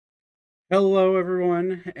Hello,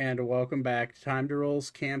 everyone, and welcome back to Time to Roll's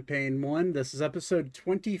Campaign 1. This is episode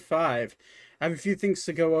 25. I have a few things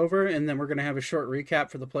to go over, and then we're going to have a short recap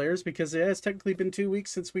for the players because it has technically been 2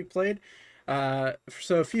 weeks since we played. So,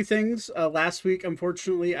 a few things. Last week,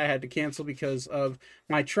 unfortunately, I had to cancel because of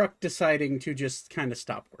my truck deciding to just kind of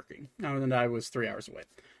stop working, and I was 3 hours away.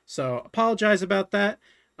 So, apologize about that.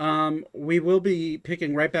 We will be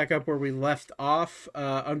picking right back up where we left off.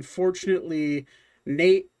 Unfortunately,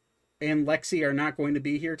 Nate and Lexi are not going to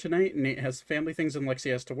be here tonight. Nate has family things and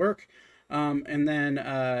Lexi has to work. And then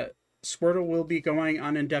Squirtle will be going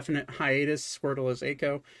on indefinite hiatus. Squirtle is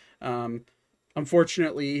Aiko.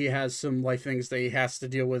 Unfortunately, he has some life things that he has to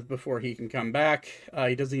deal with before he can come back.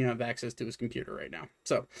 He doesn't even have access to his computer right now.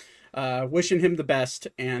 So, wishing him the best.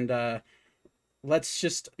 And let's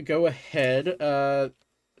just go ahead.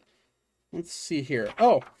 Let's see here.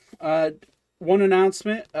 One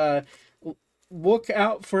announcement. Look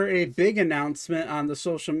out for a big announcement on the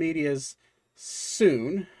social medias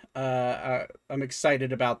soon. I'm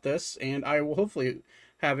excited about this, and I will hopefully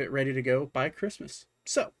have it ready to go by Christmas.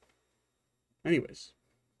 So, anyways,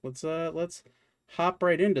 let's hop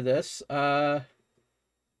right into this. Let's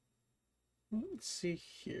see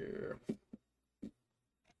here.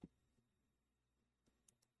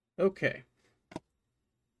 Okay.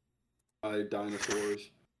 Dinosaurs.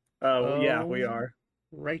 Oh, yeah, we are.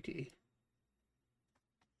 Righty.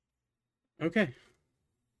 Okay.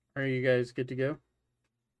 Are you guys good to go?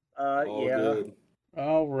 All Yeah. good.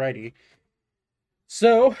 Alrighty.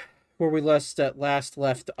 So, where we last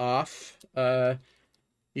left off,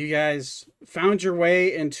 you guys found your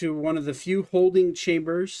way into one of the few holding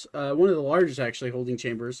chambers, one of the largest actually holding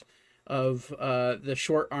chambers of the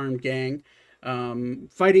short-armed gang.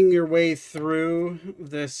 Fighting your way through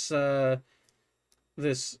this, I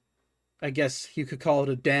guess you could call it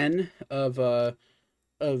a den of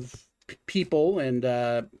people and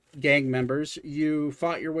gang members. You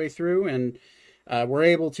fought your way through and were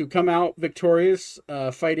able to come out victorious,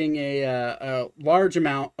 fighting a large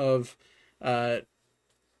amount of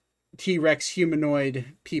T-Rex humanoid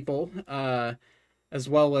people, as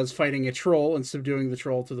well as fighting a troll and subduing the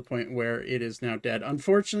troll to the point where it is now dead.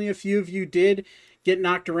 Unfortunately, a few of you did get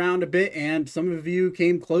knocked around a bit, and some of you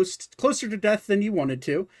came closer to death than you wanted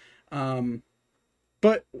to.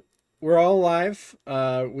 But we're all alive.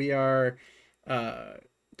 We are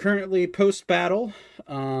currently post-battle.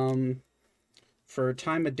 For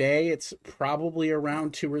time of day, it's probably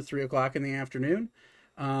around 2 or 3 o'clock in the afternoon.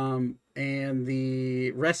 And the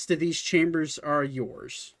rest of these chambers are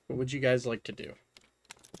yours. What would you guys like to do?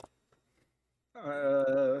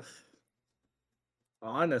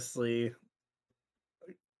 Honestly,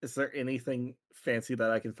 is there anything fancy that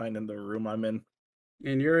I can find in the room I'm in?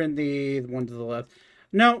 And you're in the one to the left.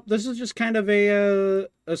 No, this is just kind of a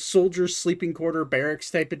soldier's sleeping quarter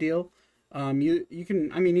barracks type of deal. You can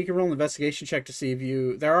roll an investigation check to see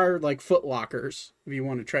if there are like foot lockers if you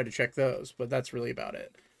want to try to check those, but that's really about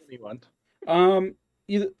it. Anyone?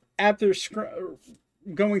 After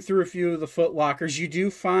going through a few of the foot lockers, you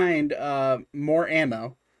do find more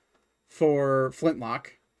ammo for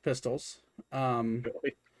flintlock pistols.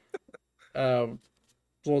 Really?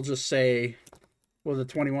 We'll just say, well, the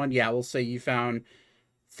 21. Yeah, we'll say you found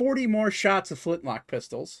 40 more shots of flintlock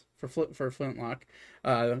pistols for flintlock.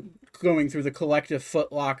 Going through the collective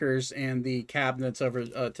foot lockers and the cabinets over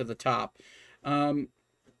to the top.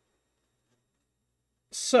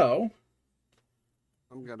 So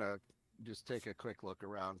I'm gonna just take a quick look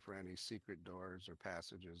around for any secret doors or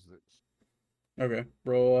passages that. okay,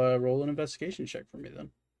 roll an investigation check for me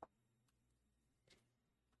then.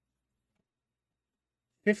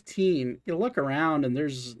 15. You look around and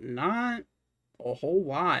there's not a whole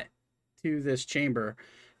lot to this chamber.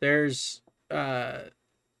 There's you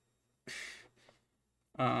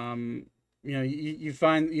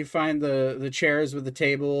find the chairs with the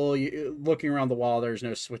table. Looking around the wall, there's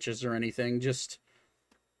no switches or anything. Just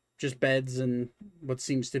beds and what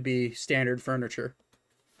seems to be standard furniture.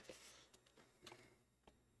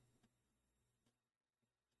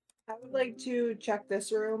 I would like to check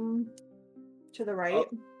this room to the right.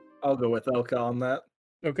 I'll go with Elka on that.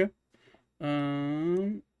 Okay.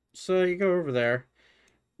 So you go over there.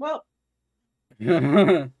 Well,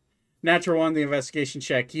 Natural one, the investigation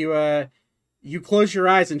check. You close your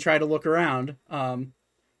eyes and try to look around.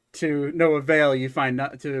 To no avail, you find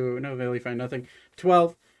nothing.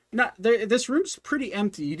 12. This room's pretty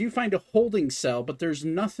empty. You do find a holding cell, but there's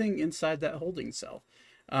nothing inside that holding cell.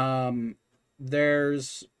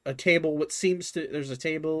 there's a table. There's a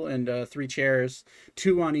table and 3 chairs,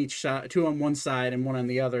 2 on each side, 2 on one side and 1 on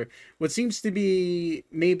the other. What seems to be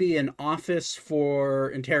maybe an office for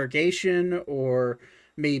interrogation, or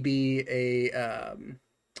maybe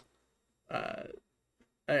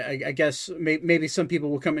I guess maybe some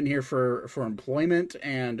people will come in here for employment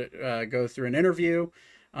and go through an interview.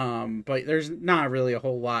 But there's not really a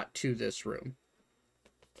whole lot to this room.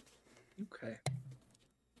 Okay.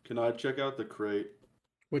 Can I check out the crate?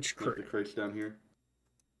 Which Like crate? the crate's down here.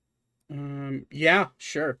 Yeah,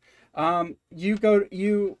 sure.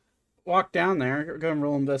 You walk down there. Go and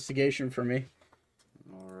roll investigation for me,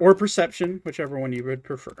 All right. or perception, whichever one you would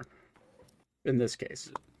prefer. In this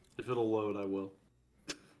case, If it'll load, I will.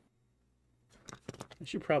 I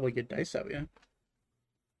should probably get dice out, yeah.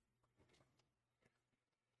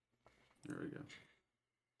 There we go.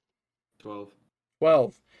 12.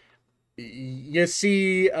 12. You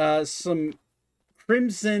see some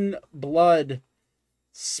crimson blood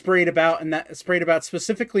sprayed about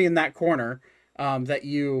specifically in that corner, that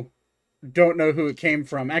you don't know who it came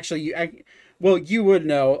from. Actually, you would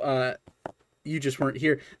know. You just weren't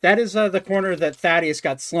here. That is the corner that Thaddeus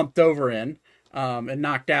got slumped over in, and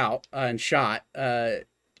knocked out and shot. But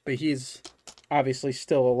he's obviously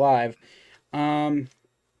still alive. I'm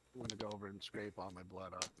gonna go over and scrape all my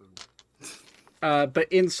blood up.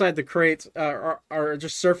 But inside the crates, are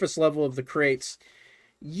just surface level of the crates,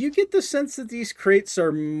 you get the sense that these crates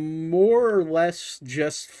are more or less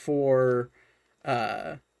just for,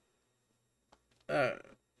 like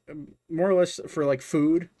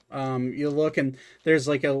food. You look and there's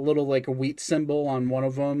like a little like a wheat symbol on one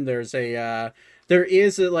of them. There is a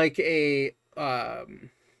like a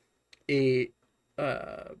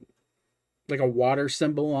water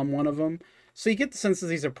symbol on one of them. So you get the sense that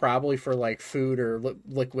these are probably for like food or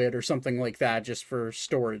liquid or something like that, just for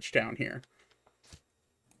storage down here.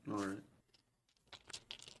 All right.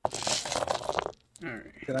 All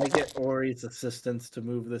right. Can I get Ori's assistance to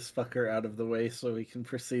move this fucker out of the way so we can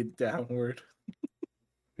proceed downward?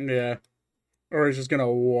 Yeah. Or he's just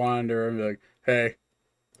gonna wander and be like, "Hey."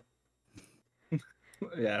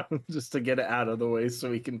 Yeah, just to get it out of the way so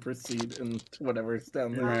we can proceed and whatever's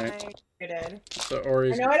down there. Right. I did. So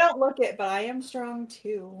Ori's. I know I don't look it, but I am strong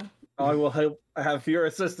too. I will have your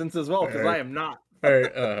assistance as well, because I am not. Hey,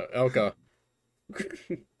 Elka.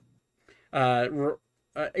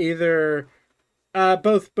 Either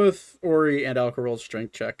both Ori and Elka roll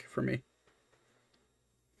strength check for me.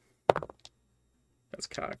 That's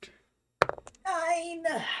cocked. 9.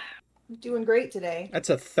 I'm doing great today. That's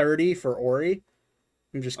a 30 for Ori.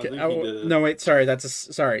 I'm just kidding. I think he did it. No, wait, sorry.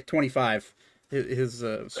 Sorry, 25. His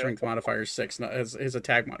strength modifier is 6. His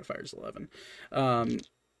attack modifier is 11.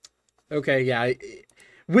 Okay, yeah.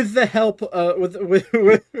 With the help with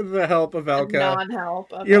the help of Elka,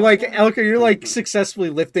 Non-help. you're like Elka. You're like successfully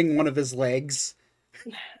lifting one of his legs,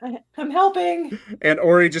 I'm helping. and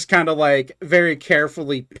Ori just kind of like very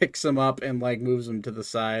carefully picks him up and like moves him to the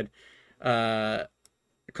side,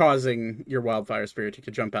 causing your wildfire spirit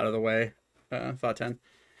to jump out of the way. Thought 10.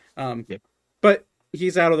 Yep. But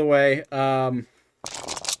he's out of the way.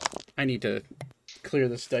 I need to clear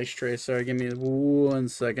this dice tray. Sorry, give me 1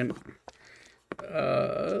 second.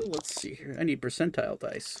 Let's see here. I need percentile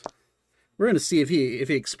dice. We're gonna see if he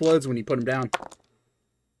explodes when you put him down.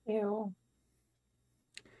 Ew.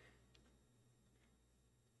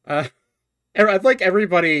 I'd like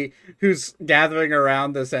everybody who's gathering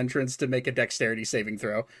around this entrance to make a dexterity saving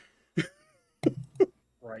throw.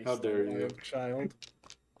 Christ, How dare you. child.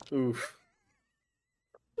 Oof.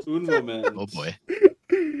 Un moment. Oh boy.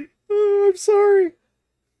 Oh, I'm sorry.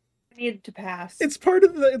 I need to pass. It's part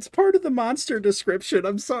of the monster description.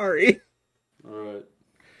 I'm sorry. All right.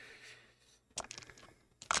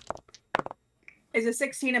 Is a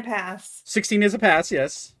 16 a pass? 16 is a pass,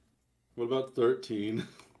 yes. What about 13?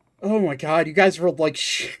 Oh my god, you guys rolled like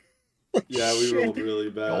shit. Yeah, we rolled really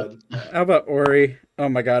bad. How about Ori? Oh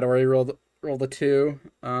my god, Ori rolled a 2.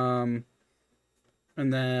 And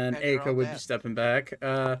then And you're Aiko all would be dead. stepping back.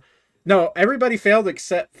 No, everybody failed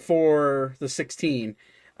except for the 16.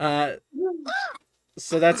 So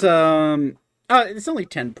that's it's only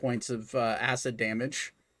 10 points of acid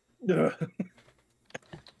damage. Gosh,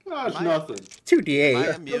 Am I- nothing. 2d8.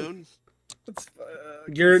 Am I immune?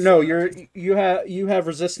 You have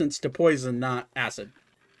resistance to poison, not acid.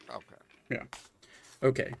 Okay.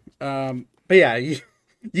 Okay. But yeah, you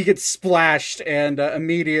get splashed and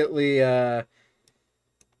immediately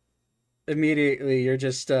you're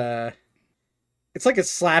just it's like a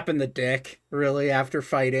slap in the dick, really, after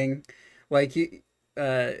fighting. Like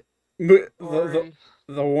the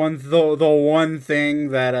one thing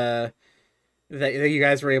that that you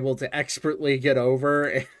guys were able to expertly get over,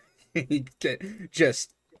 and you get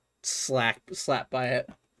just slapped by it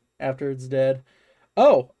after it's dead.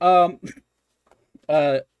 Oh,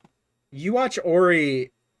 you watch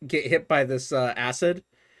Ori get hit by this acid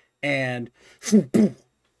and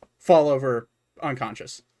fall over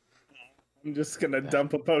unconscious. I'm just gonna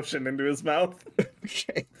dump a potion into his mouth.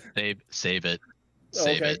 Okay. Save it.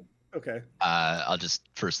 Save okay. it. Okay. I'll just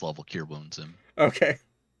first level cure wounds him. Okay.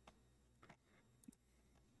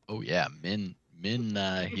 Oh yeah, min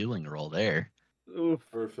healing roll there. Oof.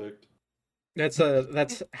 Perfect.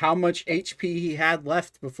 That's how much HP he had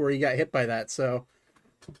left before he got hit by that. So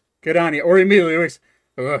good on you. Ori immediately looks,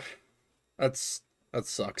 ugh, that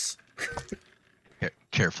sucks.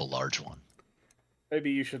 Careful, large one.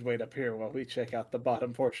 Maybe you should wait up here while we check out the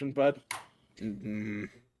bottom portion, bud. Mm-hmm.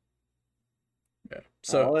 Yeah.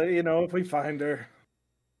 So So I'll let you know if we find her.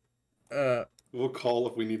 We'll call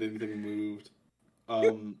if we need anything moved.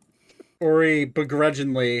 Ori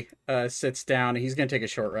begrudgingly sits down. He's gonna take a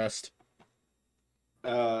short rest.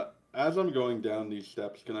 As I'm going down these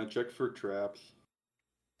steps, can I check for traps?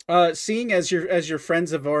 Seeing as your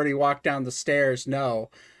friends have already walked down the stairs, no.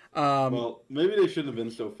 Well, maybe they shouldn't have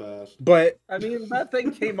been so fast. But I mean, that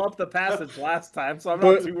thing came up the passage last time, so I'm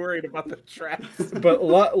not too worried about the traps. but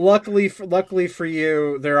luckily for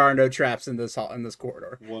you, there are no traps in this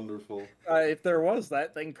corridor. Wonderful. If there was,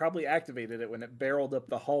 that thing probably activated it when it barreled up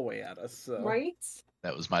the hallway at us. So. Right?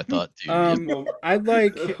 That was my thought too. I'd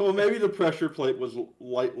like. Well, maybe the pressure plate was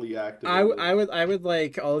lightly activated. I would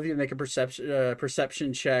like all of you to make a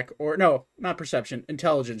perception check, or no, not perception,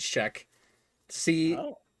 intelligence check. See.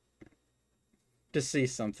 Oh. To see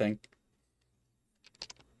something.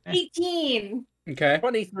 18. Okay.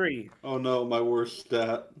 23. Oh no, my worst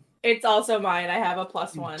stat. It's also mine. I have a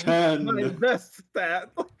 +1. 10. My best stat.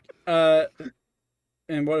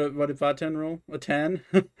 And what did Vaten roll? A 10?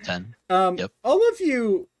 10. Yep. All of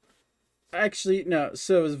you, actually, no.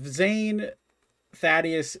 So Zane,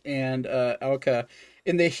 Thaddeus, and Elka,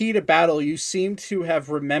 in the heat of battle, you seem to have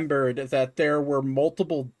remembered that there were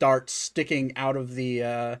multiple darts sticking out of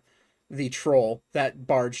the troll that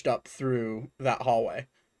barged up through that hallway.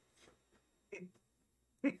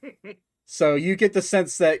 So you get the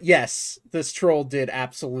sense that, yes, this troll did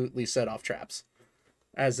absolutely set off traps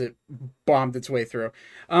as it bombed its way through.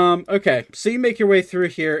 Okay, so you make your way through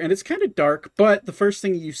here, and it's kind of dark, but the first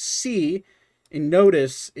thing you see and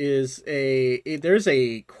notice is there's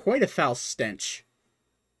quite a foul stench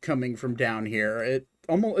coming from down here. It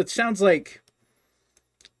sounds like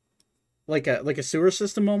a sewer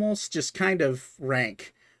system almost, just kind of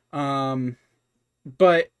rank.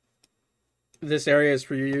 But this area is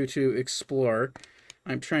for you to explore.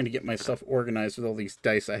 I'm trying to get myself organized with all these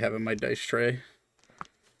dice I have in my dice tray.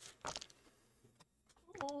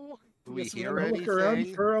 Do we Guess hear we're gonna look around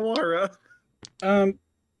anything? for Alara.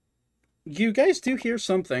 You guys do hear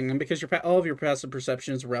something, and because all of your passive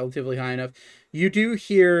perception is relatively high enough, you do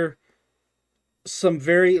hear some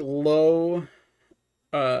very low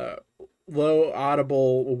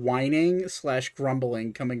audible whining /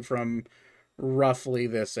 grumbling coming from roughly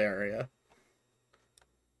this area.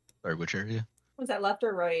 Sorry, which area? Was that left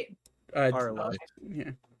or right? Our left.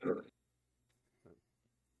 Yeah.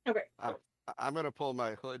 Okay. I'm gonna pull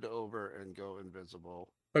my hood over and go invisible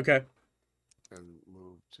Okay. and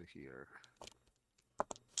move to here.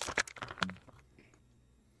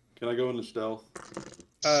 Can I go into stealth?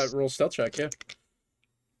 Roll stealth check, yeah.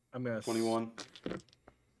 I'm gonna 21.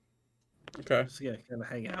 Okay. just kind of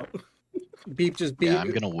hang out. Beep. Yeah,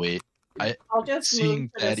 I'm gonna wait. I'll just Seeing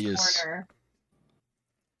move to this Thaddeus- corner.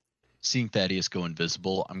 Seeing Thaddeus go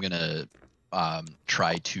invisible, I'm gonna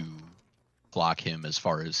try to block him as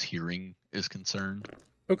far as hearing is concerned.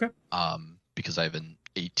 Okay. Because I have an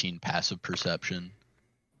 18 passive perception.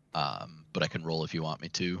 But I can roll if you want me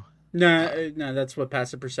to. No, that's what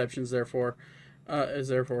passive perception is there for. Yeah,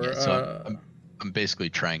 so I'm basically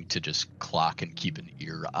trying to just clock and keep an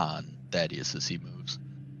ear on Thaddeus as he moves.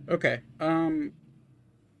 Okay.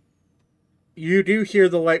 You do hear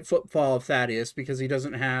the light footfall of Thaddeus because he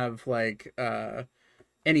doesn't have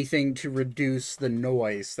anything to reduce the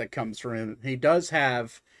noise that comes from him. He does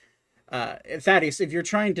have Thaddeus, if you're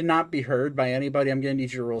trying to not be heard by anybody, I'm going to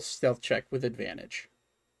need you to roll stealth check with advantage.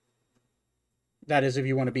 That is if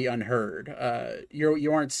you want to be unheard.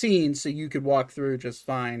 You aren't seen, so you could walk through just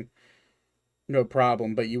fine. No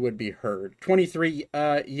problem, but you would be heard. 23,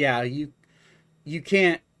 yeah, you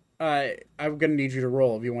can't. I'm going to need you to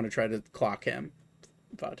roll if you want to try to clock him,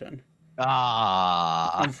 Vaten.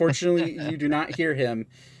 Unfortunately, you do not hear him.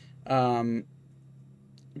 But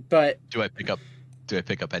do I pick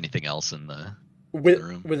up anything else in the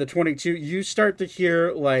room. With a 22, you start to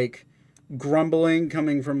hear like grumbling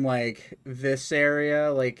coming from like this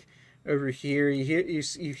area, like over here. You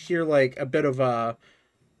hear like a bit of a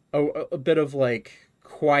bit of like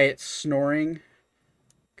quiet snoring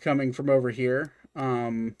coming from over here.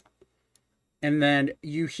 And then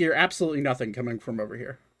you hear absolutely nothing coming from over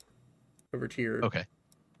here. Over to your Okay.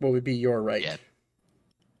 What would be your right? Yeah.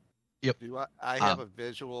 Yep. Do I have a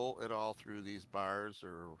visual at all through these bars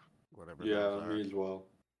or whatever? Yeah, those are? me as well.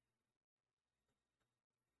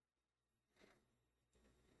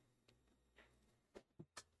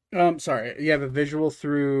 Sorry. You have a visual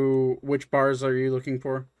through which bars are you looking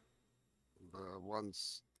for? The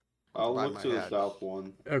ones. I'll by look my to the head. south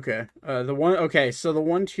one. Okay. The one. Okay. So the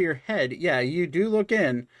one to your head. Yeah, you do look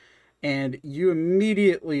in, and you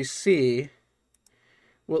immediately see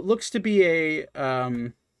what looks to be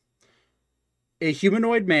a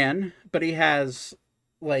humanoid man, but he has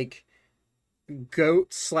like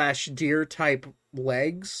goat/deer type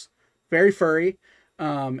legs, very furry,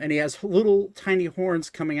 and he has little tiny horns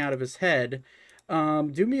coming out of his head.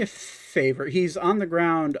 Do me a favor. He's on the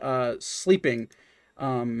ground, sleeping,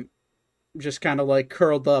 just kind of like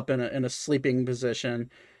curled up in a sleeping position.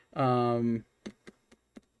 Is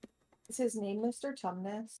his name Mr.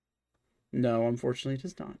 Tumnus? No, unfortunately, it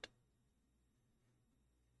does not.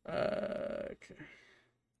 Okay.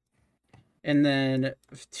 And then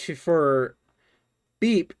for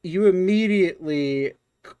Beep, you immediately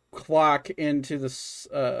clock into this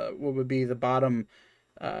what would be the bottom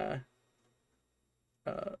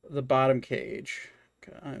cage.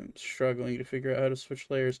 I'm struggling to figure out how to switch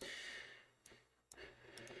layers.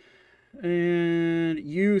 And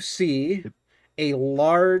you see a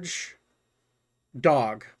large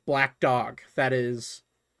dog, black dog, that is,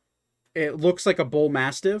 it looks like a bull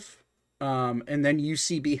mastiff. And then you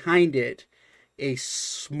see behind it a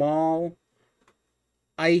small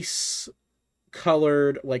ice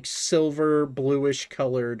colored, like silver bluish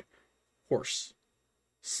colored horse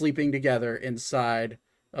sleeping together inside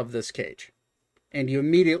of this cage. And you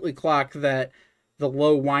immediately clock that the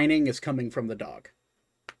low whining is coming from the dog.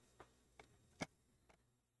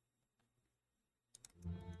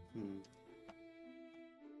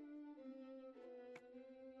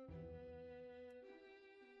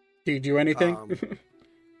 Do you do anything?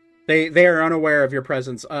 They are unaware of your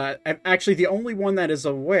presence. Actually, the only one that is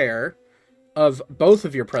aware of both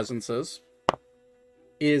of your presences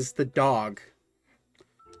is the dog,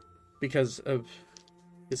 because of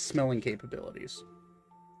his smelling capabilities.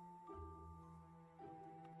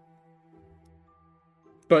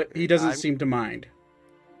 But he doesn't seem to mind.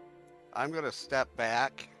 I'm going to step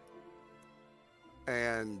back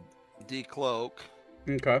and decloak.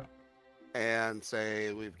 Okay. And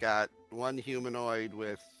say we've got one humanoid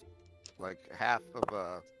with like half of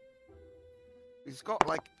a. He's got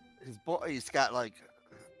like he's got like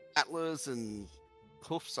antlers and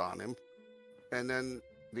hoofs on him, and then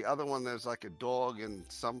the other one there's like a dog and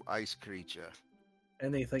some ice creature.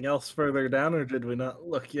 Anything else further down, or did we not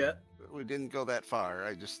look yet? We didn't go that far.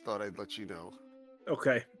 I just thought I'd let you know.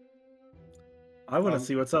 Okay. I want to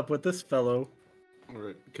see what's up with this fellow. All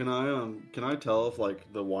right. Can I tell if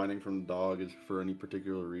like the whining from the dog is for any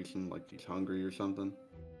particular reason, like he's hungry or something?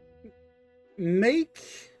 Make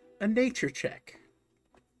a nature check.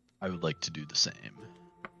 I would like to do the same.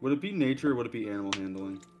 Would it be nature or would it be animal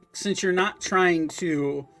handling? Since you're not trying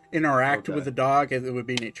to interact with the dog, it would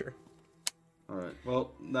be nature. All right.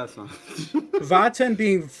 Well, that's not. Vaten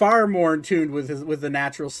being far more in tune with the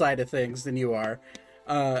natural side of things than you are,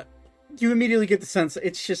 you immediately get the sense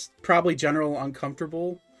it's just probably generally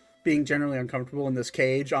uncomfortable in this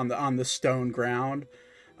cage on the stone ground.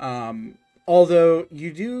 Although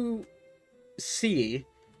you do see,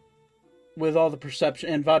 with all the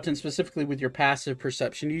perception, and Vaten specifically with your passive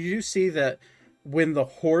perception, you do see that when the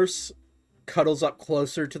horse cuddles up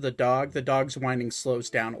closer to the dog's whining slows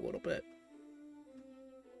down a little bit.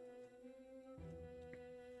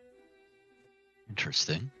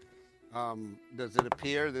 Interesting. Does it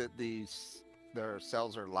appear that their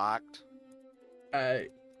cells are locked?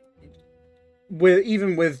 With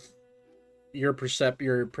your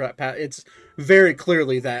it's very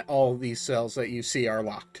clearly that all these cells that you see are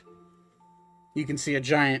locked. You can see a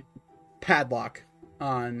giant padlock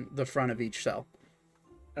on the front of each cell.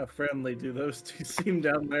 How friendly do those two seem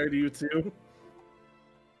down there to you two?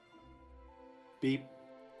 Beep.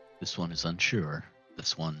 This one is unsure.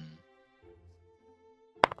 This one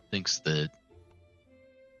thinks that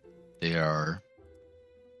they are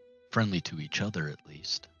friendly to each other, at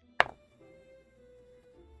least. I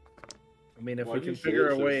mean, if we can figure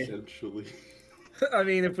a way... Essentially. I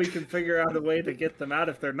mean, if we can figure out a way to get them out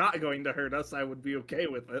if they're not going to hurt us, I would be okay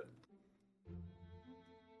with it.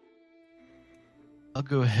 I'll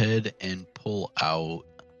go ahead and pull out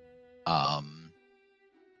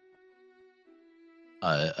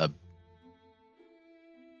a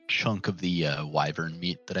chunk of the wyvern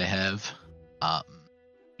meat that I have,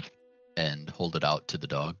 and hold it out to the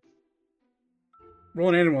dog. Roll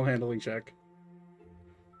an animal handling check.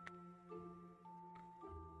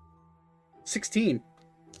 16.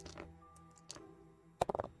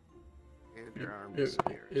 And your arm It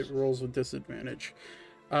disappears. rolls with disadvantage.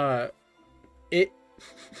 It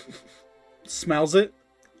smells it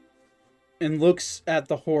and looks at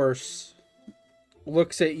the horse,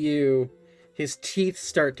 looks at you. His teeth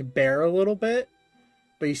start to bare a little bit,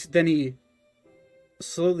 but then he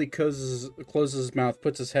slowly closes his mouth,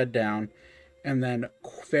 puts his head down, and then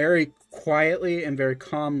very quietly and very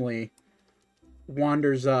calmly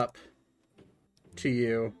wanders up to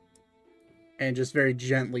you and just very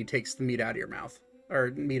gently takes the meat out of your mouth,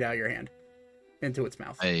 or meat out of your hand, into its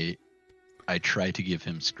mouth. I try to give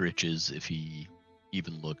him scritches if he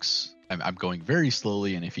even looks. I'm going very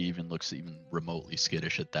slowly, and if he even looks even remotely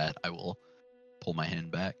skittish at that, I will pull my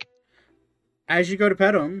hand back. As you go to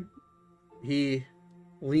pet him, he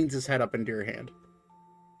leans his head up into your hand.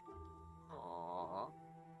 Aww.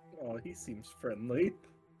 Oh, he seems friendly.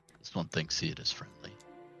 This one thinks it is friendly.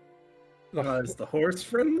 Is the horse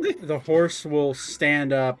friendly? The horse will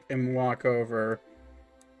stand up and walk over.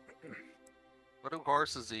 What do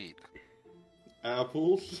horses eat?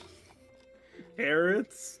 Apples.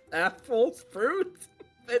 Carrots, apples, fruit,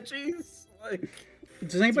 veggies. Like,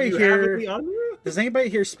 Does anybody do you have here? any on you? Does anybody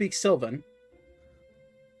here speak Sylvan?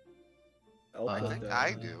 I think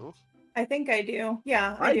I do. I think I do.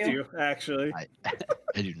 Yeah, I do, actually. I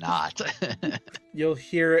do not. You'll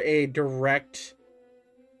hear a direct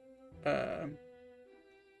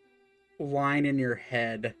line in your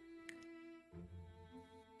head,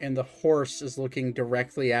 and the horse is looking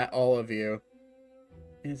directly at all of you.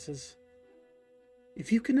 And it says,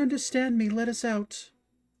 "If you can understand me, let us out.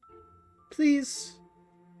 Please.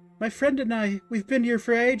 My friend and I, we've been here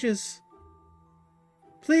for ages.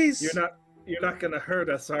 Please." You're not gonna hurt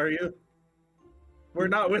us, are you? We're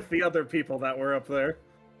not with the other people that were up there.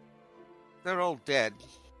 They're all dead.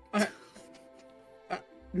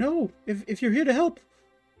 No, if you're here to help,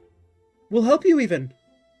 we'll help you even.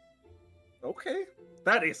 Okay.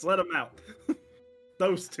 Thaddeus, let them out.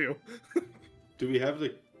 Those two. Do we have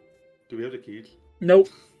the keys? Nope.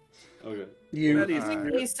 Okay. Thaddeus,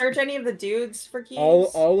 Can we search any of the dudes for keys?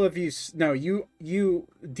 All of you. No, you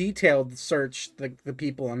detailed searched the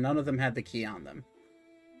people, and none of them had the key on them.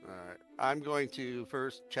 Alright. I'm going to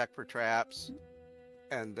first check for traps,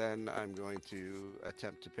 and then I'm going to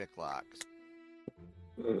attempt to pick locks.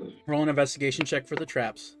 Roll an investigation check for the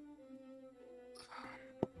traps.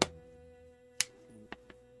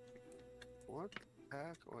 What the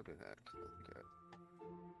heck? What the heck? Okay.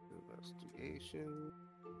 Investigation.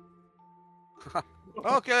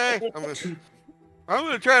 Okay. I'm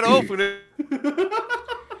gonna try to open it.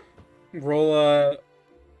 Roll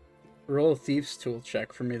a thieves tool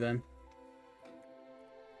check for me then.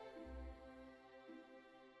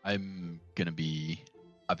 I'm gonna be,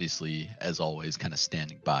 obviously, as always, kind of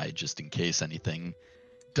standing by just in case anything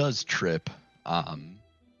does trip,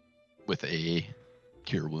 with a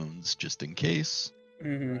cure wounds, just in case.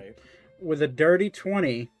 Mm-hmm. Right. With a dirty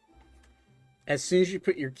 20, as soon as you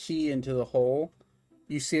put your key into the hole,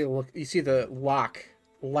 you see the lock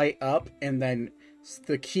light up, and then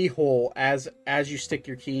the keyhole, as you stick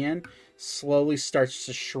your key in, slowly starts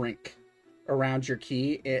to shrink around your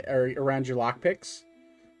key, or around your lockpicks.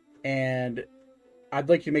 And I'd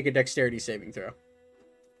like you to make a dexterity saving throw.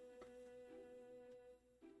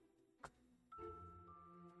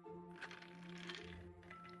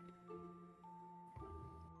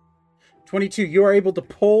 (22). You are able to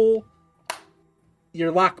pull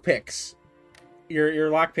your lockpicks,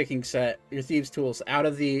 your lockpicking set, your thieves' tools out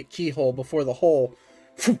of the keyhole before the hole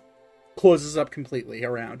closes up completely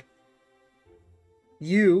around.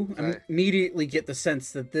 You Okay. immediately get the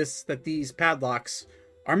sense that these padlocks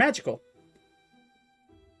are magical.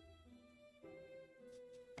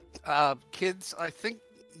 Kids, I think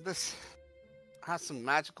this has some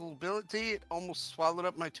magical ability. It almost swallowed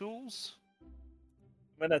up my tools.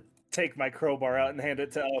 I'm gonna take my crowbar out and hand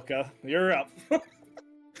it to Elka. You're up.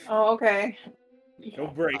 Oh, okay. Go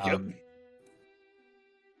break it.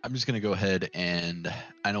 I'm just gonna go ahead, and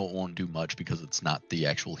I know it won't do much because it's not the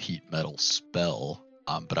actual heat metal spell,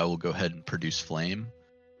 but I will go ahead and produce flame,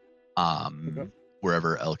 Okay.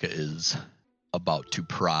 wherever Elka is about to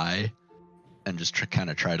pry, and just kind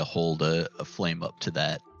of try to hold a flame up to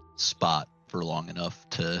that spot for long enough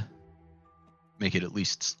to make it at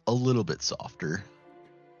least a little bit softer.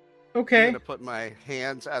 I'm Okay. gonna put my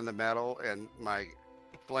hands on the metal, and my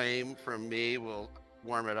flame from me will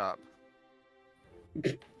warm it up.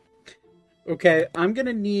 Okay, I'm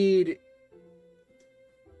gonna need.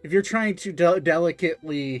 If you're trying to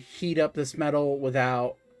delicately heat up this metal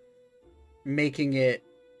without making it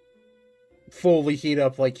fully heat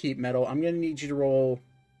up like heat metal, I'm gonna need you to roll.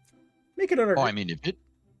 Make it under. Oh, I mean,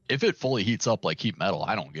 if it fully heats up like heat metal,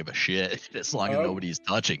 I don't give a shit as long as Oh. nobody's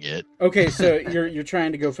touching it. Okay, so you're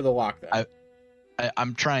trying to go for the lock then.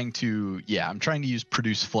 I'm trying to use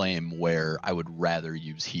produce flame where I would rather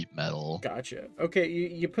use heat metal. Gotcha. Okay,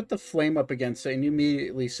 you put the flame up against it, and you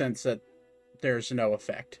immediately sense that there's no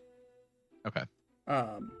effect. Okay.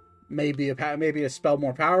 Maybe a spell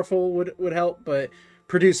more powerful would help, but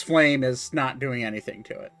produce flame is not doing anything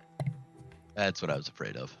to it. That's what I was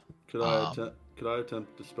afraid of. Could I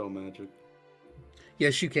attempt to dispel magic?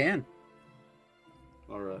 Yes, you can.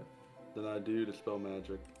 All right, then I do dispel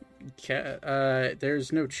magic.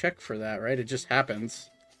 There's no check for that, right? It just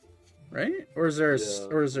happens, right? Or is there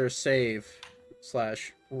a save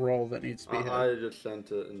 / roll that needs to be hit? I just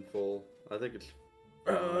sent it in full. I think it's.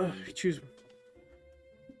 Choose.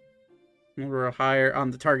 We're higher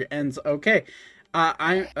on the target ends. Okay.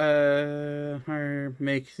 I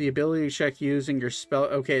make the ability check using your spell.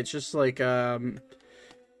 Okay, it's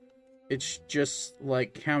just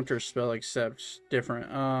like counter spell except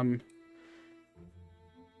different.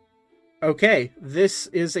 Okay, this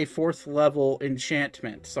is a 4th level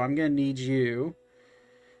enchantment, so I'm gonna need you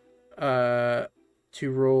to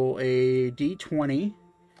roll a d20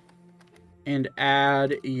 and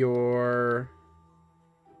add your,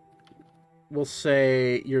 we'll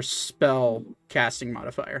say, your spell casting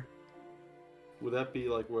modifier. Would that be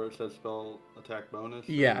like where it says spell attack bonus?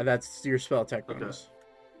 Yeah, or- that's your spell attack Okay. bonus.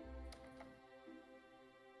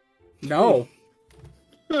 No.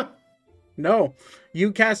 No.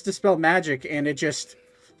 You cast Dispel Magic and it just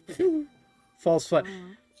falls flat.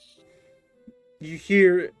 You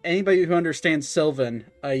hear, anybody who understands Sylvan,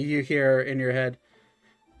 you hear in your head,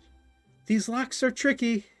 these locks are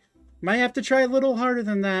tricky. Might have to try a little harder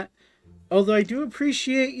than that. Although I do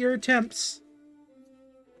appreciate your attempts.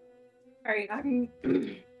 All right, I'm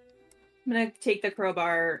gonna take the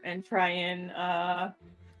crowbar and try and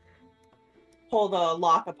pull the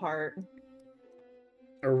lock apart.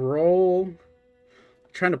 A roll.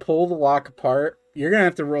 Trying to pull the lock apart. You're going to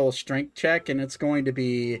have to roll a strength check, and it's going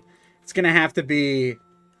to have to be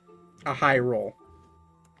a high roll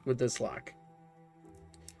with this lock.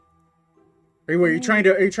 Are you trying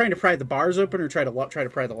to pry the bars open or try to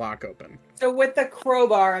pry the lock open? So with the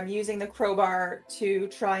crowbar, I'm using the crowbar to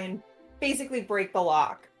try and basically break the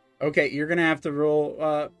lock. Okay, you're going to have to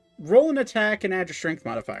roll an attack and add your strength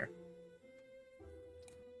modifier.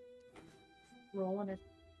 Rolling it.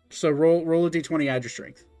 So roll a d20, add your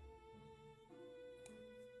strength.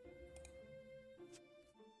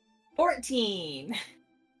 14.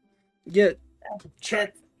 Yeah,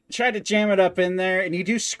 try to jam it up in there, and you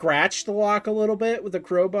do scratch the lock a little bit with a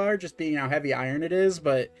crowbar, just being how heavy iron it is,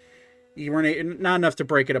 but you weren't not enough to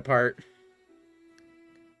break it apart.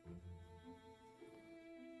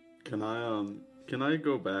 Can I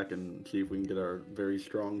go back and see if we can get our very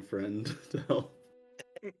strong friend to help?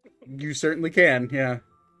 You certainly can, yeah.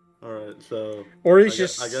 All right, so Or I it's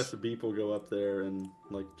just. I guess the beep will go up there and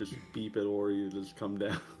like just beep it, or you just come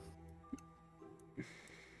down.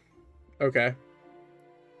 Okay.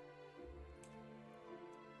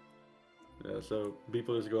 Yeah, so beep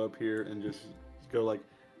will just go up here and just go like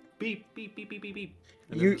beep beep beep beep beep beep,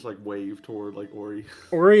 and You- then just like wave toward like Ori.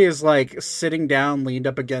 Ori is like sitting down, leaned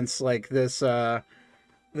up against like this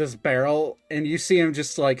barrel, and you see him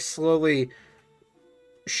just like slowly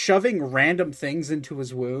shoving random things into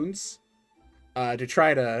his wounds to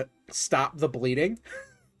try to stop the bleeding.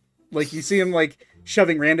 Like you see him like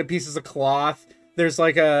shoving random pieces of cloth. There's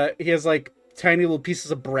like he has like tiny little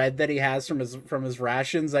pieces of bread that he has from his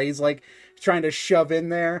rations that he's like trying to shove in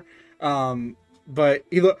there. But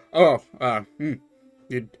he you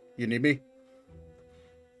need me?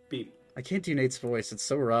 Beep. I can't do Nate's voice. It's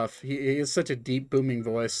so rough. He has such a deep, booming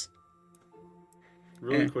voice.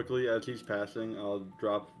 Really Yeah. quickly, as he's passing, I'll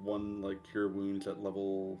drop one like cure wounds at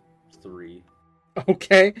level 3.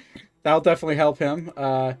 Okay, that'll definitely help him.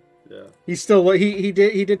 Yeah. He's still he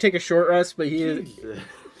did take a short rest, but he is Jesus.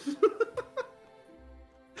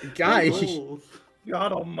 guy. My rolls.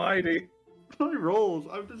 God almighty. My rolls.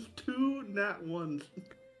 I'm just 2 nat ones.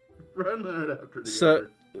 Running it after the So-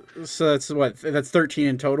 other. So that's 13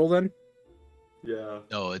 in total then. Yeah,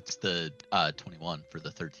 No, it's the 21 for the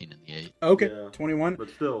 13 and the 8. Okay, Yeah. 21. but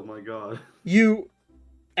still, my God.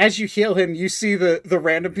 As you heal him, you see the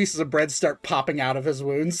random pieces of bread start popping out of his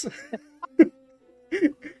wounds.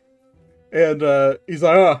 And he's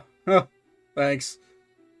like, oh, thanks.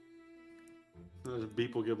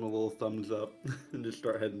 Beep will give him a little thumbs up and just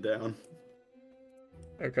start heading down.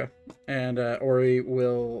 Okay. And Ori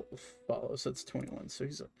will follow, so it's 21. So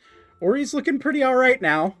Ori's looking pretty alright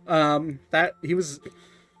now. That he was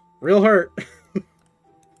real hurt.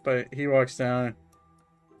 But he walks down.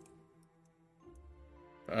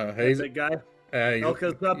 Hey, Big guy. you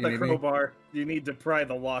Elka's got you the need me? crowbar. You need to pry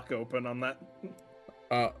the lock open on that.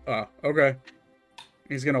 Okay.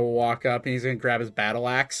 He's gonna walk up and he's gonna grab his battle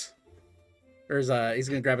axe. He's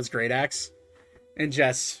gonna grab his great axe. And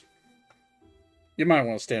Jess, you might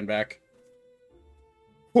want to stand back.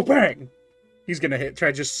 Oh, bang! He's gonna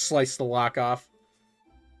try to just slice the lock off.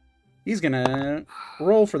 He's gonna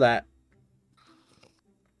roll for that.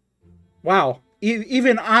 Wow.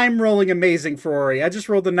 Even I'm rolling amazing for Ori. I just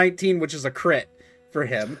rolled a 19, which is a crit for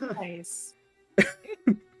him. Nice.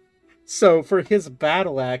 So for his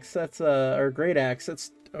battle axe, that's or great axe,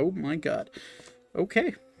 that's, oh my god.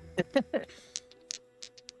 Okay. God,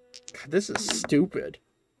 this is stupid.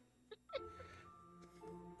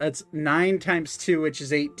 That's 9 times 2, which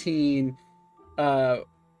is 18,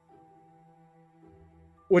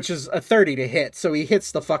 which is a 30 to hit. So he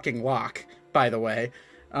hits the fucking lock, by the way.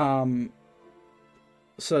 So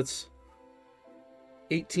it's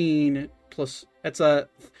 18 plus, that's a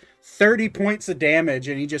 30 points of damage,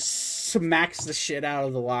 and he just smacks the shit out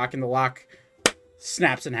of the lock, and the lock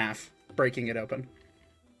snaps in half, breaking it open.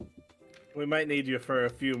 We might need you for a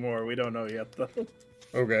few more. We don't know yet, though.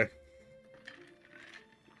 Okay.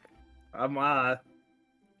 I'm gonna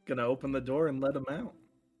open the door and let him out.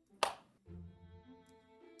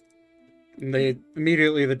 And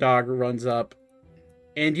immediately the dog runs up,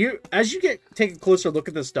 and as you take a closer look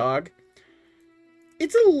at this dog,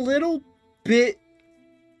 it's a little bit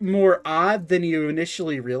more odd than you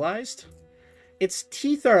initially realized. Its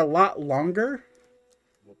teeth are a lot longer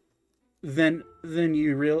than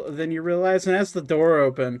you realize, and as the door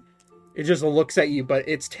opens, it just looks at you, but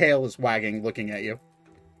its tail is wagging, looking at you.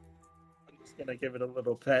 I'm just gonna give it a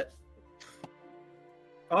little pet.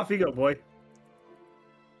 Off you go, boy.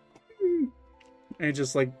 And it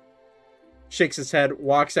just shakes its head,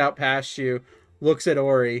 walks out past you, looks at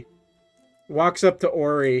Ori, walks up to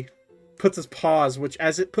Ori, puts his paws, which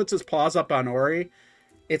as it puts his paws up on Ori,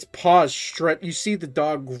 its paws stretch. You see the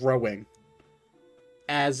dog growing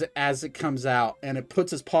as it comes out, and it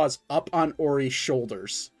puts his paws up on Ori's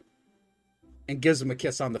shoulders and gives him a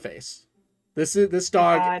kiss on the face. This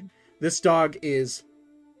dog. God. This dog is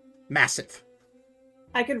massive.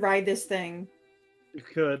 I could ride this thing. You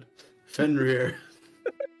could. Fenrir.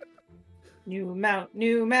 New mount,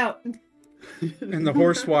 new mount. And the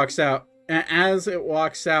horse walks out. And as it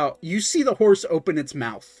walks out, you see the horse open its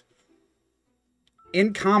mouth.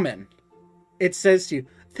 In common, it says to you,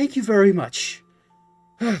 "Thank you very much.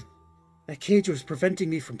 That cage was preventing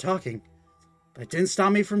me from talking, but it didn't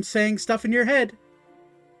stop me from saying stuff in your head."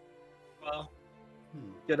 Well,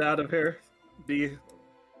 get out of here. Be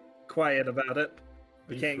quiet about it.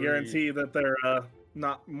 We Be can't free. guarantee that there are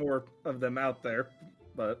not more of them out there,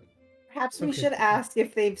 but Perhaps we Okay. should ask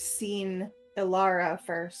if they've seen Ilara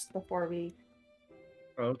first before we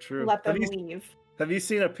oh, true. let them have, you, leave. have you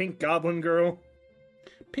seen a pink goblin girl?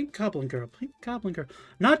 Pink Goblin Girl.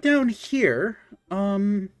 Not down here.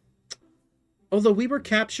 Although we were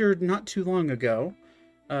captured not too long ago.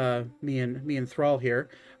 Me and Thrall here.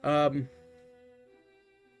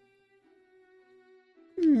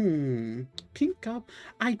 Pink Goblin.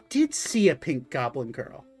 I did see a Pink Goblin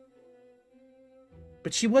Girl.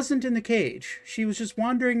 But she wasn't in the cage. She was just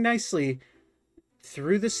wandering nicely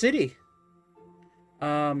through the city.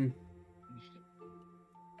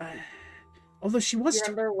 Although she was... You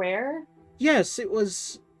remember where? Yes, it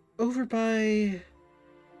was over by...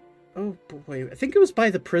 Oh boy, I think it was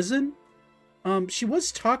by the prison. She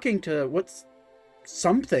was talking to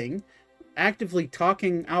something, actively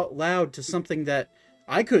talking out loud to something that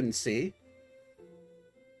I couldn't see.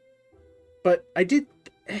 But I did,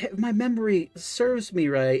 if my memory serves me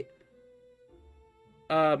right.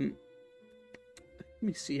 Let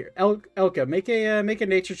me see here. Elka, make a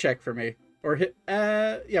nature check for me, or hit.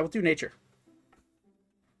 Yeah, we'll do nature.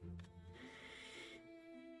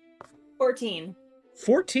 14.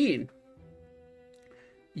 14.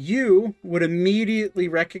 You would immediately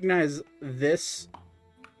recognize this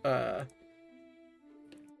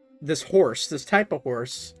horse, this type of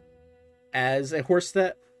horse, as a horse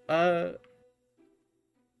that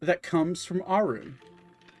that comes from Arun.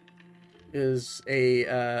 It was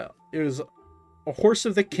a horse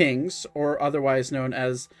of the kings, or otherwise known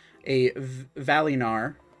as a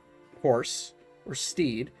Valinar horse or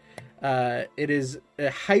steed. It is a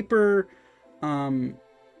hyper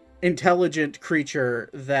intelligent creature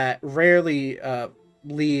that rarely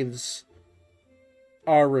leaves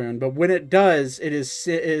Arun, but when it does, it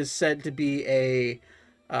is said to be a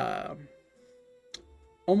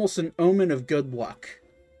almost an omen of good luck.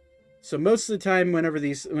 So most of the time, whenever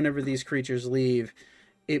these creatures leave,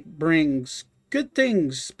 it brings good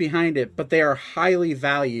things behind it, but they are highly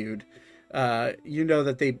valued. You know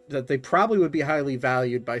that they probably would be highly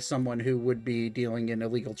valued by someone who would be dealing in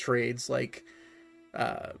illegal trades, like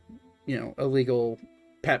illegal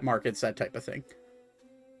pet markets, that type of thing.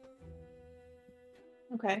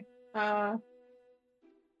 Okay. I'm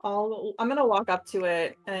gonna walk up to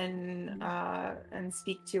it and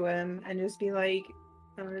speak to him and just be like,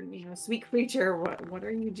 sweet creature, what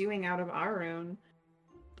are you doing out of Arun?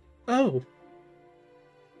 Oh.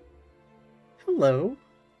 Hello.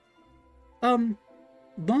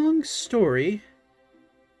 Long story.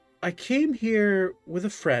 I came here with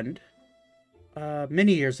a friend,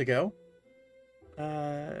 many years ago.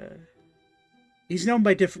 He's known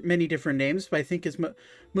by many different names, but I think his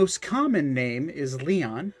most common name is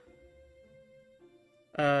Leon.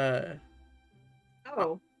 Oh.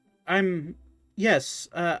 Yes,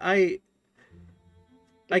 Prince.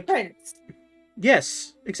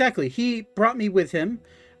 Yes, exactly. He brought me with him,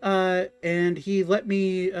 and he let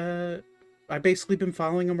me, I've basically been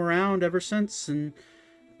following him around ever since, and,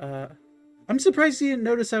 I'm surprised he didn't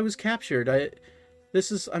notice I was captured.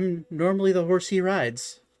 I'm normally the horse he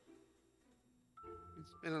rides.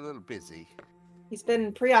 He's been a little busy. He's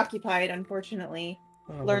been preoccupied, unfortunately,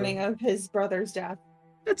 learning of his brother's death.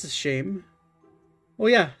 That's a shame. Well,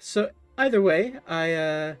 yeah, so either way,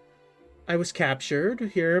 I was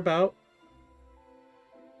captured here about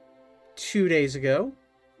 2 days ago,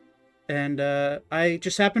 and I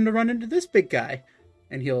just happened to run into this big guy,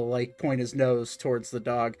 and he'll like point his nose towards the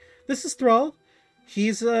dog. This is Thrall.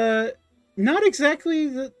 He's not exactly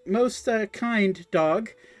the most kind dog,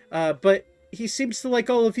 but he seems to like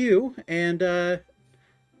all of you, and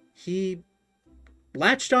he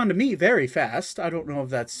latched onto me very fast. I don't know if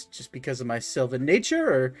that's just because of my sylvan nature,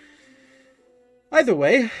 or either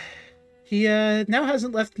way, he now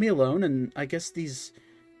hasn't left me alone, and I guess these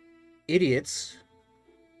idiots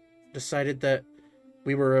decided that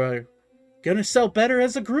we were gonna sell better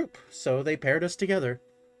as a group, so they paired us together.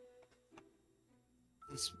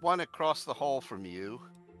 There's one across the hall from you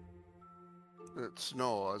that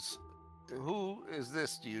snores. Who is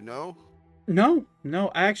this, do you know? No,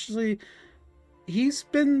 actually, he's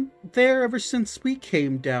been there ever since we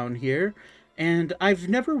came down here, and I've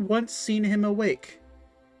never once seen him awake.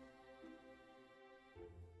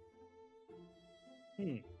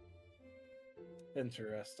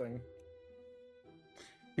 Interesting.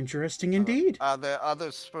 Interesting indeed. Are there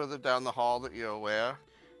others further down the hall that you're aware?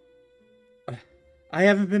 I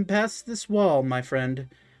haven't been past this wall, my friend.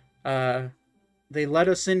 They let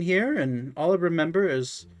us in here, and all I remember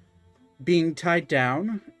is being tied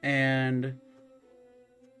down and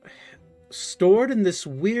stored in this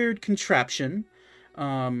weird contraption.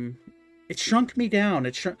 It shrunk me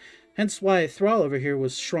down. Hence why Thrall over here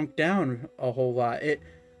was shrunk down a whole lot. It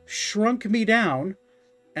shrunk me down,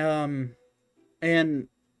 and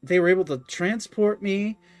they were able to transport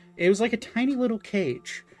me. It was like a tiny little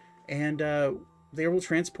cage, and they were able to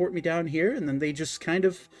transport me down here, and then they just kind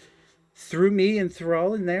of threw me and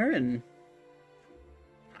Thrall in there, and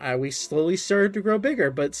we slowly started to grow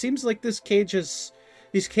bigger. But it seems like these cages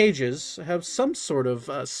have some sort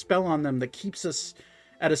of spell on them that keeps us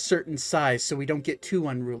at a certain size so we don't get too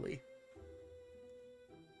unruly.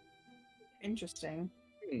 Interesting.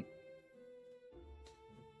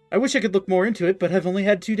 I wish I could look more into it, but I've only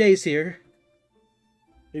had 2 days here.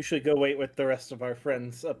 You should go wait with the rest of our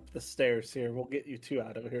friends up the stairs here. We'll get you two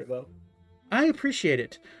out of here, though. I appreciate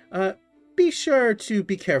it. Be sure to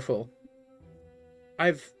be careful.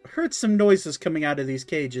 I've heard some noises coming out of these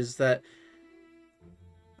cages that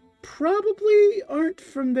probably aren't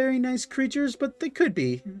from very nice creatures, but they could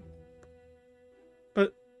be.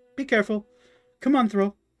 But be careful. Come on,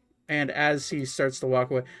 Thrall. And as he starts to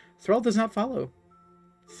walk away, Thrall does not follow.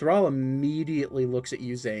 Thrall immediately looks at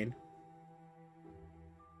you, Zane.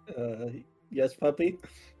 Yes, puppy?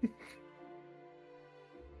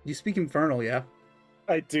 You speak Infernal, yeah?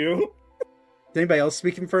 I do. Does anybody else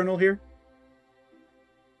speak Infernal here?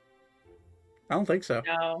 I don't think so.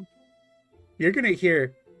 No. You're gonna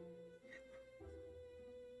hear...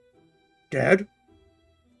 Dad?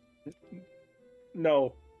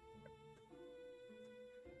 No.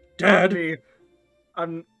 Dad? Me.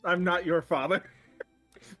 I'm not your father.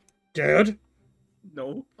 Dad?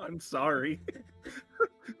 No, I'm sorry.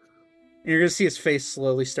 And you're gonna see his face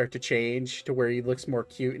slowly start to change to where he looks more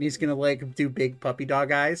cute, and he's gonna like do big puppy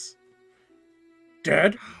dog eyes.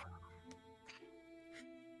 Dad?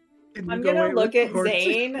 Can you I'm go gonna away look with at Horty?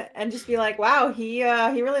 Zane and just be like, "Wow, he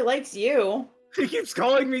really likes you. He keeps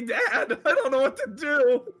calling me dad. I don't know what to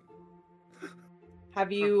do.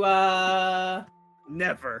 Have you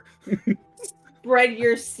Never. spread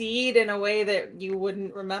your seed in a way that you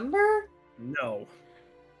wouldn't remember?" No.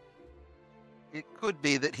 It could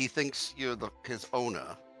be that he thinks you're his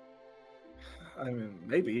owner. I mean,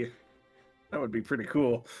 maybe. That would be pretty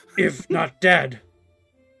cool. If not dad,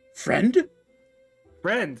 friend?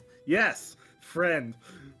 Friend. Yes. Friend.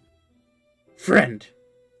 Friend.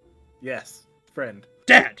 Yes. Friend.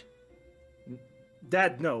 Dad!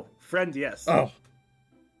 Dad, no. Friend, yes. Oh.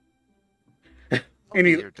 I'll And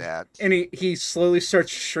be he, your dad. and he slowly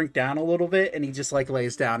starts to shrink down a little bit, and he just like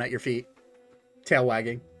lays down at your feet, tail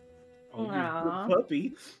wagging. Oh, you Aw. good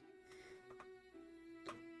puppy.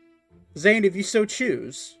 Zane, if you so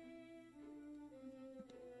choose,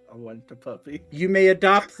 I want a puppy. you may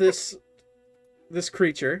adopt this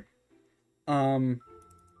creature.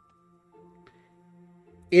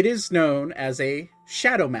 It is known as a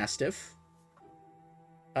shadow mastiff.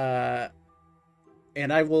 And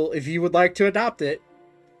I will, if you would like to adopt it,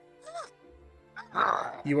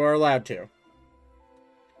 you are allowed to.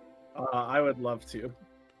 I would love to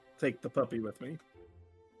take the puppy with me.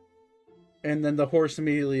 And then the horse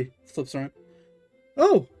immediately flips around.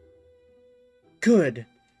 Oh! Good.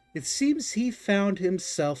 It seems he found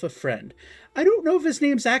himself a friend. I don't know if his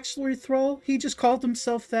name's actually Thrall. He just called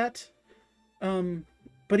himself that.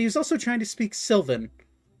 But he was also trying to speak Sylvan.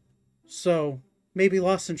 So, maybe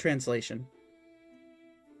lost in translation.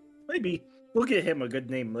 Maybe we'll get him a good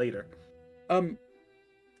name later.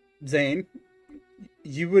 Zane,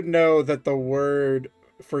 you would know that the word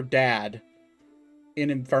for dad in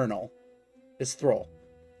Infernal is Thrall.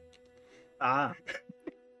 Ah,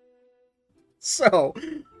 So,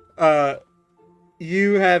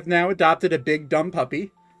 you have now adopted a big dumb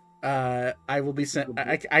puppy. I will be sent.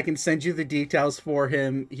 I can send you the details for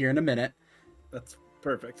him here in a minute. that's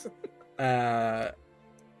perfect.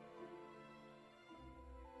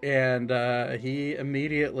 And he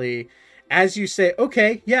immediately, as you say,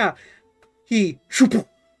 okay, yeah, he shoop,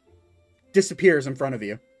 disappears in front of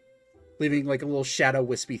you, leaving like a little shadow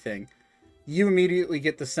wispy thing. You immediately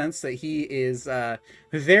get the sense that he is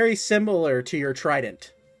very similar to your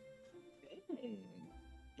trident.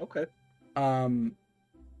 Okay. And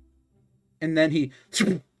then he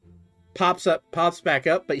pops back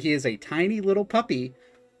up, but he is a tiny little puppy,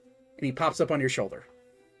 and he pops up on your shoulder.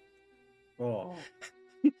 Oh,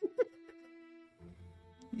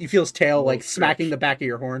 You feel his tail Little like smacking scratch. the back of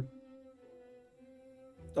your horn.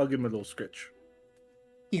 I'll give him a little scritch.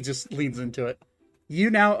 He just leans into it. You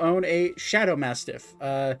now own a Shadow Mastiff.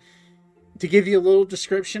 To give you a little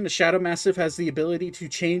description, a Shadow Mastiff has the ability to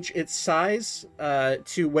change its size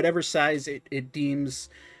to whatever size it deems.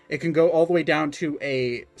 It can go all the way down to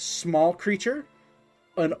a small creature,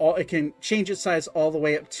 and it can change its size all the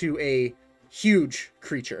way up to a huge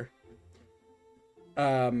creature.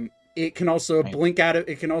 It can also Right. blink out.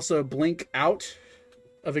 It can also blink out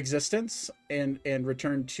of existence and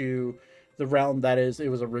return to the realm that it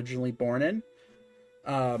was originally born in.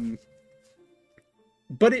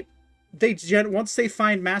 But once they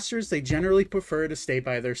find masters, they generally prefer to stay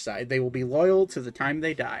by their side. They will be loyal to the time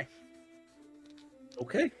they die.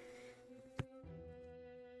 Okay.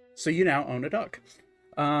 So you now own a duck.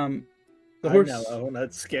 The I horse, now own a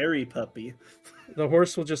scary puppy. the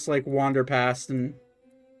horse will just like wander past and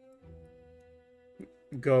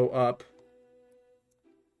go up.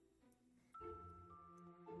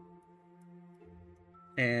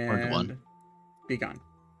 And one. be gone.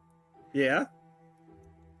 Yeah.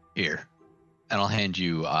 Here. And I'll hand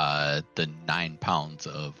you the 9 pounds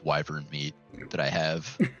of wyvern meat that I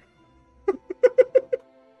have.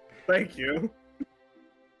 Thank you.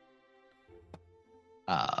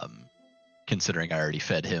 Considering I already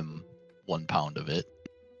fed him 1 pound of it.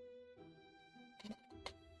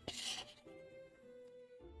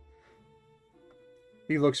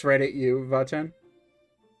 He looks right at you, Vaten.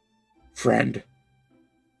 Friend,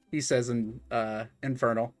 he says in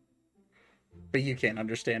Infernal, but you can't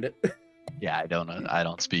understand it. Yeah, I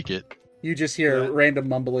don't speak it. You just hear Yeah. random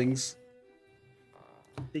mumblings.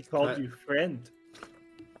 He called you friend.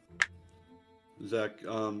 Zach, can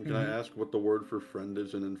I Mm-hmm. ask what the word for friend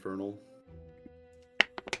is in Infernal?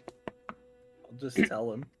 I'll just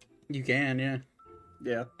tell him. You can, yeah.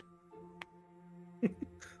 Yeah.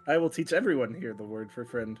 I will teach everyone here the word for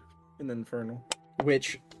friend in Infernal.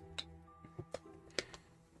 Which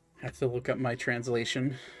I have to look up my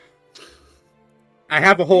translation. I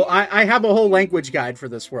have a whole I have a whole language guide for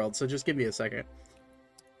this world, so just give me a second.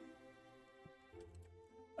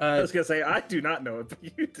 I was gonna say I do not know it, but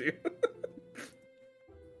you do.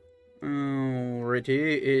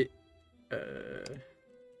 Alrighty,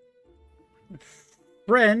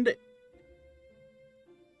 friend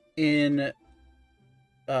in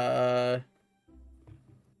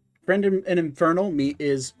friend in Infernal me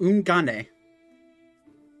is Ungane.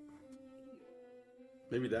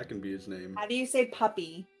 Maybe that can be his name. How do you say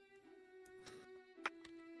puppy?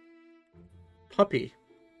 Puppy.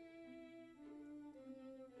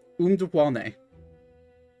 Umdwane.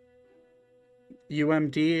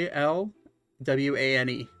 UMDLWANE.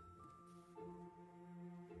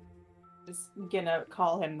 Just gonna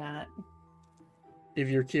call him that. If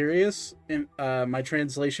you're curious, my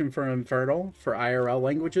translation for Infernal for IRL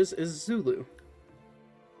languages is Zulu.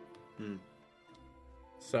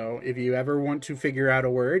 So if you ever want to figure out a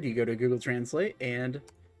word, you go to Google Translate, and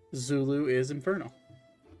Zulu is Infernal.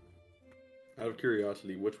 Out of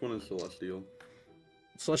curiosity, which one is Celestial?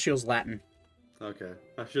 Celestial's Latin. Okay,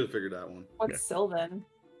 I should have figured that one. What's Yeah. Sylvan?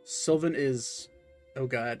 Sylvan is, oh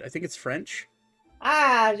god, I think it's French.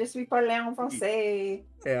 Ah, je suis parlé en français.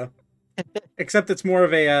 Yeah. Except it's more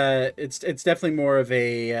of a, it's definitely more of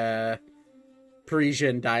a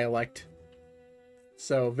Parisian dialect.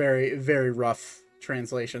 So very, very rough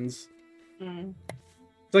translations. Mm.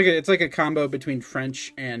 It's like a combo between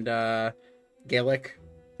French and Gaelic.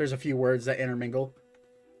 There's a few words that intermingle.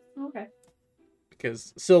 Okay.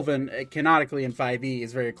 Because Sylvan, canonically in 5e,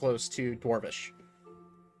 is very close to Dwarvish.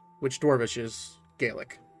 Which Dwarvish is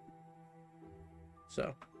Gaelic.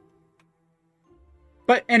 So.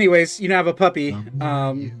 But anyways, you now have a puppy.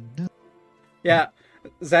 Yeah.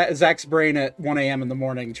 Zach's brain at 1 a.m. in the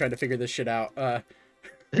morning trying to figure this shit out.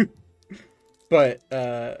 But,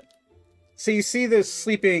 so you see this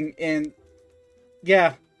sleeping in...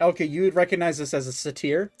 Yeah, Elka, you would recognize this as a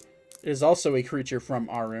satyr. It is also a creature from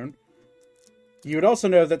Arun. You would also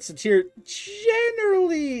know that satyr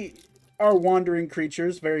generally are wandering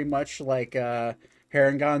creatures, very much like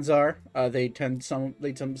Harangons are. They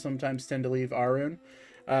sometimes tend to leave Arun.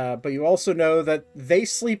 But you also know that they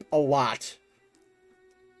sleep a lot.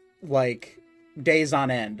 Like, days on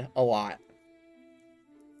end, a lot.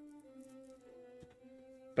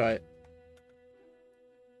 But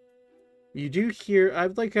you do hear,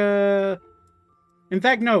 I'd like in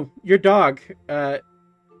fact, no, your dog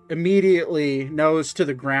immediately nose to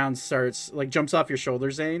the ground starts, like, jumps off your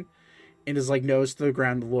shoulder, Zane, and is like nose to the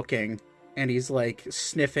ground looking, and he's like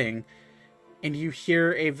sniffing, and you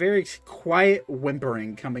hear a very quiet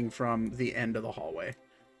whimpering coming from the end of the hallway.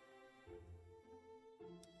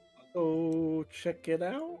 Oh, check it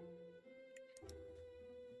out.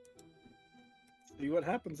 See what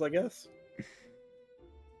happens, I guess.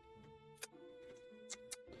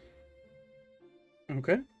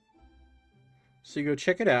 Okay. So you go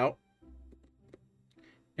check it out.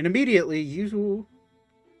 And immediately you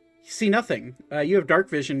see nothing. You have dark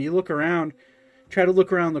vision. You look around, try to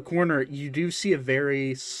look around the corner. You do see a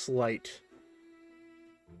very slight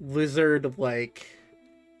lizard-like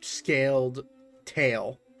scaled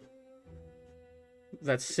tail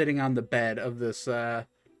that's sitting on the bed of this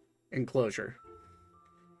enclosure.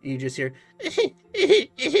 You just hear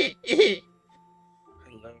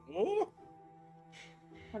Hello?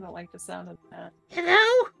 I don't like the sound of that.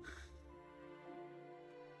 hello.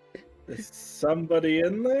 Is somebody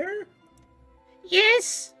in there?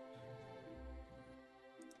 Yes.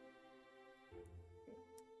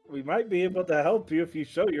 We might be able to help you if you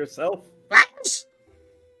show yourself. What?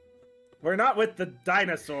 We're not with the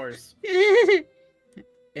dinosaurs.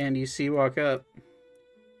 And you see walk up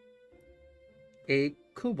a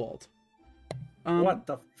kobold. What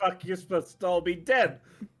the fuck? You're supposed to all be dead.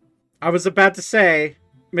 I was about to say,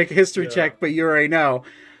 make a history check, but you already know.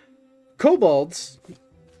 Kobolds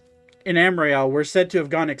in Ammriel were said to have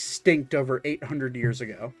gone extinct over 800 years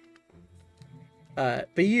ago. But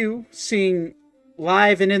you, seeing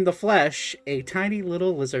live and in the flesh, a tiny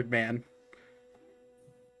little lizard man.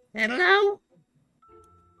 Hello?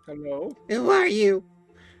 Hello? Who are you?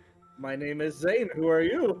 My name is Zane. Who are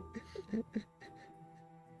you?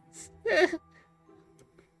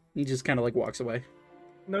 He just kind of like walks away.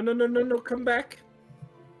 No, come back.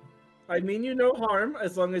 I mean you no harm,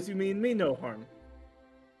 as long as you mean me no harm.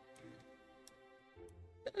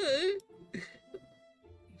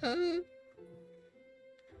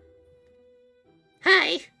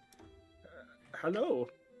 Hi, Hello.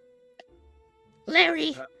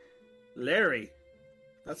 Larry. Larry.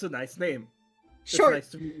 That's a nice name. It's Short, nice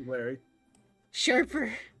to meet you, Larry. short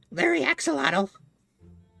for Larry Axolotl.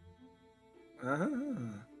 Ah.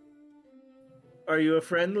 Are you a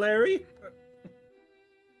friend, Larry?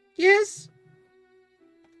 Yes.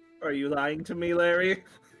 Are you lying to me, Larry?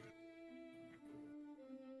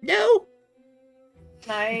 No.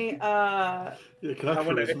 Can Yeah, can I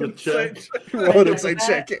want to charisma check? Roll an I insight do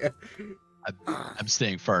check. that? Yeah. I'm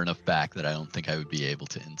staying far enough back that I don't think I would be able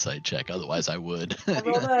to insight check. Otherwise, I would.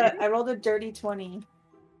 I rolled a dirty 20.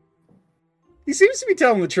 He seems to be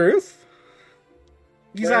telling the truth.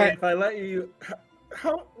 He's Larry, not. if I let you,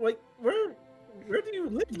 how like where do you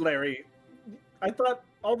live, Larry? I thought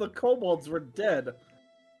all the kobolds were dead.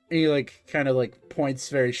 And he like kind of like points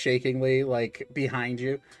very shakingly, like behind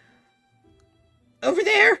you. Over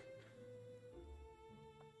there.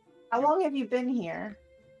 How long have you been here?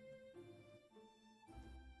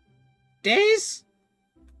 Days.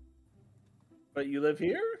 But you live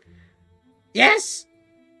here, Yes.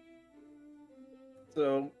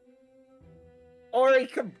 so Ori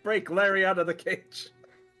can break Larry out of the cage.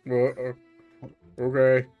 Well,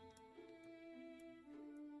 okay.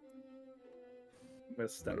 I'm gonna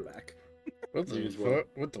step back. What the Use what? fuck?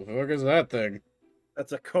 What the fuck is that thing?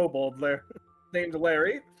 That's a kobold named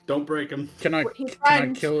Larry. Don't break him. Can I? He's Can I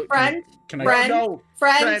friend. kill it? Friend. Can I? Friend. No,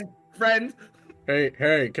 Friend. friend.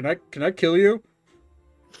 Hey! Can I kill you?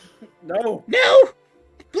 No. No.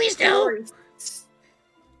 Please no.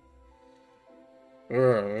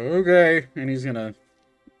 Okay. And he's gonna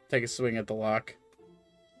take a swing at the lock.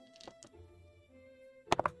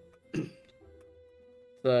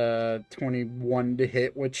 The 21 to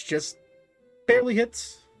hit, which just barely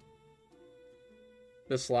hits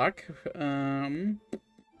this lock.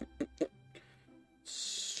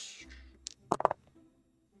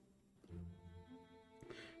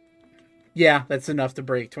 Yeah, that's enough to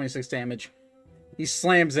break. 26 damage. He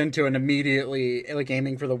slams into it and immediately, like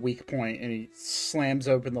aiming for the weak point, and he slams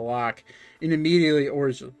open the lock. And immediately, are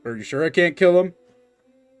you sure I can't kill him?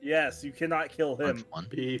 Yes, you cannot kill him. Punch one.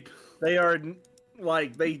 Beep. They are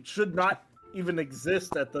like they should not even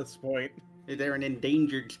exist at this point. They're an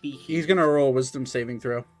endangered species. He's gonna roll a wisdom saving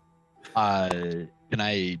throw. Can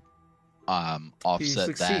I He offset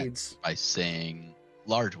that succeeds. by saying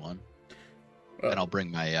large one, and I'll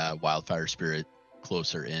bring my wildfire spirit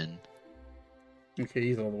closer in. Okay,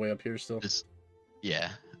 he's all the way up here still. This, yeah.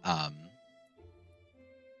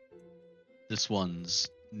 This one's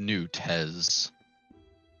newt has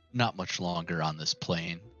not much longer on this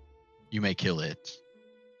plane. You may kill it.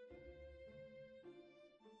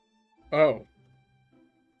 Oh.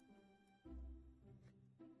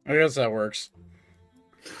 I guess that works.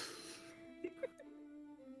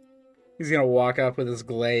 He's gonna walk up with his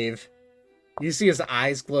glaive. You see his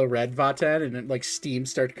eyes glow red, Vaten, and like steam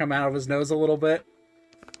start to come out of his nose a little bit.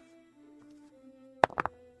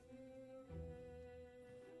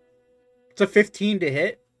 It's a 15 to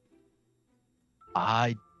hit.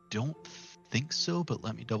 I don't think so, but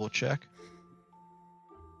let me double check.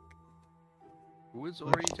 Who is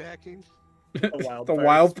Ori attacking? The The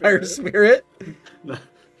wildfire spirit. No,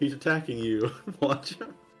 he's attacking you. Watch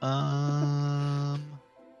him.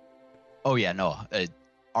 Oh yeah, no.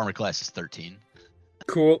 Armor class is 13.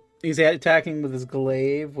 Cool. He's attacking with his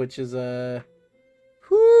glaive, which is a.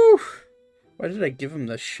 Whew. Why did I give him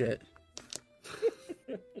this shit?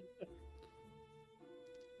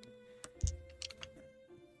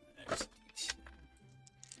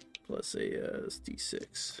 Plus a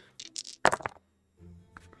d6.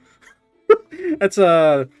 That's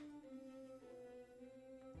a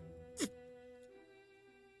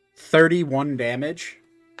 31 damage.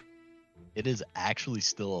 It is actually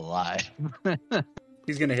still alive.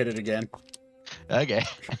 He's gonna hit it again. Okay.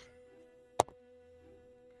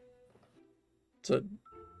 It's a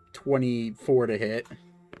 24 to hit.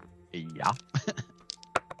 Yeah.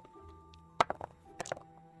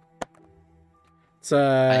 It's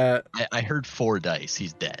a I heard 4 dice.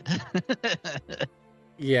 He's dead.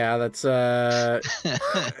 yeah, that's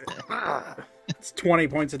it's 20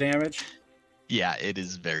 points of damage. Yeah, it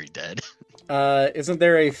is very dead. Isn't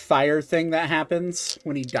there a fire thing that happens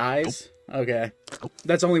when he dies? Okay.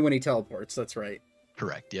 That's only when he teleports, that's right.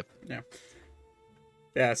 Correct. Yep.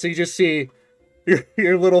 Yeah, so you just see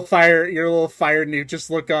your little fire newt just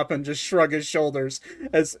look up and just shrug his shoulders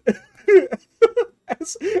as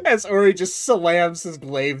as Ori just slams his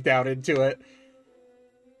glaive down into it.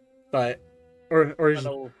 But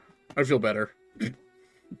I feel better.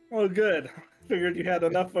 Oh, good. Figured you had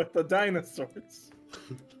enough with the dinosaurs.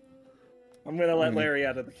 I'm gonna let Larry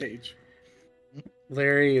out of the cage.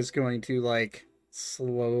 Larry is going to like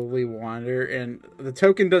slowly wander, and the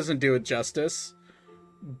token doesn't do it justice.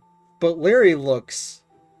 but Larry looks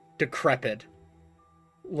decrepit.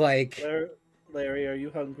 Like, Larry, are you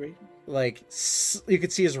hungry? you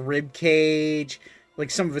could see his rib cage. Like,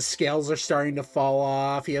 some of his scales are starting to fall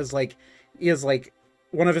off. He has like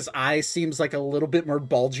one of his eyes seems like a little bit more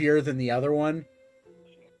bulgier than the other one.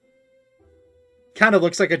 Kind of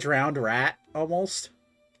looks like a drowned rat, almost.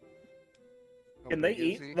 How Can they big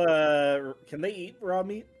is eat he? Can they eat raw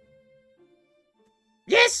meat?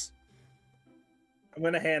 Yes. I'm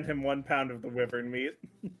gonna hand him 1 pound of the wyvern meat.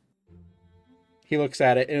 He looks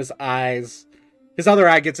at it, and his other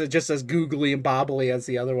eye gets just as googly and bobbly as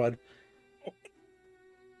the other one.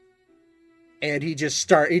 And he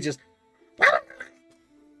just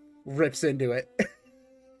rips into it.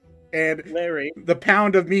 And Larry, the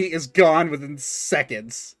pound of meat is gone within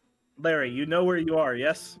seconds. Larry, you know where you are,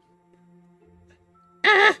 yes?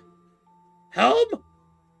 Home?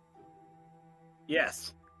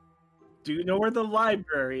 Yes. Do you know where the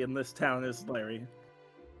library in this town is, Larry?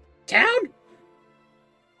 Town?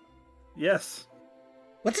 Yes.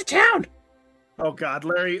 What's a town? Oh God,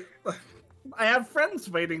 Larry, I have friends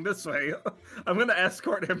waiting this way. I'm gonna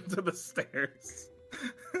escort him to the stairs.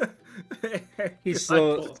 He's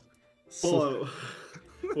slow. Hold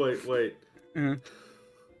on. Wait. Mhm.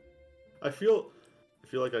 I feel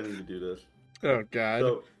like I need to do this. Oh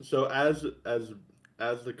God. So as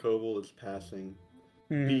the kobold is passing,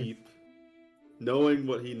 Mhm. Beep, knowing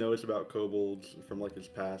what he knows about kobolds from like his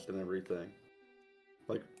past and everything,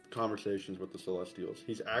 like conversations with the Celestials,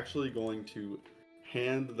 he's actually going to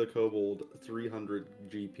hand the kobold 300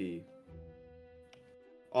 GP,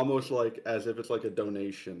 almost like as if it's like a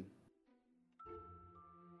donation.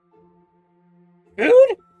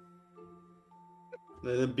 Food?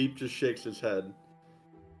 And then Beep just shakes his head,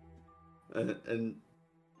 and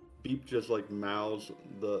Beep just like mouths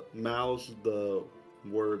the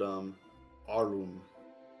word Arum.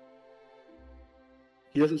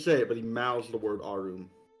 He doesn't say it, but he mouths the word Arum.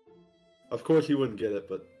 Of course, he wouldn't get it,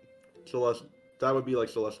 but that would be like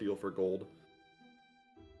Celestial for gold.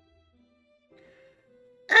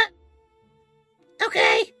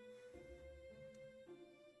 Okay.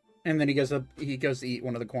 And then he goes to eat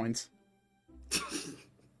one of the coins.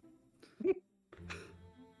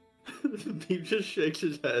 Beep just shakes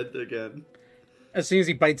his head again. As soon as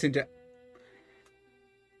he bites into,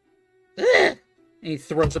 Ugh. and he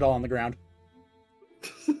throws it all on the ground.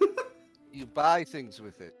 You buy things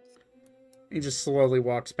with it. He just slowly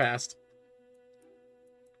walks past.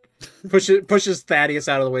 Pushes Thaddeus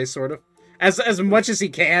out of the way, sort of. As much as he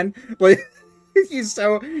can. Like, he's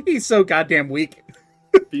so goddamn weak.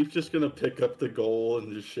 Beep's just gonna pick up the gold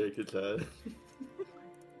and just shake his head.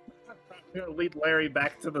 I'm gonna lead Larry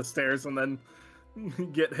back to the stairs and then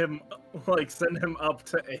get him, send him up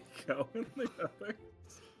to Aiko and the others.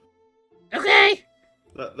 Okay.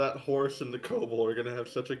 That horse and the kobold are gonna have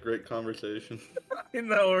such a great conversation. I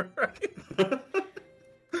know, right?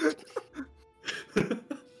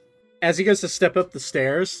 As he goes to step up the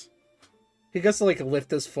stairs, he goes to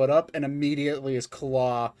lift his foot up, and immediately his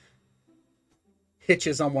claw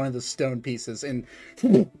hitches on one of the stone pieces and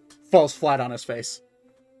falls flat on his face.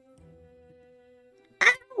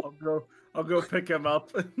 I'll go pick him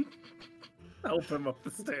up and help him up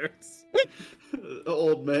the stairs.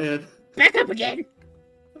 Old man. Back up again.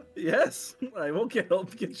 Yes, I will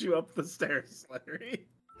help get you up the stairs, Larry.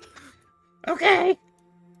 Okay.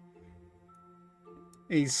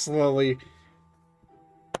 He slowly,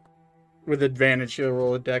 with advantage, he'll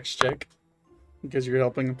roll a dex check because you're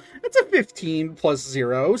helping him. It's a 15 plus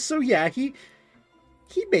 0, so yeah, he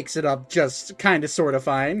makes it up just kind of sort of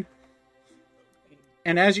fine.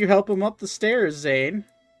 And as you help him up the stairs, Zane,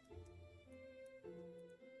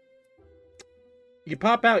 you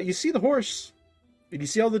pop out, you see the horse, and you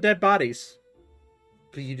see all the dead bodies,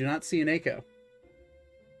 but you do not see an Aiko.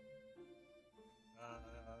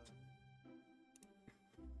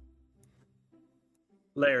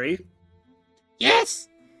 Larry, Yes.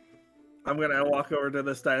 I'm gonna walk over to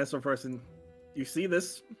this dinosaur person. You see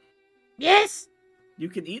this? Yes. You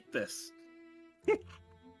can eat this.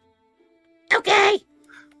 Okay.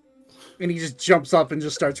 And he just jumps up and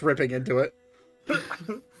just starts ripping into it.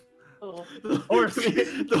 Oh.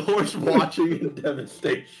 The horse watching in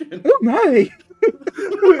devastation. Oh my!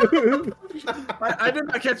 I did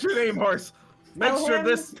not catch your name, horse. Make Tell sure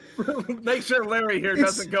him- make sure Larry here It's-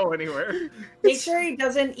 doesn't go anywhere. Make sure he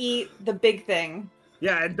doesn't eat the big thing.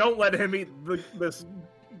 Yeah, and don't let him eat this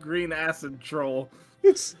green acid troll.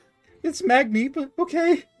 It's Magni, but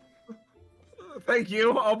okay. Thank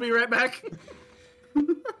you. I'll be right back.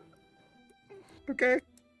 Okay.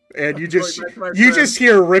 And you I'm just going back to my you friend. just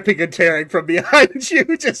hear ripping and tearing from behind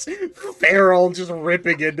you, just feral, just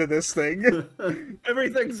ripping into this thing.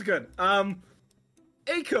 Everything's good.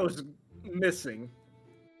 Aiko's missing.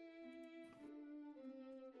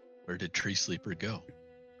 Where did Tree Sleeper go?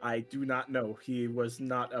 I do not know. He was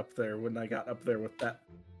not up there when I got up there with that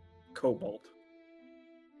kobold.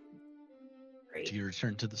 Great. Did you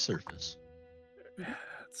return to the surface?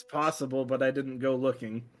 It's possible, but I didn't go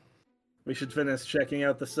looking. We should finish checking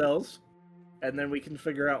out the cells, and then we can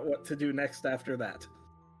figure out what to do next after that.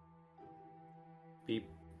 Beep.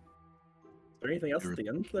 Is there anything else at the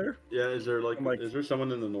end there? Yeah, is there I'm like- is there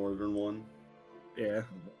someone in the northern one? Yeah,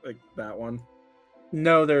 like that one.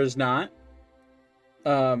 No, there's not.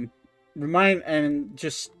 Remind and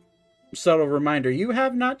just subtle reminder: you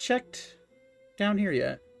have not checked down here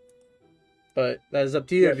yet. But that is up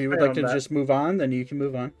to you. Yeah, If you would I like to own that. just move on, then you can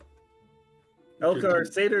move on. Elkar,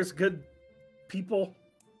 Satyrs, good people.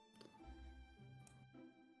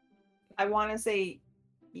 I want to say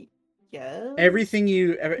yes. Everything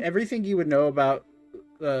you would know about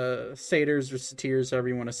satyrs or satyrs, however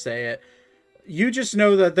you want to say it. You just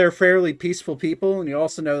know that they're fairly peaceful people, and you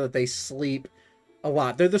also know that they sleep a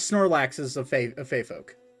lot. They're the Snorlaxes of Fae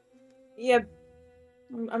folk. Yeah,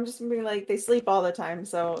 I'm just gonna be like they sleep all the time,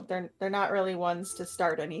 so they're not really ones to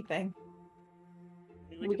start anything.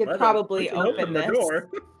 We could Let 'em- probably we can open the this. door.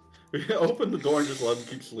 We can open the door and just let him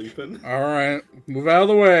keep sleeping. All right, move out of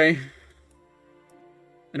the way.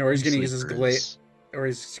 And or he's gonna use his Sleeper glaive, is- or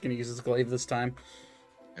he's just gonna use his glaive this time.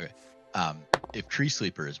 If Tree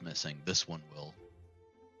Sleeper is missing, this one will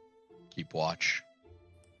keep watch,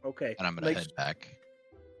 Okay. and I'm gonna head back.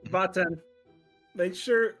 Baten, make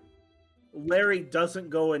sure Larry doesn't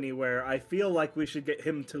go anywhere. I feel like we should get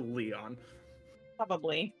him to Leon.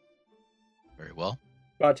 Probably. Very well.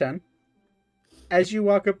 About 10. As you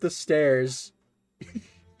walk up the stairs,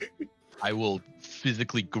 I will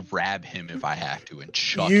physically grab him if I have to and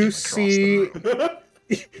chuck You him across see- the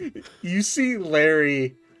room. you see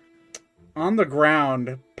Larry on the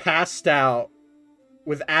ground, passed out,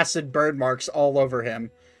 with acid burn marks all over him.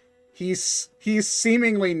 He's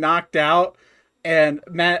seemingly knocked out, and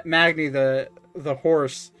Magni, the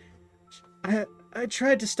horse, I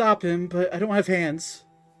tried to stop him, but I don't have hands.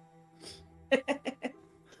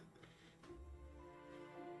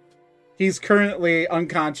 He's currently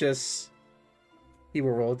unconscious. He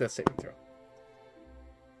will roll a death saving throw.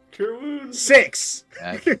 Cure wounds. 6!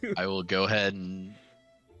 I will go ahead and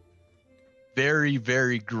very,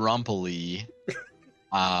 very grumpily,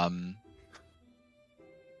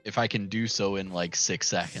 if I can do so in like 6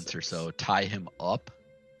 seconds or so, tie him up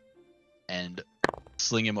and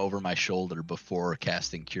sling him over my shoulder before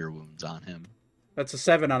casting Cure Wounds on him. That's a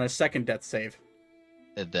 7 on his second death save.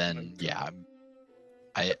 And then, yeah,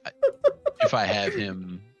 I if I have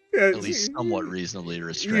him Yeah, at least somewhat reasonably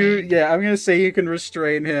restrained. Yeah, I'm gonna say you can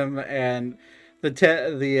restrain him, and is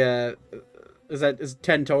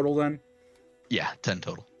 10 total then? Yeah, 10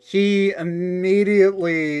 total. He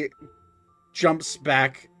immediately jumps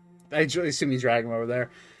back. I assume he's dragging him over there.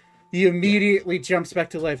 He immediately jumps back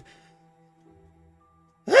to life.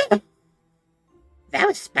 That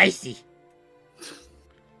was spicy.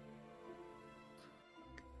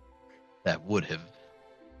 That would have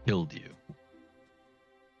killed you.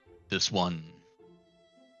 This one.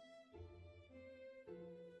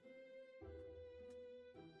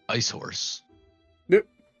 Ice Horse.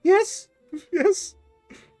 Yes, yes.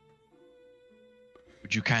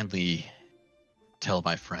 Would you kindly tell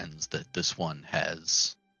my friends that this one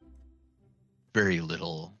has very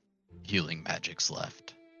little healing magics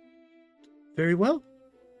left? Very well.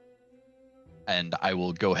 And I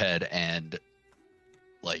will go ahead and,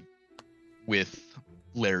 like, with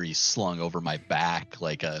Larry slung over my back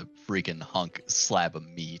like a freaking hunk slab of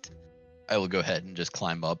meat, I will go ahead and just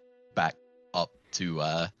climb back up to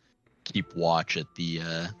keep watch at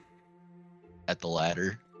the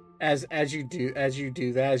ladder. As you do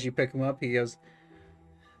that, as you pick him up, he goes,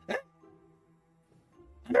 I'm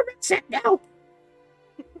a red set now.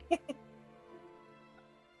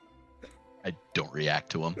 I don't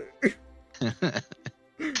react to him.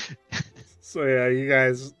 so yeah, you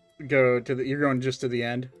guys you're going just to the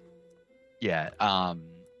end. Yeah,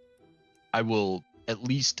 I will at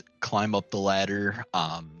least climb up the ladder,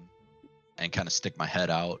 and kind of stick my head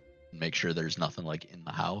out and make sure there's nothing like in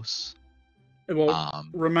the house. Well,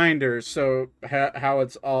 reminder, so how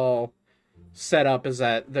it's all set up is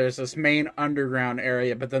that there's this main underground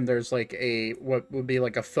area, but then there's like what would be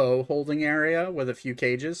like a foe holding area with a few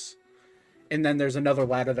cages. And then there's another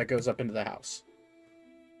ladder that goes up into the house.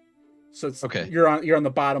 So it's okay. You're on the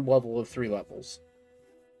bottom level of 3 levels.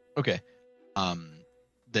 Okay.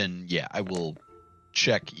 then yeah, I will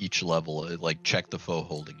check each level, like check the foe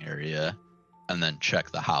holding area, and then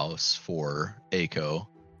check the house for Aiko.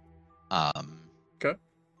 Okay.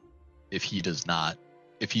 If he's not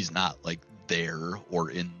like there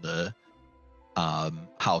or in the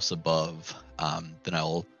house above, then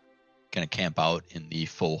I'll kind of camp out in the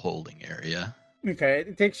foe holding area. Okay,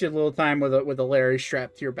 it takes you a little time with a Larry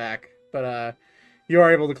strapped to your back, but you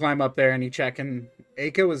are able to climb up there and you check, and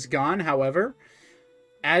Aiko is gone. However,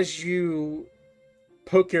 as you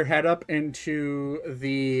poke your head up into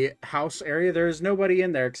the house area, there is nobody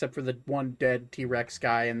in there except for the one dead T-Rex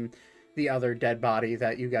guy and the other dead body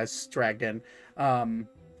that you guys dragged in.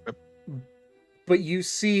 But you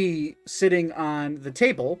see sitting on the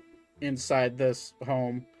table inside this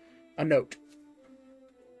home a note.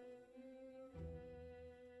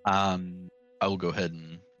 I will go ahead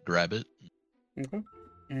and grab it. Okay.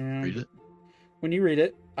 And Read it. when you read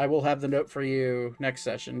it, I will have the note for you next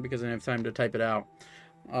session because I don't have time to type it out.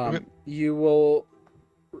 Okay. You will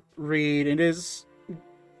read. It is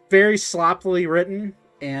very sloppily written,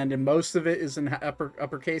 and most of it is in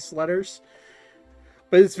uppercase letters.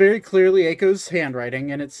 But it's very clearly Aiko's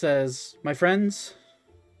handwriting, and it says, "My friends,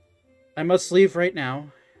 I must leave right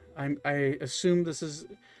now. I assume this is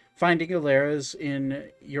finding Alera's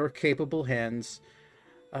in your capable hands.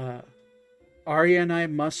 Arya and I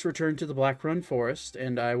must return to the Blackrun Forest,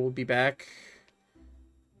 and I will be back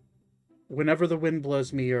whenever the wind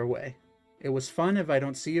blows me your way. It was fun. If I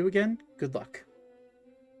don't see you again, good luck."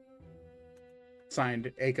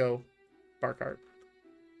 Signed, Aiko Barkhart.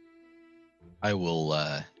 I will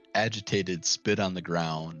agitated spit on the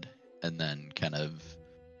ground and then kind of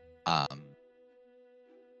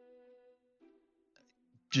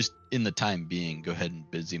just in the time being go ahead and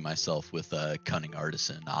busy myself with a cunning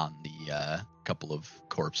artisan on the couple of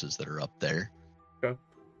corpses that are up there. Okay.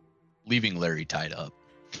 Leaving Larry tied up.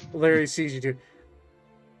 Larry sees you too.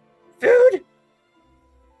 Food!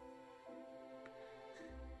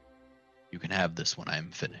 You can have this when I'm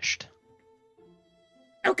finished.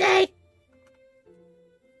 Okay.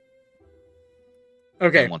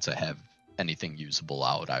 Okay. And once I have anything usable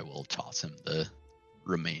out, I will toss him the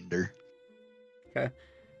remainder. Okay.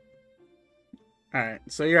 Alright,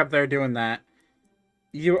 so you're up there doing that.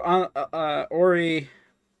 You, Ori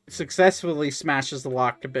successfully smashes the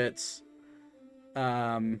lock to bits.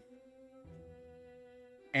 And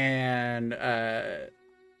the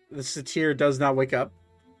satyr does not wake up.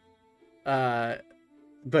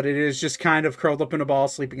 But it is just kind of curled up in a ball,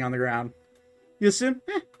 sleeping on the ground. You assume?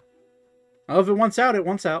 Oh, if it wants out, it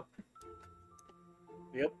wants out.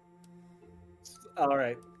 Yep. All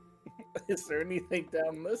right. Is there anything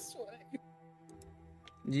down this way?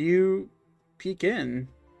 You peek in,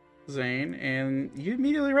 Zane, and you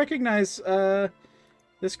immediately recognize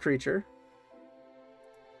this creature.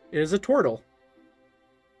 It is a turtle.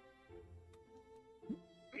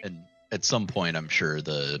 And at some point, I'm sure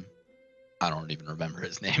I don't even remember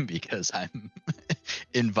his name because I'm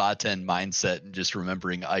in Vaten mindset and just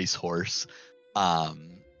remembering Ice Horse.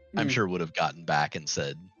 I'm sure would have gotten back and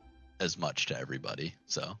said as much to everybody.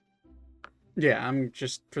 So yeah, I'm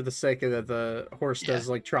just for the sake of that, the horse does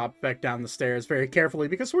like trot back down the stairs very carefully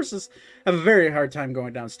because horses have a very hard time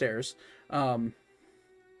going downstairs. But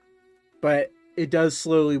it does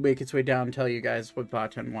slowly make its way down and tell you guys what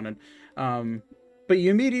Vaten wanted. But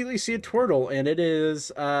you immediately see a turtle, and it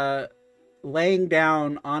is laying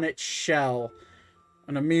down on its shell,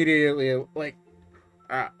 and immediately like,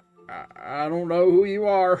 I don't know who you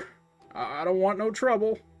are. I don't want no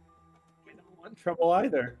trouble. We don't want trouble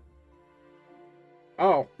either.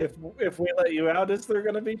 Oh, If we let you out, is there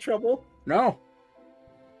going to be trouble? no.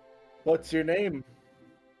 What's your name?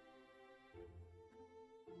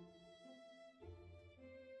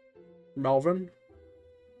 Melvin?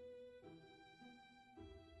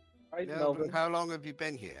 Right, Yeah, Melvin. how long have you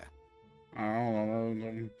been here? I don't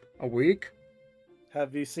know, a week?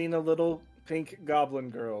 Have you seen a little pink goblin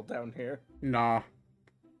girl down here? Nah.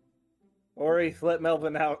 Ori, let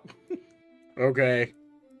Melvin out. Okay.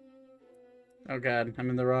 Oh god, I'm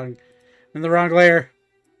in the wrong layer.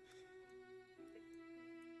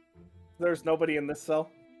 There's nobody in this cell.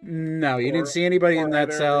 No, you Or- didn't see anybody in or that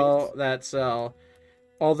either cell. of That cell.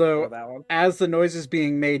 Or Although, that one. as the noise is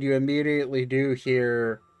being made, you immediately do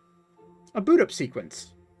hear a boot up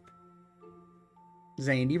sequence.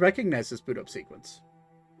 Zane, you recognize this boot up sequence.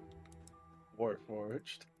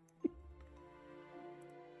 Warforged.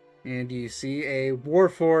 And you see a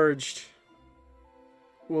warforged,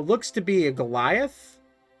 what looks to be a Goliath,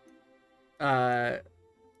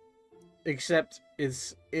 except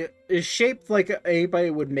it is shaped like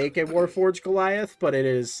anybody would make a warforged Goliath, but it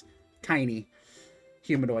is tiny.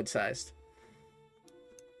 humanoid sized.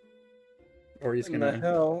 Or he's In the gonna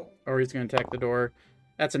hell? attack the door.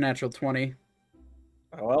 That's a natural 20.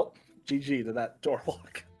 Oh, well, GG to that door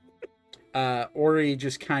lock. Ori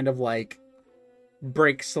just kind of like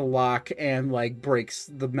breaks the lock and like breaks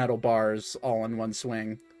the metal bars all in one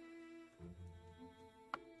swing.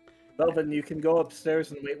 Belvin, you can go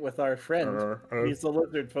upstairs and wait with our friend. He's the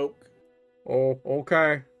lizard folk. Oh,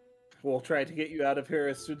 okay. We'll try to get you out of here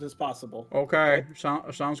as soon as possible. Okay.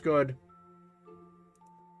 Sounds good.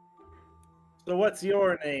 So what's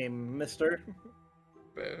your name, mister?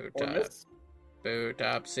 Or miss? Boot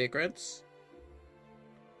up secrets.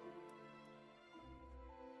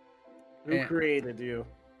 Who created you?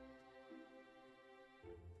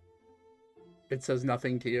 It says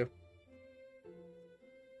nothing to you.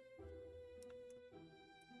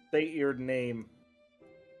 State your name.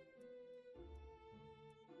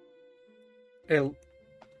 It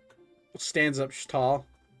stands up tall.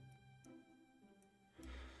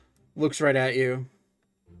 Looks right at you.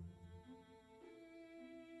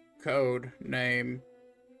 Code name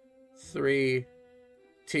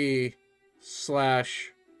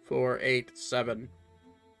 3T/487.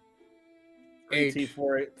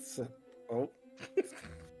 T48. Oh.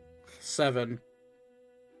 7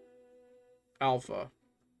 Alpha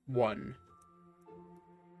 1.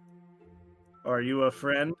 Are you a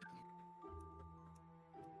friend?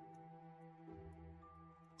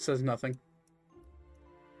 Says nothing.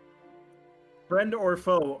 Friend or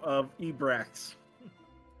foe of Ebrax?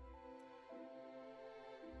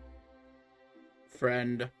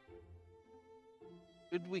 Friend.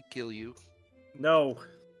 Did we kill you? No.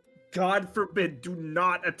 God forbid, do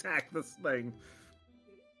not attack this thing.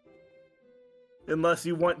 Unless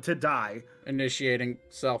you want to die. Initiating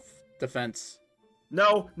self-defense.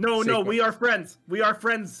 No, Sequence. we are friends. We are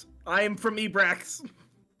friends. I am from Ebrax.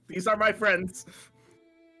 These are my friends.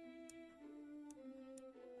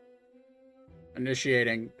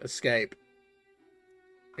 Initiating escape.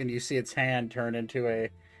 And you see its hand turn into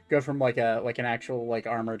go from like an actual like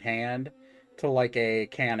armored hand to like a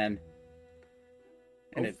cannon.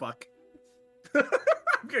 And fuck. I'm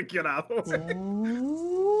gonna get out of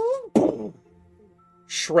the way.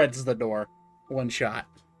 Shreds the door. One shot.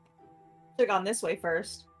 Should've gone this way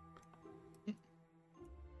first.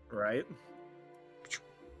 Right.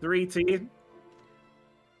 3T.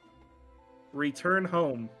 Return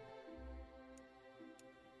home.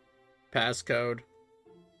 Passcode.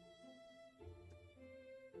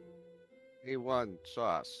 A1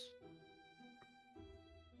 sauce.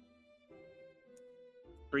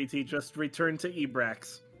 3T, just return to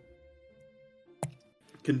Ebrax.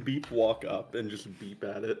 Can Beep walk up and just beep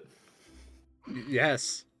at it?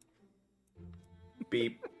 Yes.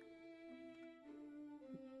 Beep,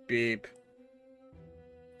 Beep.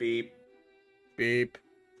 beep, Beep.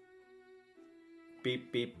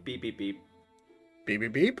 beep, beep, beep, beep, beep, Beep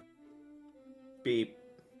beep beep. beep,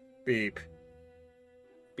 Beep. beep,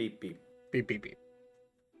 beep. Beep beep beep.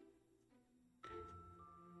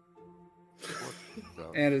 What the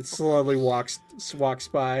And it slowly walks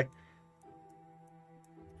by.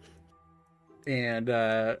 And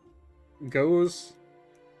goes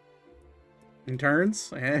and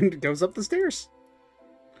turns and goes up the stairs.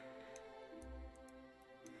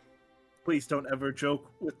 Please don't ever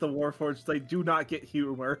joke with the Warforged. They do not get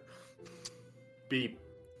humor. Beep.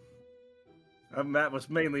 That was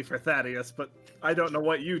mainly for Thaddeus, but I don't know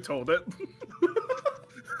what you told it.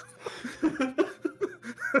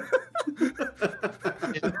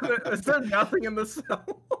 Is there nothing in the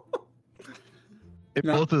cell? If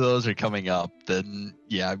No. both of those are coming up, then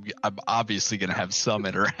yeah, I'm obviously gonna have some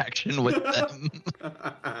interaction with them.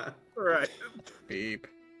 Right. Beep.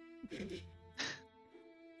 Do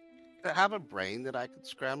I have a brain that I could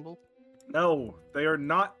scramble? No, they are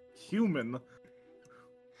not human.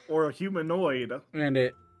 Or a humanoid. And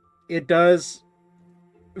it does.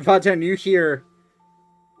 Vaten, you hear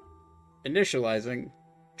initializing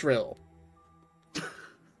drill.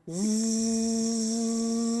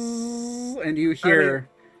 And you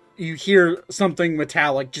hear something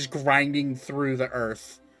metallic just grinding through the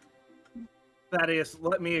earth. Thaddeus,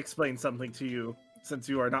 let me explain something to you, since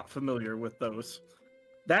you are not familiar with those.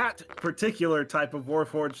 That particular type of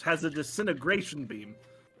Warforged has a disintegration beam.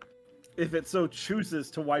 If it so chooses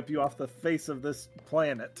to wipe you off the face of this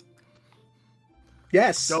planet.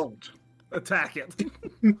 Yes. Don't attack it.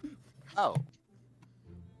 Oh,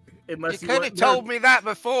 Unless you could have told me that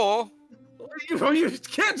before. You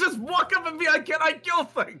can't just walk up and be like, can I kill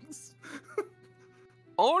things?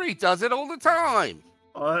 Ori does it all the time.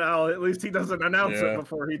 Well, at least he doesn't announce Yeah. it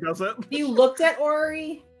before he does it. You looked at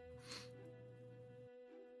Ori?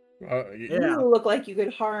 Yeah. You look like you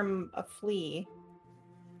could harm a flea.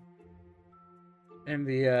 In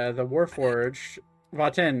the Warforged,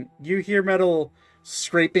 Vaten, you hear metal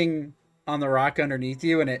scraping on the rock underneath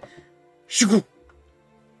you, and it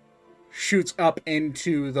shoots up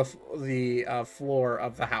into the floor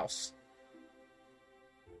of the house.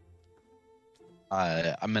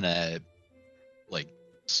 I'm gonna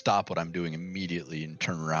stop what I'm doing immediately and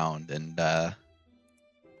turn around and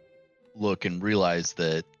look and realize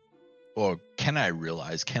that, or can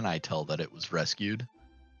I tell that it was rescued?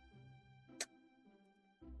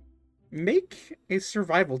 Make a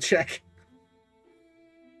survival check.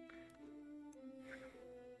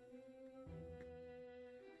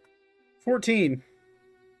 $14.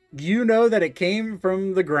 You know that it came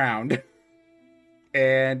from the ground.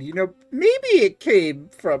 And you know, maybe it came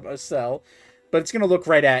from a cell, but it's gonna look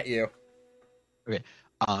right at you. Okay.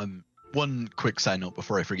 One quick side note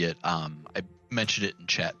before I forget. I mentioned it in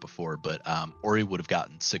chat before, but Ori would have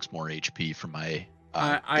gotten 6 more HP from my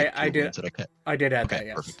I did. I did add that.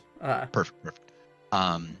 Yes. Perfect. Perfect.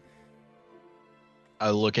 I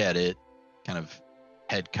look at it, kind of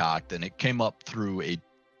head cocked, and it came up through it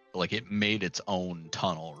made its own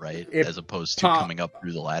tunnel, right? As opposed to coming up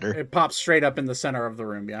through the ladder. It pops straight up in the center of the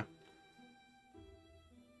room. Yeah.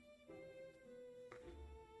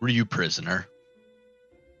 Were you prisoner?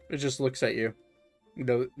 It just looks at you.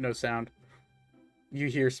 No sound. You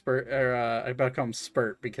hear Spurt, or I about to call him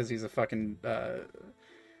Spurt because he's a fucking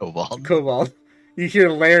kobold. You hear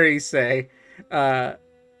Larry say, "The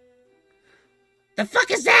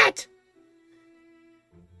fuck is that?"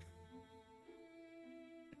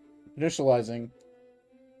 Initializing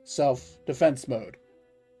self-defense mode.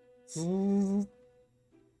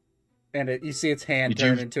 And you see its hand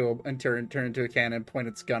turn into a cannon and point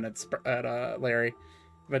its gun at Larry.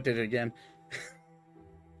 But did it again.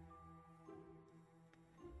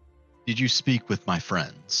 Did you speak with my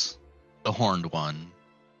friends? The horned one,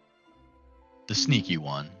 the sneaky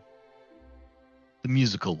one, the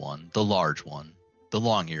musical one, the large one, the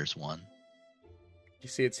long ears one. You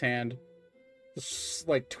see its hand just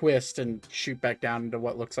twist and shoot back down into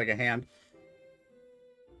what looks like a hand.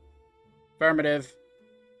 Affirmative.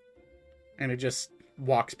 And it just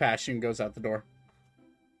walks past you and goes out the door.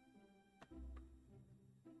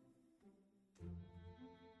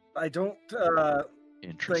 I don't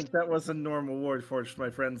think that was a normal Warforged, my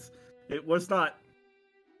friends. It was not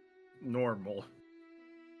normal.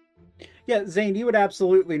 Yeah, Zane, you would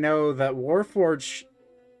absolutely know that Warforged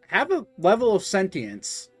have a level of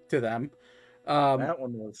sentience to them. That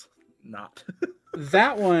one was not.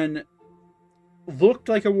 That one looked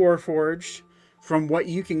like a Warforged. From what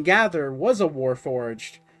you can gather, was a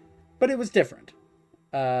Warforged, but it was different.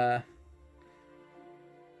 And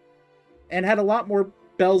had a lot more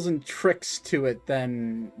bells and tricks to it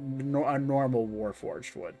than a normal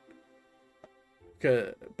Warforged would.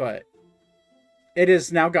 But it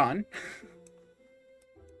is now gone.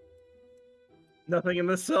 Nothing in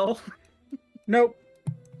the cell? Nope.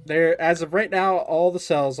 As of right now, all the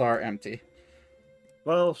cells are empty.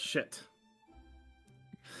 Well, shit.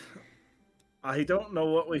 I don't know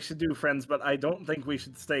what we should do, friends, but I don't think we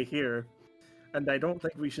should stay here. And I don't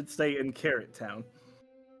think we should stay in Carrot Town.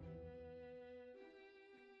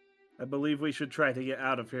 I believe we should try to get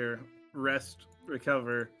out of here, rest,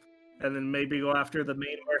 recover, and then maybe go after the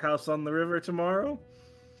main warehouse on the river tomorrow.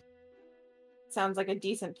 Sounds like a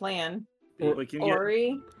decent plan. We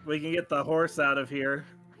can get the horse out of here.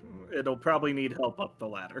 It'll probably need help up the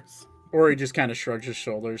ladders. Or he just kind of shrugs his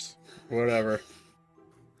shoulders. Whatever.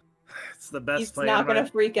 It's the best He's plan. not going to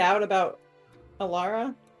freak out about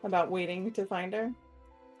Alara, about waiting to find her.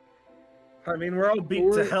 I mean, we're all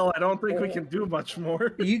beat to hell. I don't think we can do much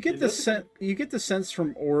more. You get the sense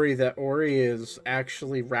from Ori that Ori is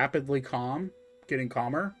actually rapidly getting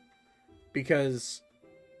calmer, because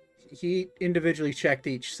he individually checked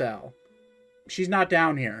each cell. She's not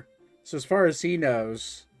down here, so as far as he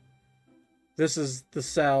knows, this is the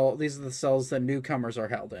cell. These are the cells that newcomers are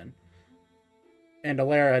held in. And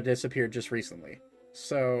Alara disappeared just recently.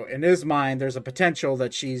 So in his mind, there's a potential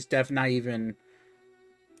that she's definitely not even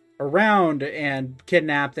around and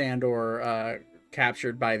kidnapped and or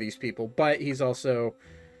captured by these people. But he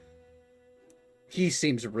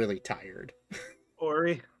seems really tired.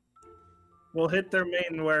 Ori, we'll hit their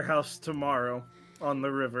main warehouse tomorrow on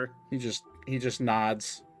the river. He just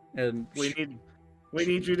nods, and we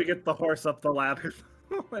need you to get the horse up the ladder.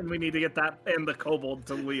 And we need to get that and the kobold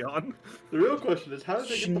to Leon. The real question is, how did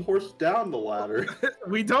they get the horse down the ladder?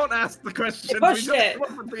 We don't ask the question. We just come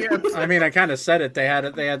up with the answer. I mean, I kind of said it. They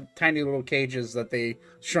had tiny little cages that they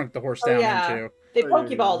shrunk the horse down into. They Oh, yeah,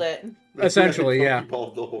 yeah. pokeballed it. Essentially, yeah.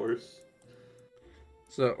 Pokeball the horse.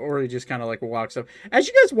 So Ori just kind of like walks up. As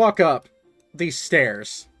you guys walk up these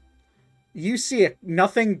stairs, you see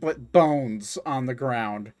nothing but bones on the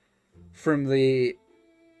ground from the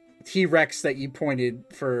T-Rex that you pointed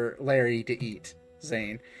for Larry to eat,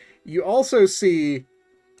 Zane. You also see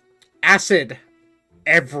acid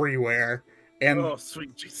everywhere, and Oh,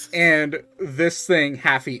 sweet Jesus. and this thing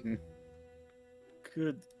half-eaten.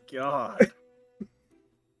 Good God.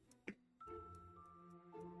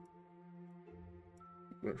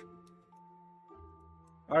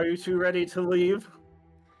 Are you two ready to leave?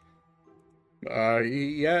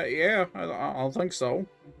 Yeah, I'll think so.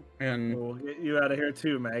 And We'll get you out of here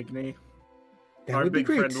too, Magni. that Our would be big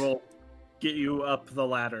great. friend will get you up the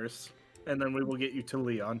ladders, and then we will get you to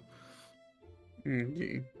Leon.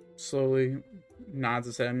 He slowly nods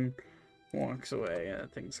his head and walks away.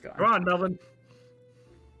 Thing's gone. Come on, Melvin.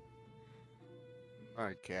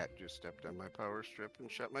 My cat just stepped on my power strip and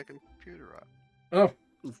shut my computer off. Oh,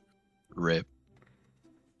 Rip.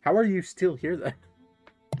 how are you still here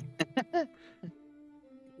then?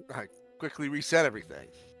 I quickly reset everything.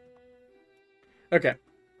 Okay,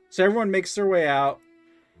 so everyone makes their way out,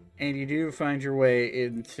 and you do find your way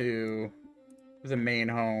into the main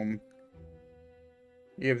home.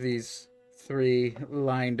 You have these 3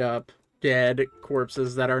 lined up dead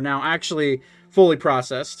corpses that are now actually fully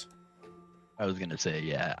processed. I was gonna say,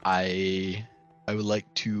 yeah. I would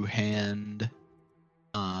like to hand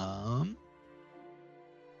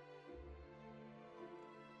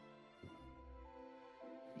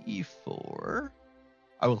E4.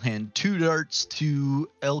 I will hand 2 darts to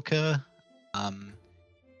Elka,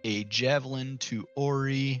 a javelin to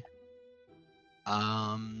Ori,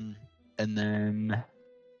 and then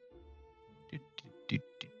can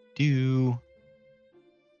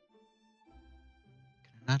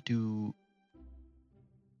I not do?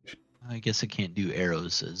 I guess I can't do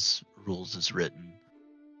arrows as rules is written.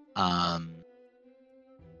 I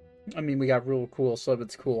mean, we got rule cool, so if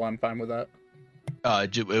it's cool, I'm fine with that.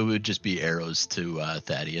 It would just be arrows to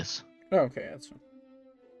Thaddeus. Oh, okay, that's fine.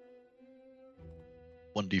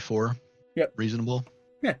 1d4. Yep. Reasonable.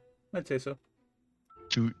 I'd say so.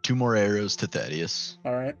 Two more arrows to Thaddeus.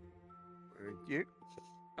 All right. Thank you.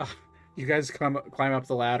 You guys climb up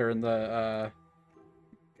the ladder in the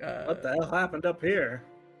What the hell happened up here?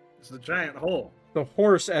 It's a giant hole. the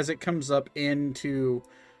horse, as it comes up into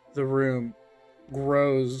the room,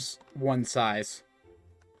 grows one size.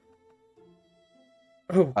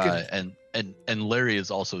 Oh, good. And Larry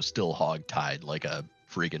is also still hog-tied like a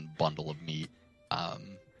freaking bundle of meat.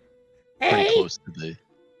 Pretty Hey, close to the.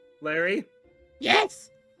 Larry,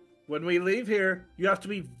 yes. when we leave here, you have to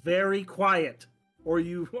be very quiet, or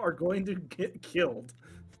you are going to get killed.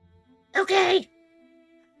 Okay.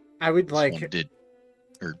 I would This like one did,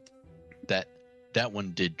 or that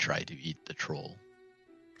one did try to eat the troll.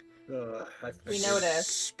 We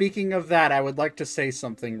noticed. Speaking of that, I would like to say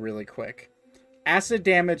something really quick. Acid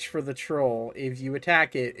damage for the troll, if you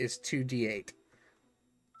attack it, is 2d8.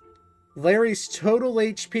 Larry's total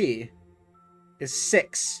HP is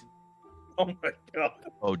 6. Oh my God.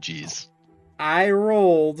 Oh geez. I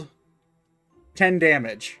rolled 10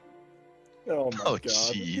 damage. Oh my Oh God.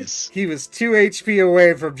 jeez. He was 2 HP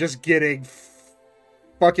away from just getting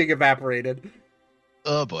fucking evaporated.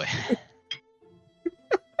 Oh boy.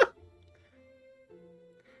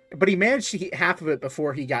 But he managed to eat half of it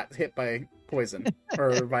before he got hit by poison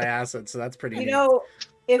or by acid, so that's pretty You neat. know,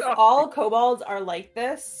 if all kobolds are like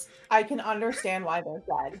this, I can understand why they're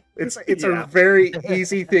dead. It's Yeah. a very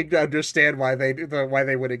easy thing to understand why they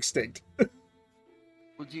went extinct.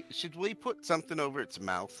 Should we put something over its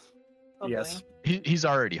mouth? Hopefully. Yes. He's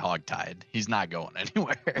already hog-tied. He's not going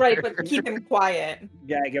anywhere. Right, but keep him quiet.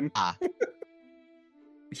 Gag him.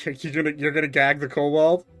 You're gonna gag the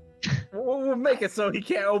kobold? We'll make it so he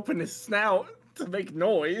can't open his snout to make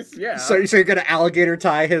noise. Yeah. So you're gonna alligator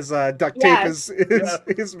tie his duct tape Yes.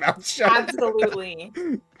 his mouth shut? Absolutely.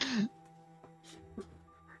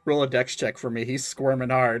 Roll a dex check for me. He's squirming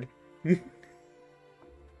hard. I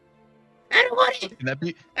don't want it.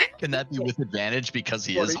 Can that be with advantage because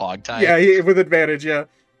he is hog-tied? Yeah, with advantage. Yeah.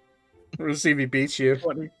 We'll see if he beats you.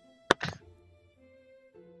 20.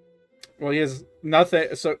 Well, he has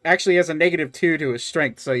nothing. So actually, he has a -2 to his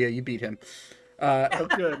strength. So yeah, you beat him. Oh,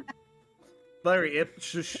 good. Larry,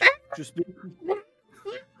 just be.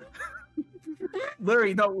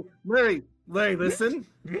 Larry, no, Larry, listen,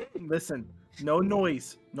 listen. No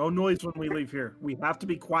noise when we leave here. We have to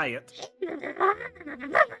be quiet.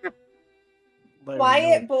 Larry,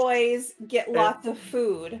 Quiet no. boys get lots of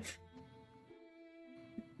food.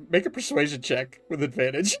 Make a persuasion check with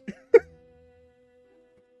advantage.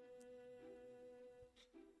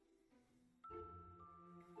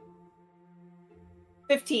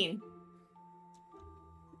 15.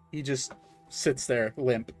 He just sits there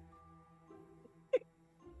limp.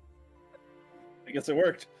 I guess it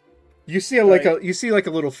worked. You see a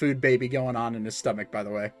little food baby going on in his stomach, by the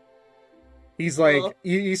way. He's like, Ugh.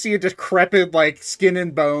 you see a decrepit, like, skin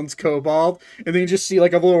and bones kobold, and then you just see,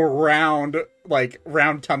 like, a little round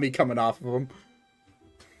tummy coming off of him.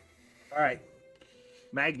 All right,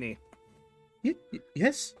 Magni,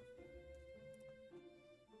 Yes?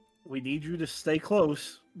 we need you to stay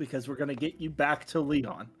close because we're gonna get you back to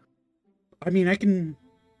Leon. I mean, I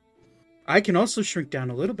can also shrink down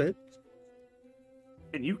a little bit.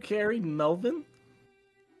 Can you carry Melvin?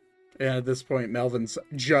 And at this point, Melvin's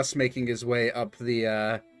just making his way up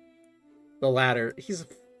the ladder. He's a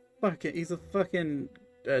fucking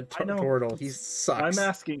I know. turtle. He sucks. I'm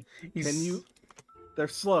asking. He's- Can you? They're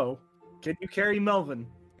slow. Can you carry Melvin?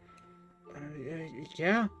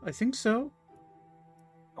 Yeah, I think so.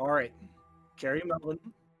 All right, carry Melvin.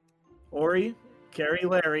 Ori, carry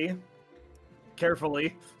Larry.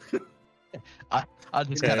 Carefully. I'll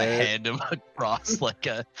just kind of Yeah. hand him across like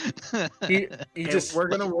a. He And just we're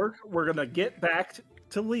gonna work. We're gonna get back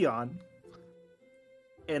to Leon,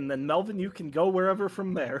 and then Melvin, you can go wherever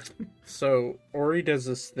from there. So Ori does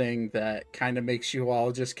this thing that kind of makes you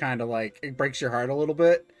all just kind of like, it breaks your heart a little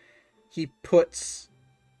bit. He puts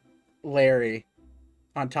Larry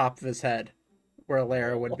on top of his head where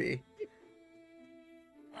Lara would be.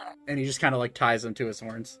 And he just kind of like ties him to his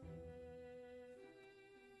horns.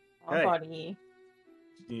 Oh, Hey. buddy.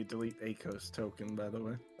 You delete Ako's token, by the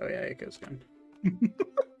way. Oh yeah, it goes gun.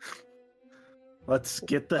 Let's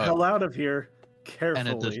get the Oh. hell out of here carefully. And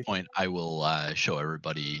at this point, I will show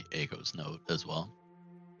everybody Ako's note as well.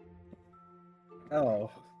 Oh,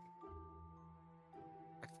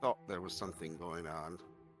 I thought there was something going on.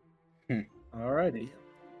 alrighty.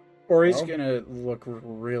 Ori's Well- gonna look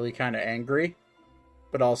really kind of angry,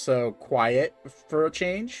 but also quiet for a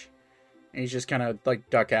change. And he's just kind of like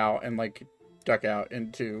duck out into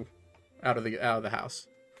out of the house.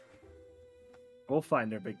 We'll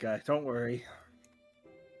find her, big guy. Don't worry.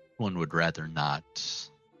 One would rather not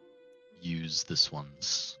use this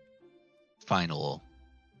one's final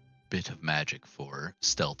bit of magic for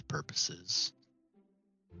stealth purposes.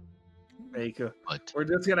 Ako. But We're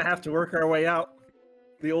just gonna have to work our way out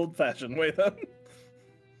the old-fashioned way, then.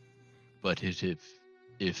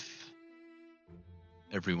 if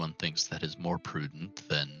everyone thinks that is more prudent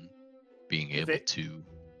than being If able it- to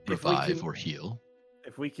if we revive can- or heal,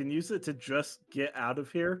 If we can use it to just get out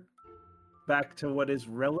of here, back to what is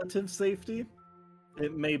relative safety,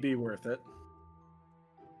 it may be worth it.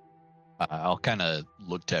 I'll kind of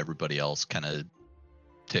look to everybody else, kind of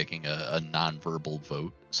taking a non-verbal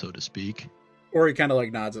vote, so to speak. Ori kind of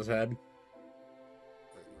like nods his head.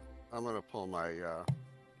 I'm gonna pull my.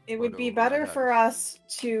 It would Photo be of my better head. for us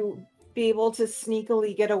to be able to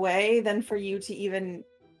sneakily get away than for you to even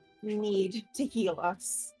need to heal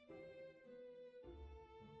us.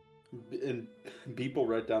 And people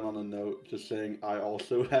write down on a note just saying, "I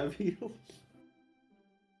also have heals."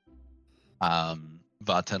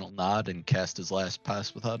 Vaten will nod and cast his last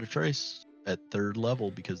pass without a trace at 3rd level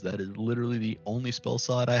because that is literally the only spell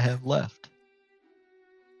slot I have left.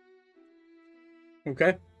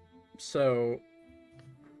 Okay. So,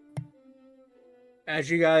 as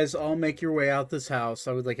you guys all make your way out this house,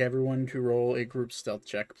 I would like everyone to roll a group stealth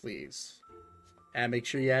check, please. And make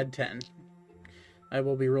sure you add 10. I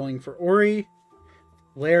will be rolling for Ori,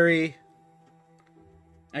 Larry.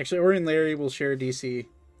 Actually, Ori and Larry will share DC.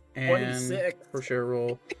 And 26. for sure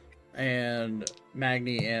roll. And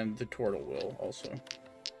Magni and the turtle will also.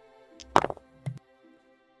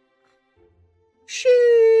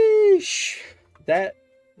 Sheesh!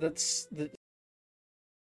 That's the.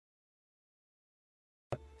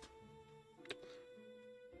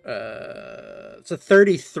 It's a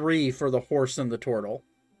 33 for the horse and the turtle.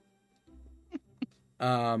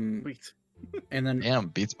 Sweet. And then Damn,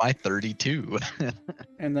 beats my 32.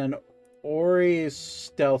 Ori's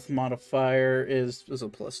stealth modifier is a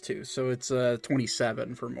 +2, so it's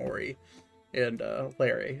 27 for Ori and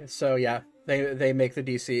Larry. So yeah, they make the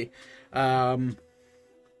DC.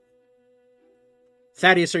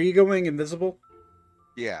 Thaddeus, are you going invisible?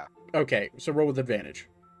 Yeah. Okay, so roll with advantage.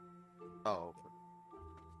 Oh.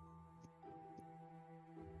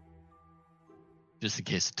 Just in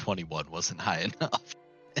case the 21 wasn't high enough.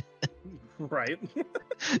 Right.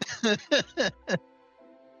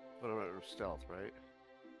 What about stealth, right?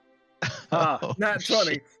 Oh, Not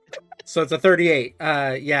 20. shit. So it's a 38.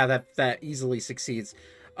 Yeah, that easily succeeds.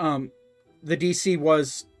 The DC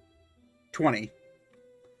was 20.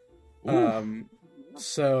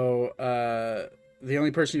 So the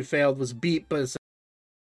only person who failed was Beat, but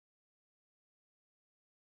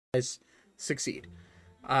guys succeed.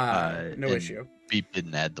 No and issue. Beep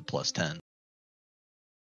didn't add the +10.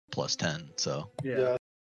 +10, so. Yeah. Yeah. You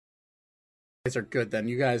guys are good then.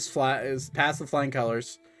 You guys pass the flying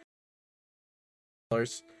colors.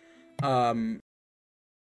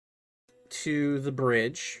 To the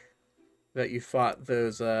bridge that you fought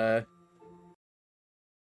those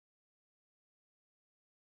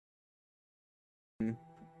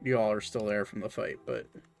you all are still there from the fight, but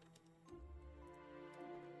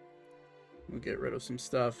we'll get rid of some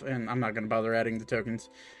stuff, and I'm not going to bother adding the tokens.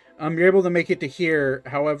 You're able to make it to here.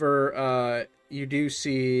 However, you do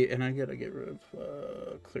see, and I gotta get rid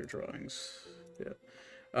of clear drawings.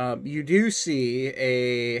 Yeah. You do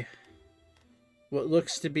see what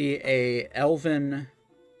looks to be a elven,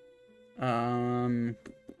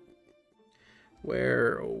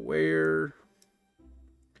 where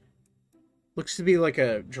looks to be like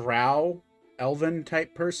a drow elven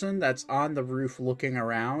type person that's on the roof looking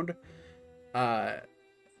around.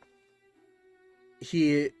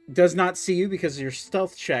 He does not see you because of your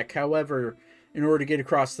stealth check. However, in order to get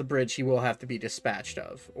across the bridge, he will have to be dispatched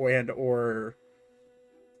of or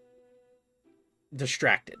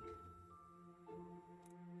distracted.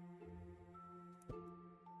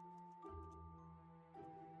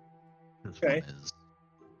 This Okay. one is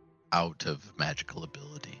out of magical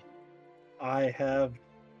ability. I have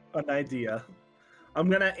an idea. I'm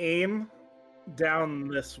gonna aim down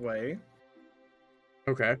this way,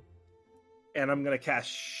 Okay. and I'm gonna cast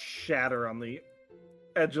Shatter on the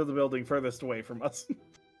edge of the building furthest away from us,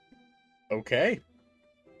 Okay.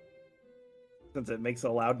 since it makes a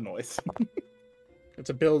loud noise. It's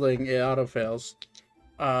a building. It auto fails.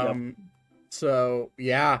 So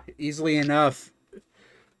yeah, easily enough.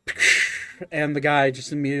 And the guy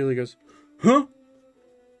just immediately goes, "Huh?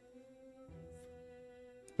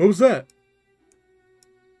 What was that?"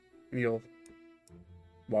 And you'll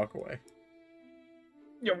walk away.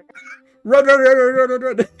 Yep. Run, run, run, run, run,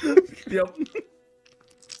 run, run. Yep.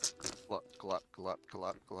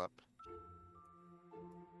 Glup.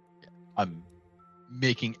 I'm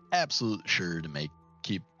making absolute sure to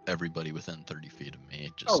keep everybody within 30 feet of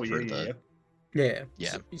me. Just Oh, for yeah. Yeah.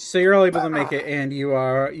 Yeah. So you're all able to make it, and you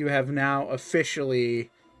have now officially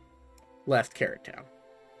left Carrot Town.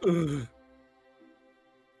 Ugh.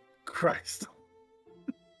 Christ.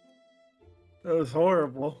 That was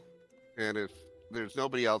horrible. And if there's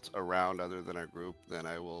nobody else around other than our group, then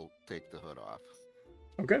I will take the hood off.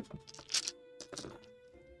 Okay.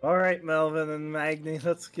 All right, Melvin and Magni,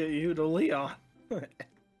 let's get you to Leon.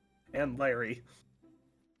 And Larry.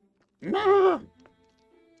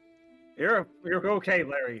 You're okay,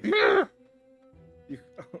 Larry.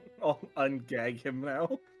 I'll ungag him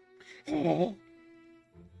now.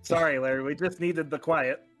 Sorry, Larry, we just needed the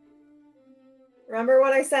quiet. Remember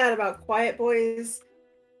what I said about quiet boys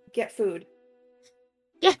get food.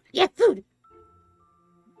 Yeah, food.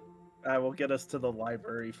 I will get us to the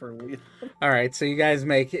library for Leon. All right. So you guys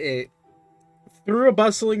make it through a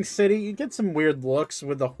bustling city. You get some weird looks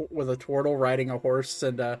with a turtle riding a horse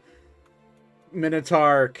and a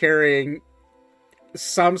minotaur carrying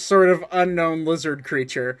some sort of unknown lizard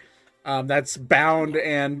creature that's bound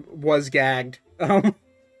and was gagged. But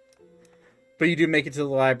you do make it to the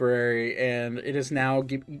library, and it is now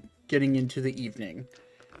getting into the evening.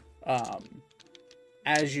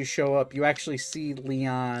 As you show up, you actually see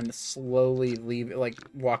Leon slowly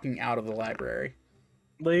walking out of the library.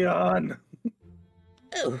 Leon,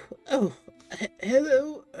 Hello.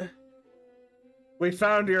 we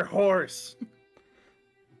found your horse.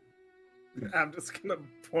 I'm just gonna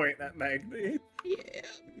point at Magni. Yeah,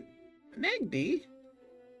 Magdi.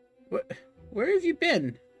 Where have you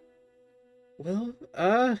been? Well,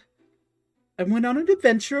 I went on an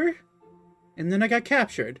adventure, and then I got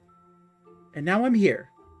captured, and now I'm here.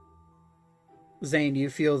 Zane, you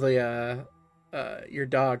feel your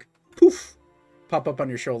dog poof pop up on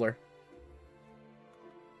your shoulder.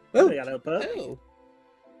 Oh, Oh,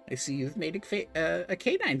 I see you've made a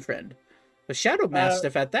canine friend, a shadow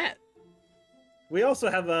mastiff at that. we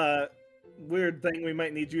also have a weird thing we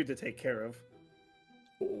might need you to take care of.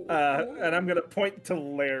 And I'm gonna point to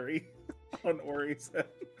Larry on Ori's head.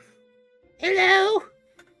 Hello.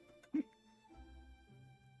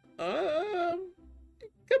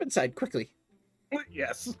 Come inside quickly.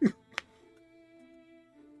 Yes.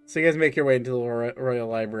 So you guys make your way into the Royal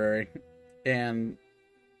Library, and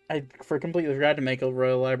I completely forgot to make a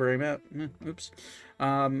Royal Library map. Oops.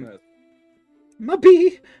 My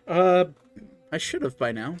bee. I should have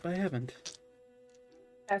by now, but I haven't.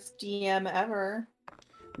 Best DM ever.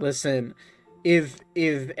 Listen, if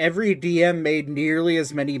every DM made nearly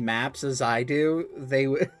as many maps as I do,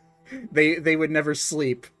 They would never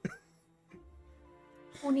sleep.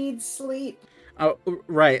 Who needs sleep? Oh,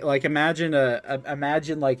 right. Like imagine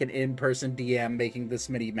imagine like an in-person DM making this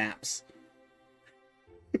many maps.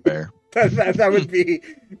 Fair. That would be.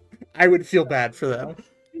 I would feel bad for them.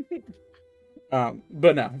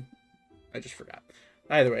 But no, I just forgot.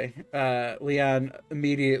 Either way, Leon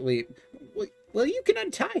immediately. Well, you can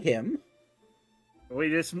untie him. We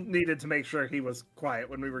just needed to make sure he was quiet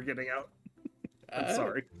when we were getting out. I'm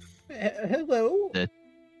sorry. Hello,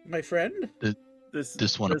 my friend.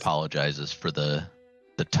 This One apologizes for the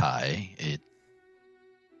tie.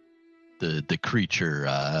 The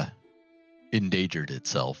creature endangered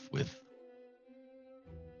itself with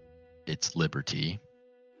its liberty.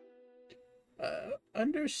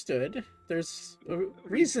 Understood. There's a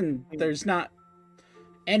reason there's not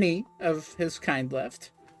any of his kind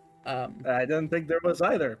left. I didn't think there was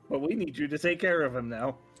either, but we need you to take care of him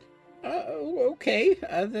now. Okay.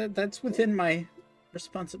 That's within my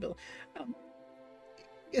responsibility.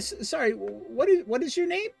 Yes, sorry, what is your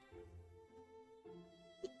name?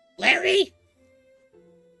 Larry?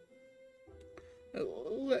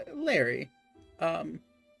 Larry.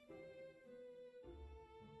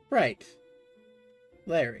 Right.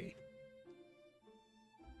 Larry.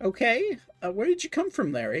 Okay. Where did you come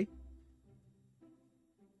from, Larry?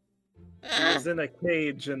 He was in a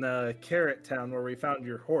cage in Carrot Town where we found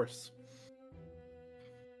your horse.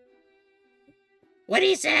 What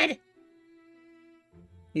he said?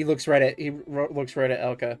 He looks right at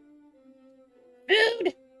Elka.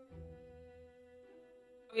 Food?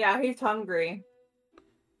 Yeah, he's hungry.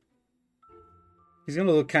 He's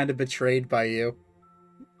gonna look kind of betrayed by you.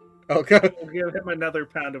 Elka. We'll give him another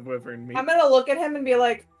pound of wyvern meat. I'm gonna look at him and be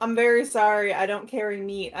like, I'm very sorry, I don't carry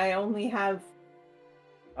meat. I only have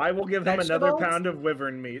I will give him another vegetables? pound of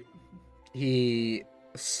wyvern meat. He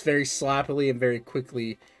very sloppily and very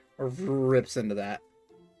quickly rips into that.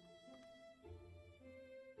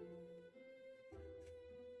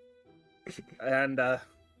 And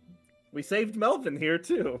we saved Melvin here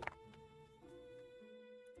too.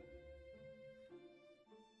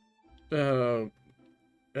 Hello.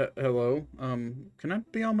 Can I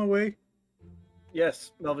be on my way?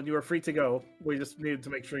 Yes, Melvin, you are free to go. We just needed to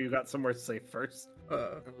make sure you got somewhere safe first.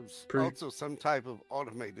 There was Pretty- also some type of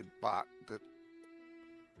automated bot that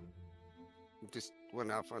just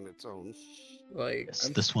went off on its own. Like, Yes,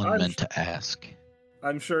 this one I'm meant to ask.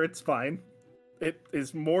 I'm sure it's fine. It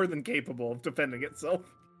is more than capable of defending itself.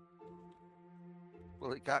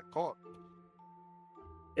 Well, it got caught.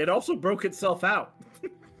 It also broke itself out.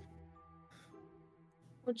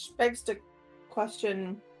 which begs to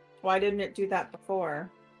question, why didn't it do that before?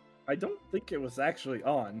 I don't think it was actually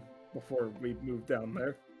on before we moved down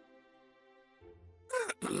there.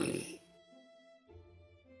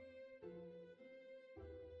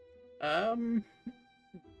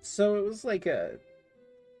 So it was like a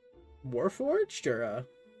Warforged or a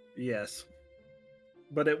Yes.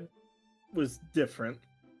 But it was different.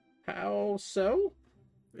 how so?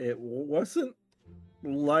 It wasn't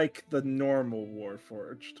like the normal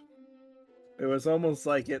Warforged. It was almost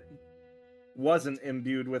like it wasn't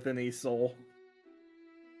imbued with any soul.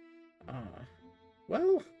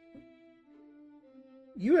 Well,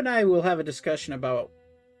 you and I will have a discussion about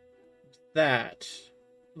that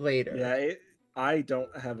later. Yeah, I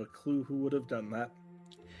don't have a clue who would have done that.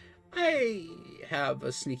 I have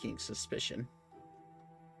a sneaking suspicion.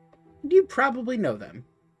 You probably know them.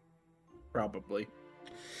 Probably.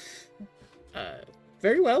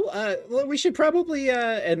 Very well. We should probably,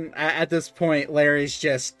 and at this point, Larry's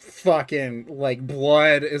just fucking, like,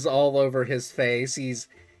 blood is all over his face.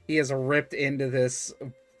 He has ripped into this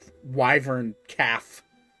wyvern calf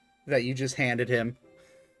that you just handed him.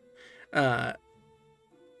 And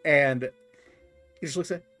he just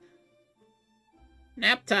looks at,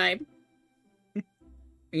 Nap time.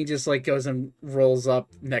 he just, like, goes and rolls up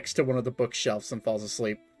next to one of the bookshelves and falls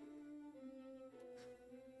asleep.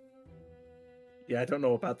 Yeah, I don't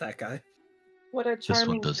know about that guy. What a This charming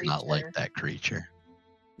one does not like creature. that creature.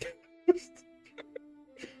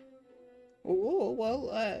 Oh, well,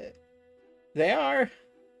 they are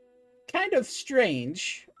kind of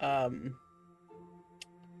strange.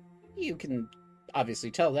 You can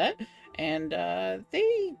obviously tell that. And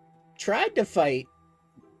they tried to fight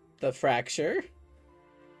the fracture,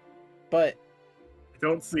 but I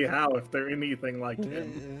don't see how if they're anything like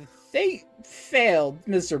him. they failed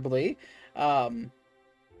miserably. I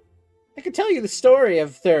could tell you the story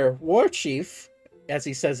of their war chief, as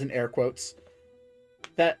he says in air quotes,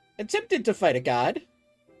 that attempted to fight a god.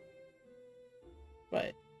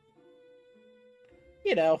 But,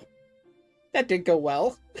 you know, that didn't go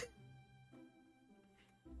well.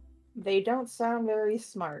 They don't sound very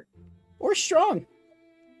smart. Or strong.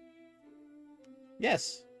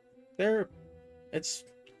 Yes. It's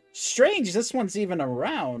strange this one's even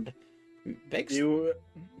around. Begs,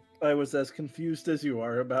 I was as confused as you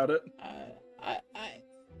are about it.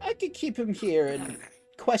 I could keep him here and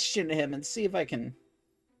question him and see if I can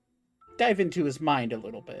dive into his mind a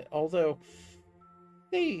little bit. Although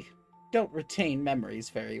they don't retain memories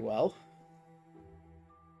very well.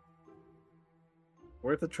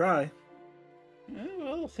 Worth a try.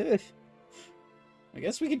 Well, I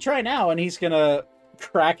guess we can try now. And he's gonna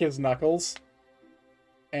crack his knuckles.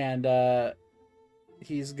 And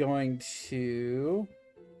he's going to...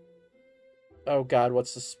 Oh god,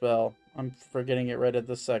 what's the spell? I'm forgetting it right at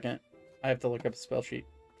this second. I have to look up the spell sheet.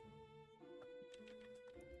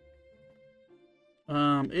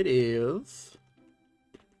 It is...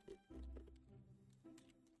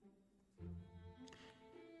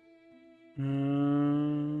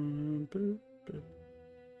 I'm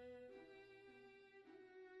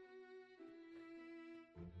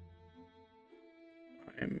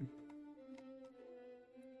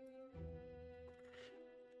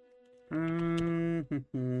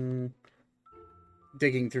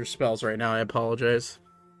digging through spells right now. I apologize.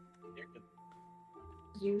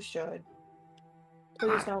 You should.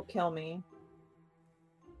 Please don't kill me.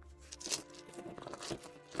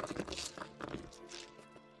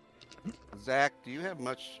 Zach, do you have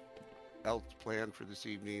much else planned for this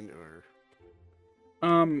evening, or?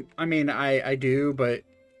 I mean, I do, but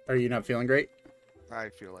are you not feeling great? I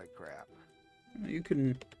feel like crap. You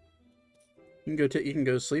can go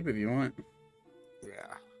to sleep if you want.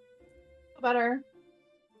 Yeah. Better.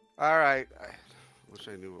 All right. I wish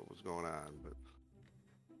I knew what was going on, but.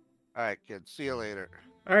 All right, kids. See you later.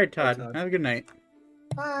 All right, Todd. Bye, Todd. Have a good night.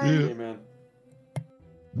 Bye. Hey, man.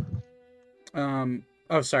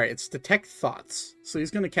 Oh, sorry. It's Detect Thoughts. So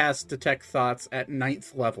he's going to cast Detect Thoughts at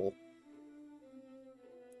 9th level.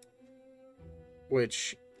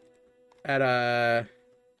 Which,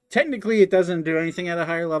 technically it doesn't do anything at a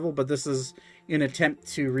higher level, but this is an attempt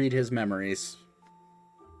to read his memories.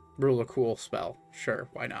 Rule a cool spell. Sure,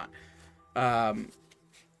 why not?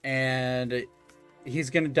 And he's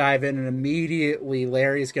going to dive in, and immediately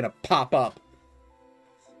Larry's going to pop up.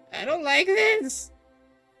 I don't like this.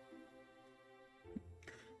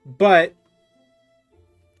 But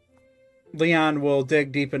Leon will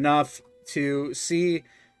dig deep enough to see...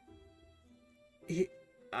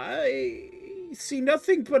 I see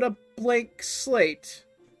nothing but a blank slate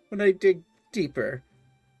when I dig deeper.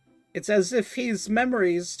 It's as if his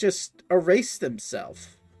memories just erased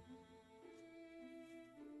themselves.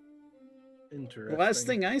 Interesting. The last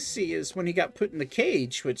thing I see is when he got put in the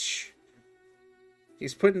cage, which...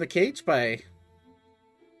 He's put in the cage by...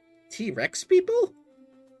 T-Rex people?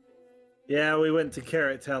 Yeah, we went to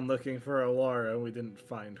Carrot Town looking for Alara. We didn't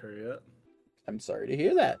find her yet. I'm sorry to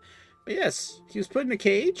hear that. But yes, he was put in a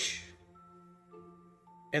cage.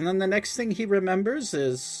 And then the next thing he remembers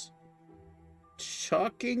is...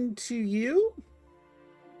 talking to you?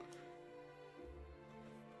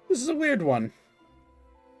 This is a weird one.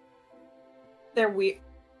 They're weird.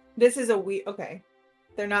 This is a weird... Okay.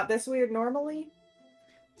 They're not this weird normally?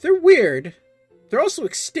 They're weird. They're also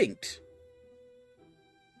extinct.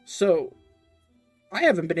 So, I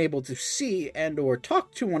haven't been able to see and or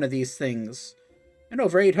talk to one of these things in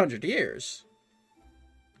over 800 years.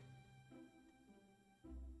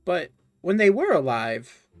 But when they were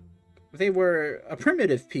alive, they were a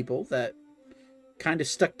primitive people that kind of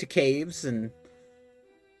stuck to caves and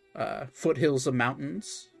foothills of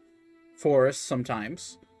mountains, forests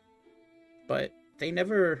sometimes. But they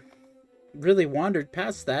never really wandered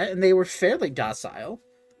past that, and they were fairly docile.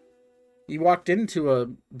 You walked into a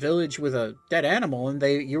village with a dead animal, and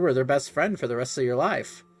you were their best friend for the rest of your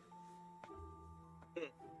life.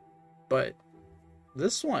 But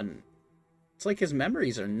this one, it's like his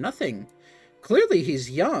memories are nothing. Clearly he's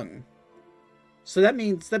young. So that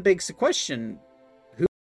means that begs the question, who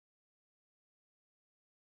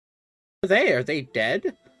are they? Are they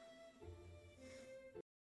dead?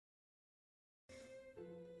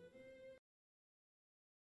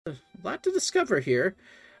 A lot to discover here.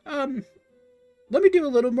 Let me do a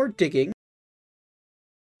little more digging.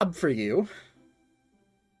 Job for you.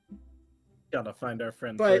 Gotta find our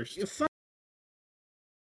friend But first.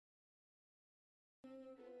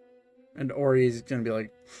 And Ori's gonna be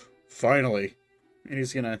like, finally. And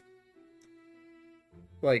he's gonna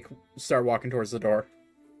start walking towards the door.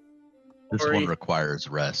 This Ori. one requires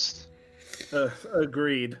rest.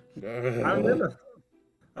 Agreed. I'm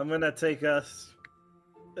gonna take us,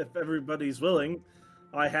 if everybody's willing.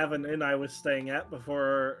 I have an inn I was staying at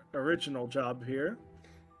before our original job here.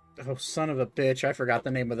 Oh, son of a bitch! I forgot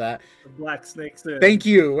the name of that. The Black Snake's Inn. Thank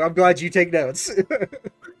you. I'm glad you take notes.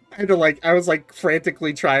 I was like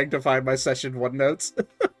frantically trying to find my session 1 notes.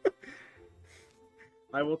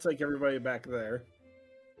 I will take everybody back there.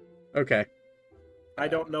 Okay. I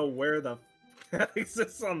don't know where the that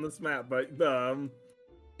exists on this map, but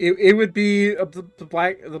It would be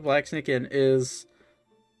the Black Snake Inn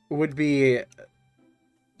would be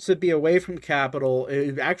away from capital. It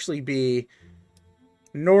would actually be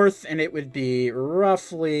north, and it would be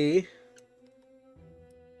roughly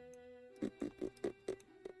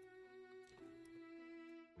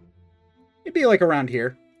it'd be like around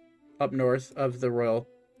here, up north of the Royal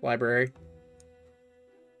Library.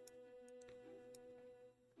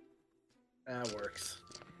 that works.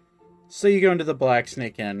 So you go into the Black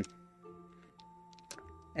Snake Inn,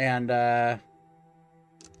 and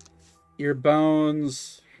your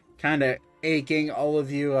bones kind of aching. All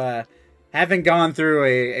of you having gone through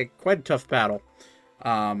a quite tough battle.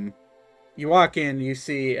 You walk in, you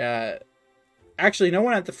see actually no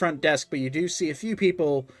one at the front desk, but you do see a few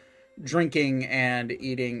people drinking and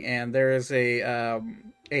eating, and there is a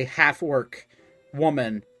half-orc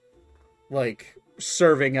woman like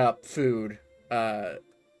serving up food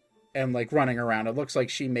and like running around. It looks like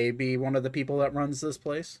she may be one of the people that runs this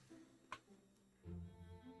place.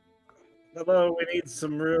 Hello, we need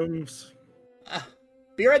some rooms.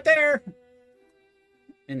 Be right there.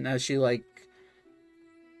 And as she like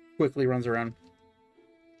quickly runs around.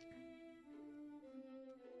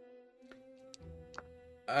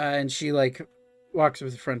 And she like walks to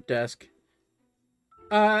the front desk.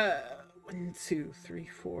 1, 2, 3,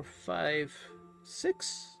 4, 5,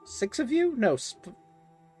 6 of you? No,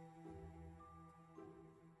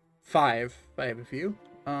 5 of you.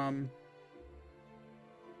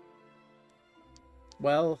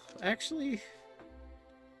 Well, actually,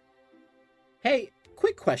 hey,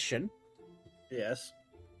 quick question. Yes.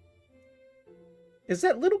 Is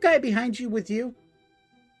that little guy behind you with you?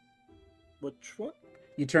 Which what?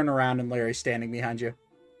 You turn around and Larry's standing behind you.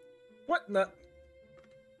 What? No.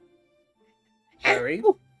 Larry?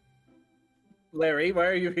 Larry, why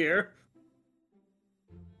are you here?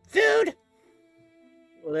 Food.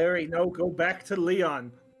 Larry, no, go back to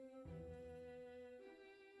Leon.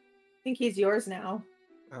 I think he's yours now.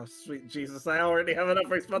 Oh, sweet Jesus, I already have enough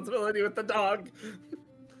responsibility with the dog.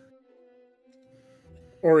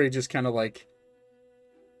 Ori just kind of like,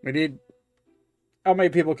 we need, how many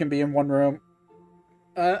people can be in one room?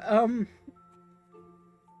 2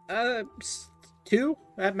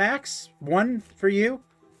 at max. 1 for you.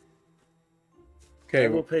 Okay. I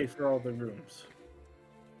will pay for all the rooms.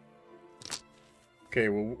 Okay,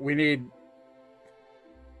 well, we need...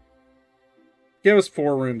 Give us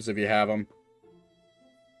 4 rooms if you have them.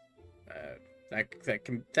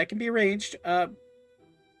 That can be arranged. That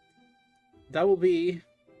will be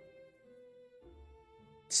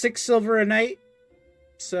 6 silver a night.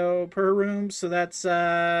 So per room. So that's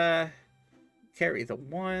carry the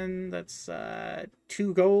 1. That's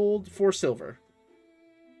 2 gold, 4 silver.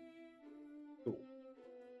 Cool.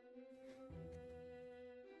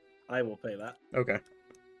 I will pay that. Okay.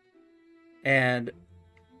 And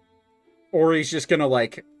Ori's just gonna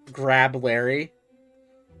like grab Larry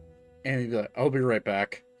and he'd be like, I'll be right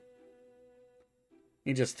back.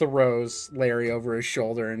 He just throws Larry over his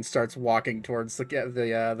shoulder and starts walking towards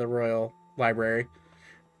the Royal Library.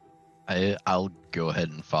 I'll go ahead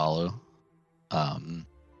and follow.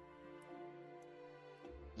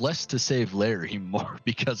 Less to save Larry, more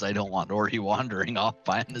because I don't want Ori wandering off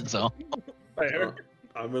by his own. Fair.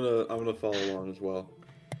 I'm gonna follow along as well.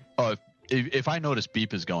 Oh, if I notice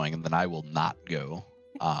Beep is going, then I will not go.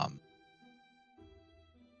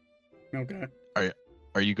 Okay.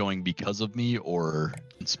 Are you going because of me or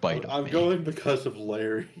in spite of me? I'm going because of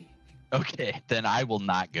Larry. Okay, then I will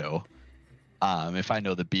not go. If I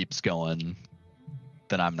know the Beep's going,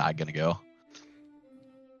 then I'm not gonna go.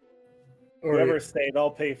 Whoever stayed,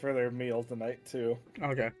 I'll pay for their meal tonight too.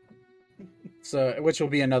 Okay. So, which will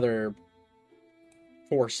be another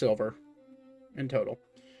 4 silver in total.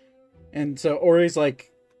 And so Ori's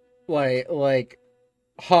like threw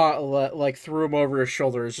him over his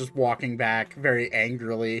shoulder, is just walking back very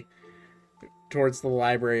angrily towards the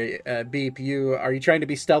library. Beep, are you trying to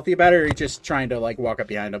be stealthy about it, or are you just trying to like walk up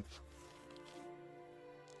behind him?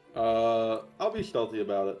 I'll be stealthy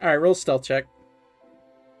about it. All right, roll a stealth check.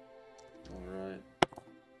 All right.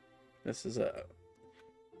 It's a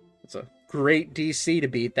great DC to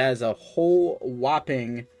beat. That is a whole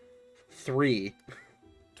whopping 3.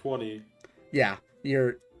 20. Yeah,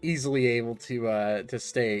 you're easily able to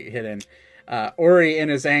stay hidden. Ori, in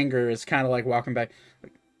his anger, is kind of like walking back.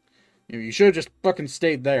 You should have just fucking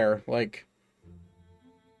stayed there, like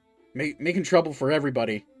making trouble for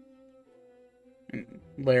everybody. And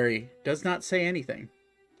Larry does not say anything.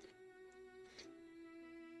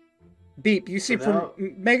 Beep, you see now-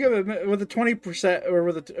 make a with a 20%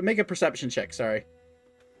 or make a perception check. Sorry.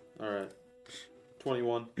 All right.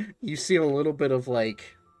 21. You see a little bit of like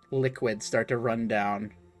liquid start to run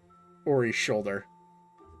down Ori's shoulder.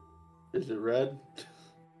 Is it red?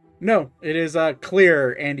 No, it is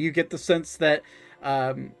clear, and you get the sense that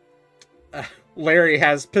Larry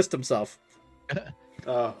has pissed himself.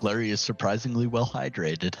 Larry is surprisingly well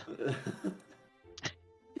hydrated.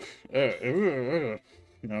 No,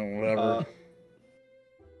 whatever.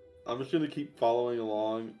 I'm just gonna keep following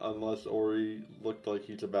along unless Ori looked like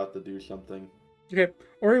he's about to do something. Okay,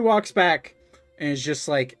 Ori walks back and is just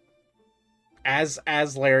like, as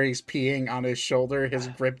Larry's peeing on his shoulder, his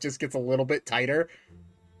grip just gets a little bit tighter.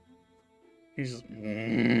 He's just,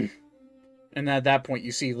 and at that point,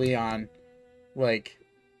 you see Leon, like,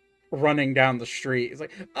 running down the street. He's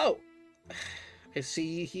like, "Oh, I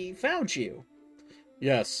see he found you."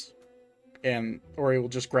 Yes, and Ori will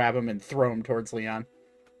just grab him and throw him towards Leon.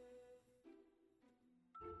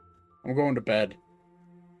 I'm going to bed.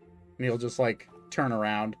 And he'll just, like, turn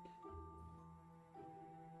around.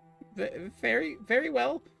 Very, very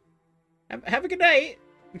well. Have a good night.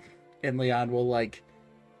 And Leon will, like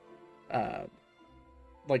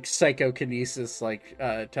psychokinesis, like,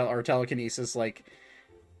 telekinesis, like,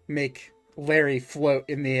 make Larry float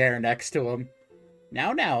in the air next to him.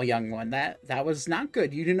 Now, young one, that was not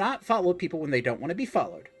good. You do not follow people when they don't want to be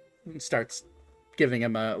followed. And starts giving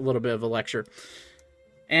him a little bit of a lecture.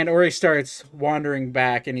 And Ori starts wandering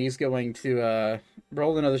back, and he's going to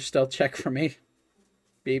roll another stealth check for me.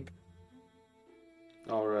 Beep.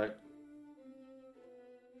 All right.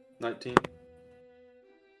 19.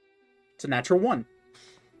 It's a natural 1.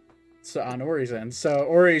 So on Ori's end. So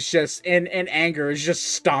Ori's just in anger is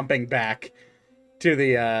just stomping back to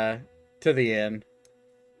the inn. And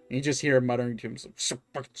you just hear him muttering to himself, "So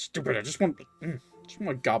fucking stupid, I just want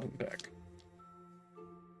my goblin back."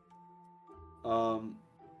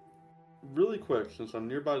 Really quick, since I'm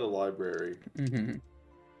nearby the library, Mm-hmm.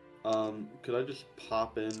 could I just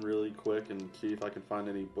pop in really quick and see if I can find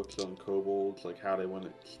any books on kobolds, like how they went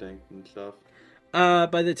extinct and stuff?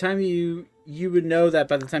 By the time you would know that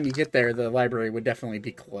by the time you get there, the library would definitely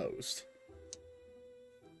be closed.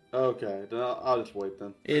 Okay, then I'll just wait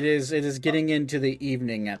then. It is getting into the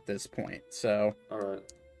evening at this point, so. All right,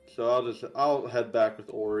 so I'll head back with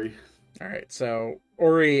Ori. All right, so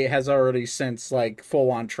Ori has already since like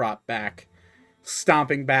full on trot back,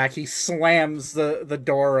 stomping back. He slams the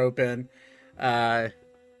door open. Do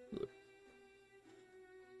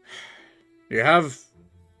you have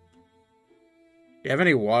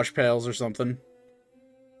any wash pails or something?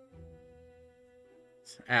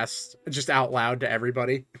 Asked just out loud to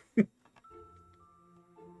everybody.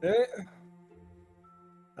 I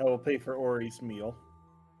will pay for Ori's meal.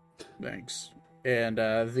 Thanks. And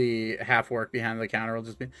the half orc behind the counter will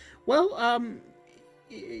just be, well,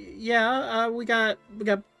 we got.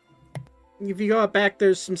 If you go out back,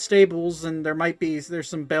 there's some stables, and there's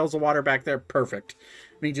some bales of water back there. Perfect.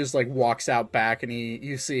 And he just like walks out back, and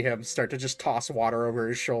you see him start to just toss water over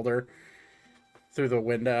his shoulder through the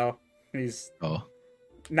window. He's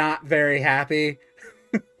not very happy,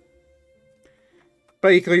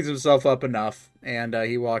 but he cleans himself up enough, and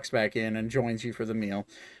he walks back in and joins you for the meal.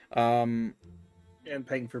 And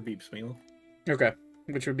paying for Beep's meal. Okay,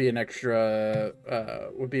 which would be an extra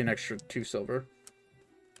 2 silver.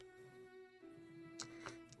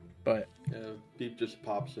 But Yeah, Beep just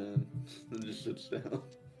pops in and just sits down.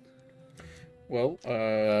 well,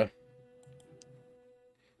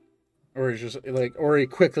 Ori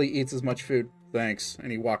quickly eats as much food. Thanks,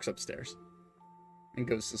 and he walks upstairs and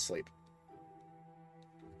goes to sleep.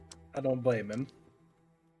 I don't blame him.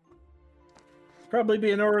 Probably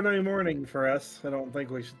be an ordinary morning for us. I don't think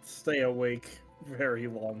we should stay awake very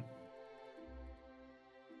long.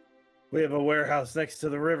 We have a warehouse next to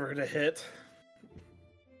the river to hit.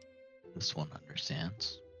 This one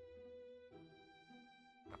understands.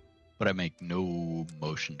 But I make no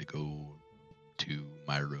motion to go to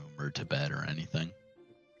my room or to bed or anything.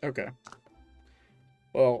 Okay.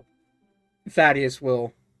 Well, Thaddeus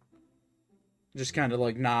will just kind of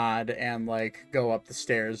like nod and like go up the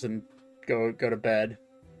stairs and go to bed.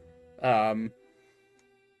 All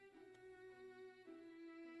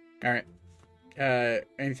right.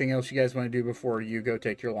 Anything else you guys want to do before you go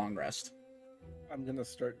take your long rest? I'm gonna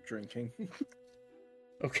start drinking.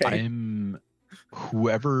 Okay.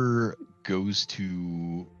 Whoever goes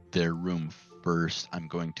to their room first, I'm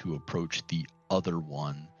going to approach the other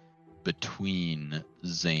one between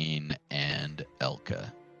Zane and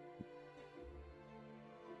Elka.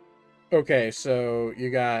 Okay, so you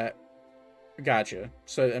gotcha.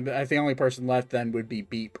 So I think the only person left then would be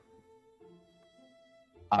Beep,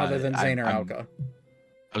 other than Zane or Alka.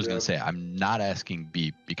 I was going Yep. to say, I'm not asking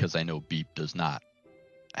Beep because I know Beep does not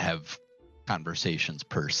have conversations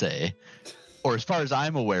per se. Or as far as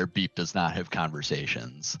I'm aware, Beep does not have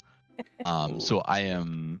conversations. So I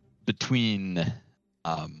am between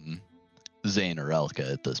Zane or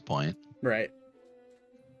Elka at this point. Right.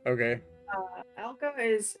 Okay. Alka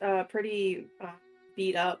is pretty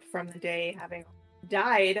beat up from the day having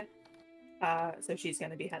died, so she's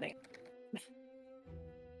going to be heading.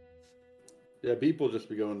 Yeah, Beep will just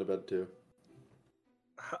be going to bed too.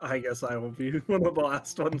 I guess I will be one of the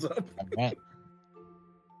last ones up. All right.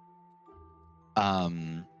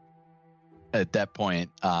 At that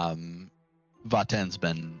point, Vaten's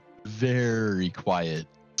been very quiet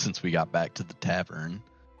since we got back to the tavern.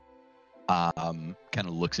 Kind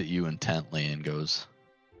of looks at you intently and goes,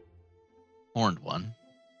 "Horned one,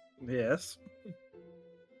 Yes.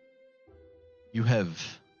 you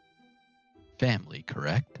have family,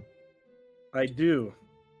 correct? I do.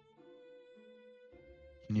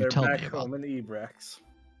 Can you They're tell back me about? home in Ebrex.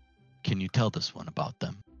 Can you tell this one about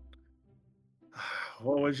them?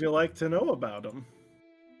 What would you like to know about them?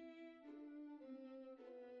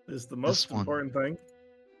 Is the most one. important thing.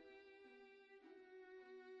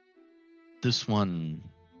 This one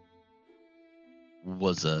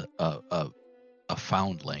was a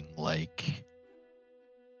foundling, like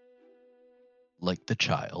the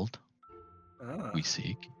child Ah. we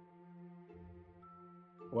seek.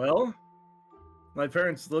 Well, my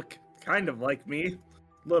parents look kind of like me,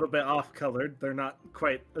 a little bit off-colored. They're not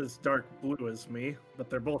quite as dark blue as me, but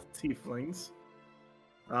they're both tieflings.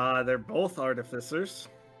 They're both artificers.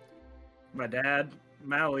 My dad,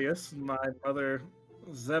 Malleus, and my mother,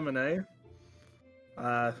 Zemine.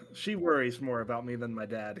 She worries more about me than my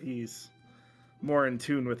dad. He's more in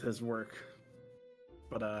tune with his work.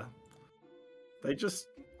 But they just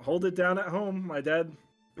hold it down at home. My dad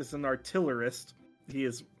is an artillerist. He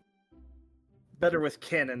is better with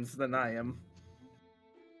cannons than I am.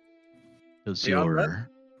 Does Beyond that, your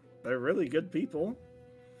they're really good people.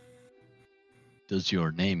 does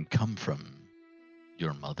your name come from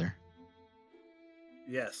your mother?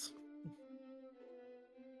 Yes.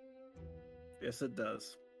 Yes, it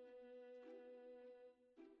does.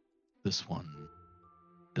 This one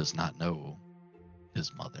does not know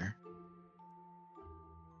his mother.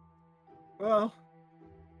 Well,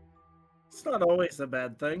 it's not always a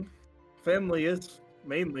bad thing. Family is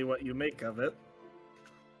mainly what you make of it.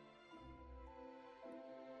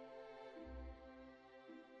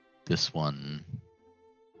 This one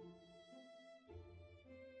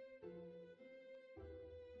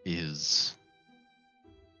is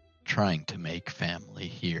trying to make family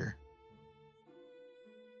here.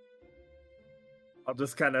 I'll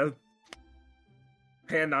just kind of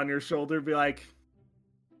hand on your shoulder, be like,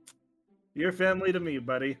 "You're family to me,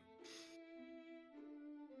 buddy."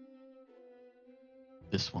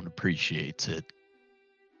 This one appreciates it.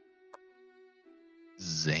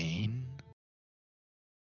 Zane?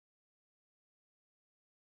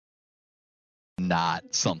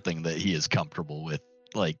 Not something that he is comfortable with,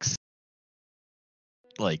 like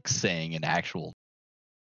saying an actual.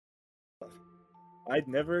 I'd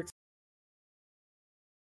never.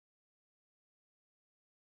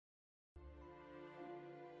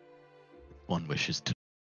 One wishes to.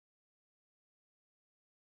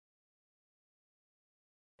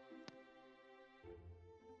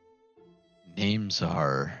 Names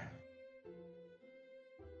are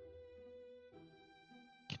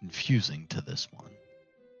confusing to this one.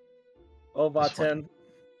 Oh, This one- Vaten.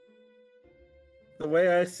 The way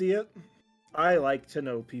I see it, I like to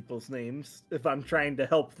know people's names if I'm trying to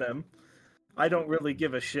help them. I don't really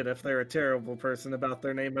give a shit if they're a terrible person about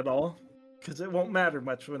their name at all, because it won't matter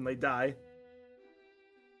much when they die.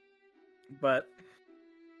 But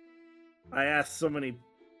I asked so many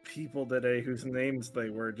people today whose names they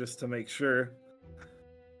were just to make sure.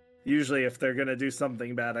 Usually, if they're gonna do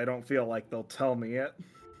something bad, I don't feel like they'll tell me it.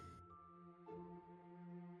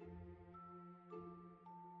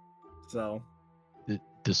 So,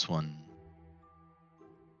 This one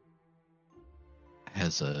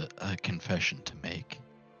has a confession to make.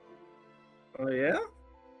 oh yeah?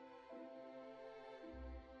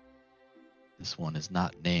 This one is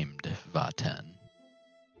not named Vaten.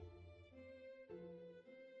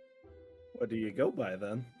 What do you go by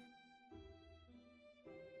then?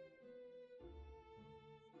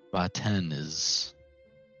 Vaten is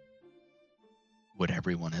what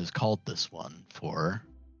everyone has called this one for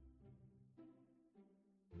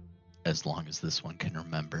as long as this one can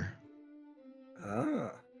remember.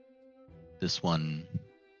 Ah. This one,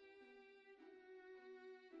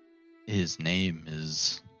 his name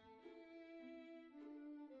is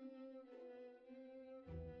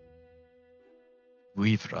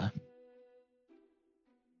Vivre.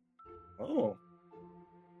 Oh.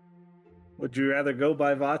 Would you rather go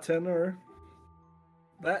by Vaten or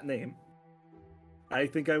that name? I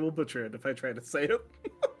think I will butcher it if I try to say it.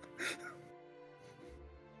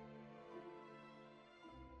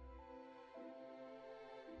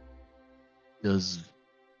 Does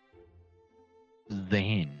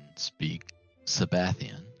Zane speak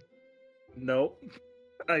Sabathian? Nope.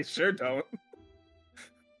 I sure don't.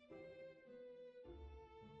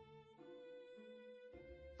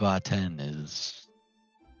 Vaten is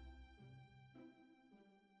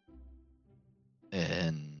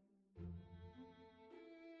an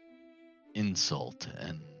insult,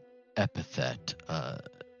 an epithet,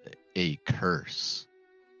 a curse.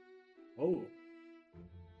 Oh.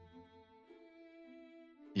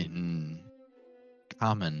 In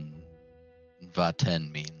common, Vaten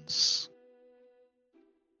means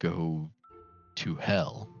go to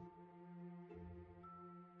hell.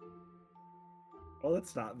 Well,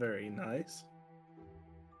 that's not very nice.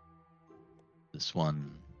 This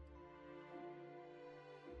one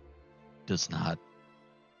does not.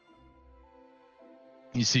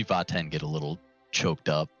 You see Vaten get a little choked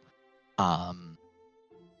up.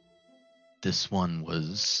 This one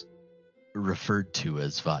was referred to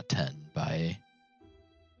as Vaten by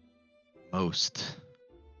most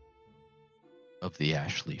of the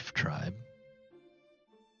Ashleaf tribe.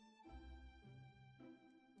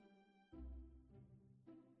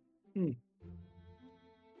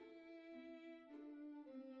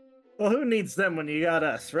 Well, who needs them when you got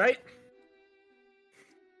us, right?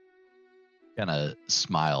 Kind of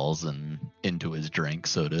smiles and into his drink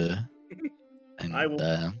soda. And I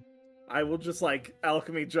will just like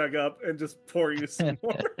alchemy jug up and just pour you some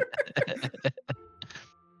more.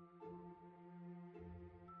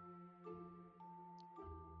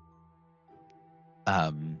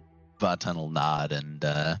 Vaten will nod and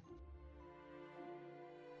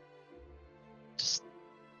just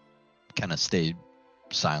kind of stay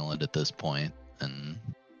silent at this point and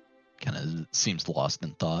kind of seems lost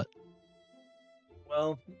in thought.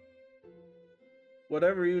 Well,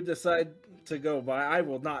 whatever you decide to go by, I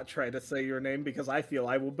will not try to say your name because I feel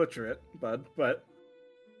I will butcher it, bud. But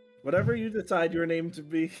whatever you decide your name to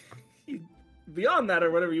be, beyond that, or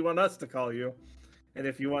whatever you want us to call you, and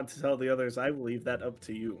if you want to tell the others, I will leave that up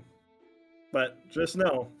to you. But just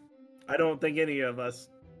know, I don't think any of us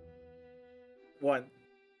want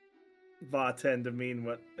Vaten to mean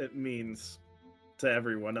what it means to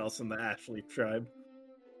everyone else in the Ashleaf tribe.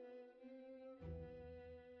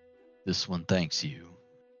 This one thanks you,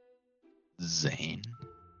 Zane.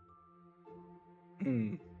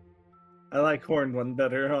 I like Horned One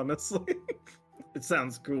better, honestly. It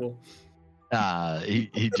sounds cool.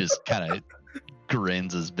 He just kind of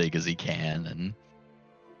grins as big as he can and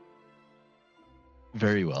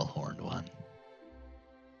very well, Horned One.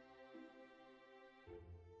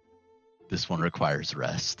 This one requires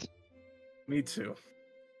rest. Me too.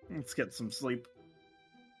 Let's get some sleep.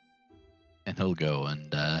 And he'll go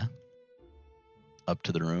and up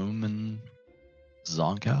to the room and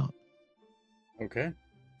zonk out. Okay.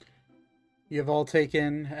 You've all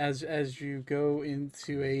taken as you go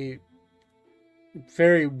into a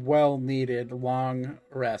very well needed long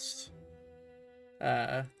rest.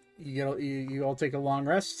 You all take a long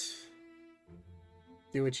rest.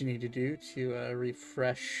 Do what you need to do to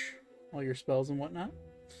refresh all your spells and whatnot.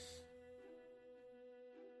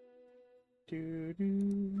 I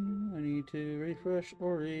need to refresh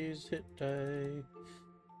Ori's hit die.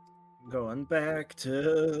 Going back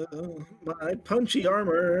to my punchy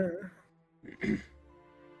armor.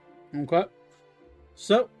 Okay.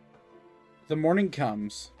 So, the morning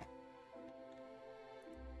comes.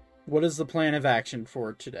 What is the plan of action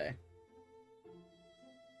for today?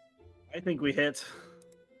 I think we hit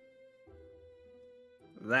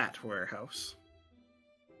that warehouse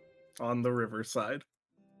on the riverside.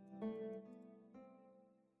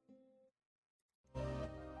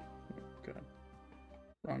 Okay.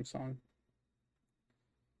 Wrong song.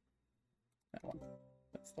 That one.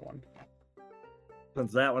 That's the one.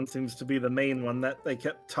 Since that one seems to be the main one that they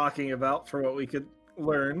kept talking about for what we could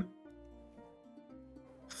learn.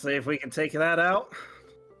 See if we can take that out.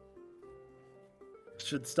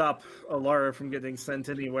 Should stop Alara from getting sent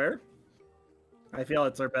anywhere. I feel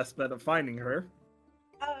it's our best bet of finding her.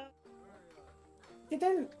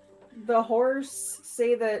 Didn't the horse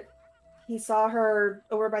say that he saw her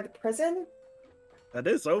over by the prison? That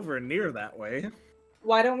is over near that way.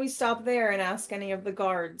 Why don't we stop there and ask any of the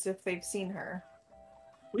guards if they've seen her?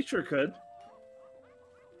 We sure could.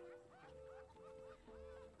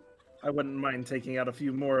 I wouldn't mind taking out a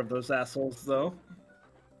few more of those assholes, though.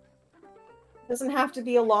 Doesn't have to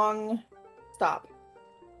be a long stop.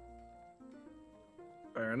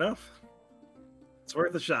 Fair enough. It's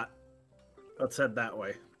worth a shot. Let's head that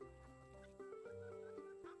way.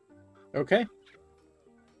 Okay.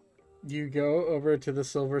 You go over to the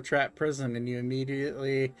Silver Trap prison, and you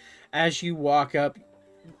immediately, as you walk up,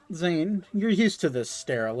 Zane, you're used to this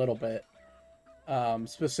stare a little bit,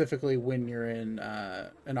 specifically when you're in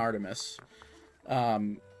Artemis.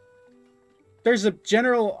 There's a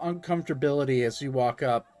general uncomfortability as you walk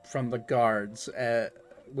up from the guards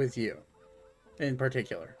with you, in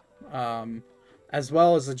particular, as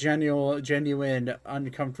well as a genuine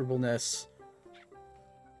uncomfortableness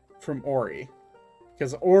from Ori.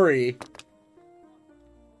 Because Ori,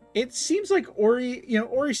 it seems like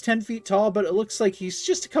Ori's 10 feet tall, but it looks like he's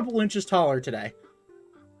just a couple inches taller today.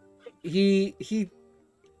 The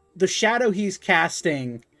shadow he's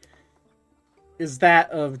casting is that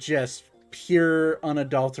of just pure,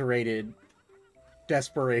 unadulterated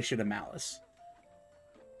desperation and malice.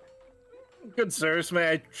 Good sirs,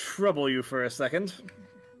 may I trouble you for a second?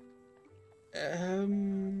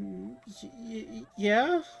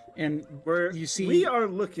 Yeah, and we are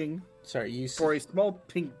looking for a small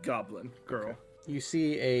pink goblin girl. You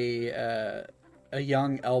see a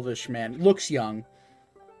young elvish man. Looks young.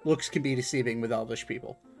 Looks can be deceiving with elvish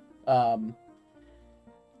people.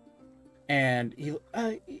 And he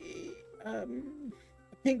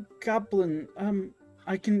pink goblin.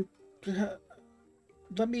 I can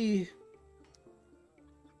let me.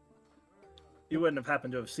 You wouldn't have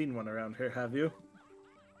happened to have seen one around here, have you?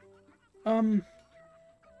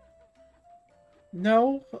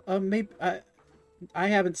 No. Maybe I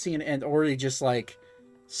haven't seen it, and Ori just like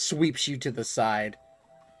sweeps you to the side.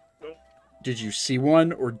 Did you see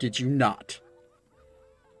one or did you not?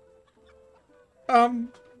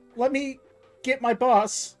 Let me get my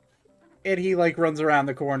boss. And he like runs around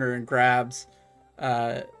the corner and grabs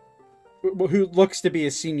who looks to be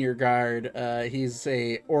a senior guard. He's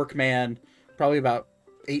a orc man, probably about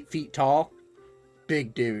 8 feet tall.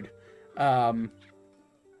 Big dude. Hello.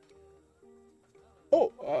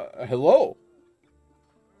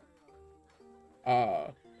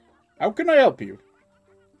 How can I help you?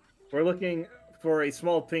 We're looking for a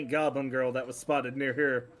small pink goblin girl that was spotted near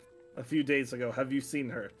here a few days ago. Have you seen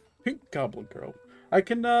her? Pink goblin girl. I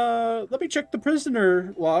can, let me check the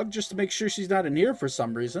prisoner log just to make sure she's not in here for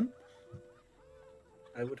some reason.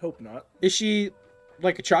 I would hope not. Is she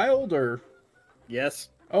like a child or?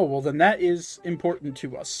 Yes. Oh, well then that is important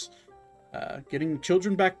to us. Getting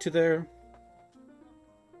children back to their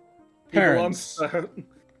parents.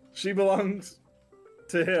 She belongs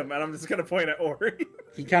to him, and I'm just gonna point at Ori.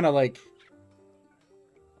 He kind of like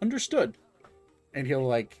understood, and he'll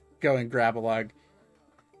like go and grab a log.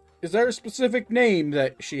 Is there a specific name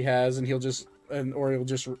that she has? And Ori will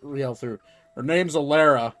just yell through. Her name's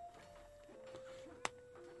Alara.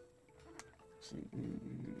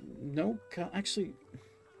 No, actually,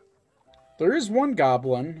 there is one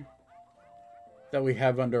goblin that we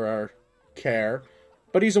have under our care,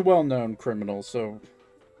 but he's a well-known criminal, so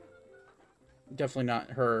definitely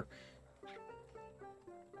not her.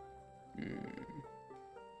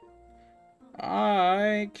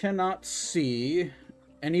 I cannot see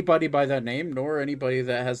anybody by that name, nor anybody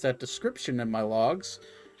that has that description in my logs.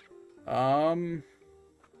 How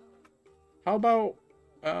about,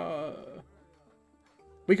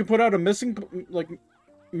 we can put out a missing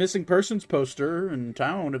persons poster in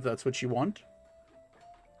town if that's what you want.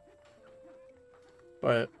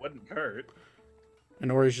 But wouldn't hurt.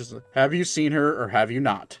 And Ori's just like, have you seen her or have you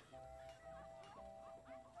not?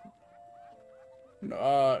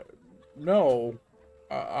 No.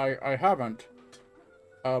 I haven't.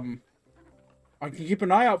 I can keep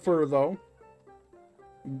an eye out for her though.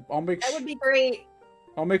 That would be great.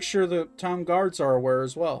 I'll make sure the town guards are aware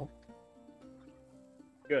as well.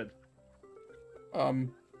 Good.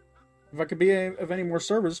 If I could be of any more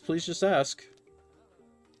service, please just ask.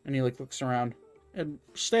 And he looks around. And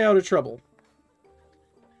stay out of trouble.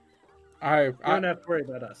 You don't have to worry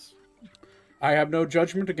about us. I have no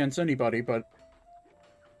judgment against anybody, but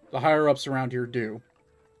the higher-ups around here do.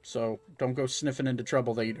 So don't go sniffing into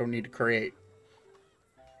trouble that you don't need to create.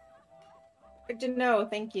 Good to know,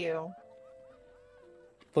 thank you.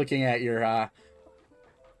 Looking at your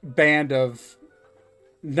band of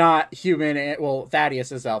not human, well,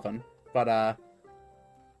 Thaddeus is elven, but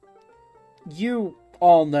you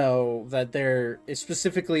all know that there is,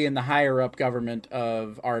 specifically in the higher up government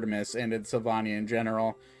of Artemis and in Sylvania in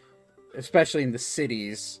general, especially in the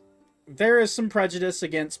cities, there is some prejudice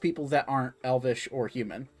against people that aren't elvish or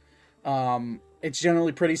human. It's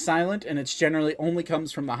generally pretty silent, and it's generally only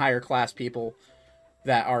comes from the higher class people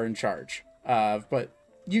that are in charge. But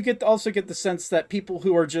you also get the sense that people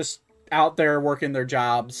who are just out there working their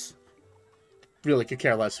jobs really could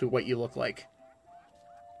care less what you look like.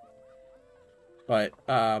 But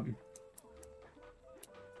all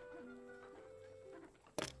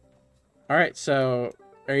right, so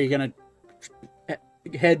are you gonna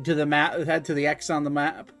head to the map? Head to the X on the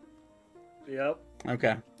map. Yep.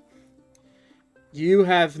 Okay. You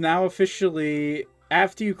have now officially,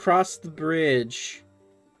 after you cross the bridge,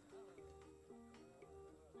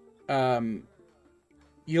 you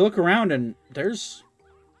look around and there's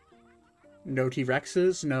no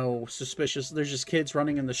T-Rexes, no suspicious. There's just kids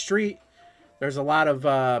running in the street. There's a lot of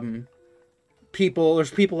people.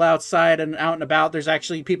 There's people outside and out and about. There's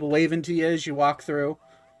actually people waving to you as you walk through.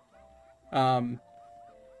 But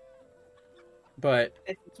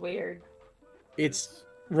It's weird. it's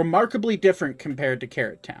remarkably different compared to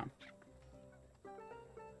Carrot Town.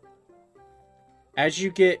 As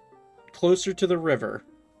you get closer to the river,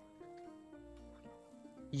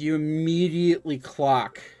 you immediately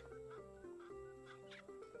clock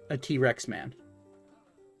a T-Rex man.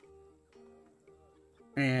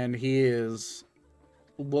 And he is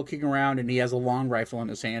looking around, and he has a long rifle in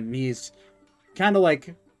his hand, and he's kind of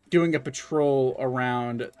like doing a patrol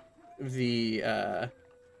around the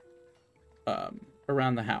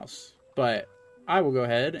around the house. But I will go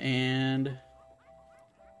ahead and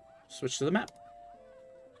switch to the map.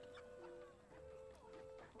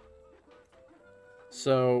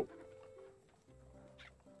 So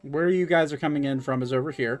where you guys are coming in from is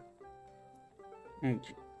over here.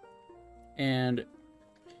 And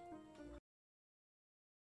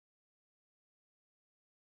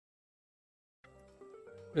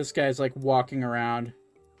this guy's like walking around.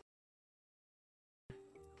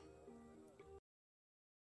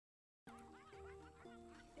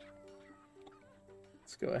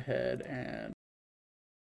 Let's go ahead and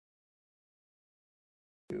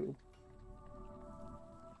do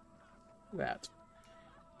that.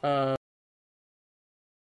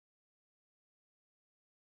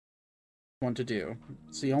 One to do.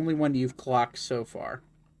 It's the only one you've clocked so far.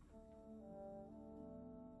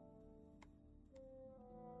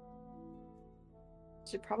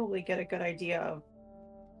 Should probably get a good idea of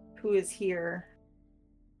who is here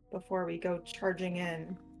before we go charging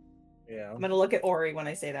in. Yeah. I'm gonna look at Ori when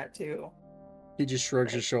I say that too. He just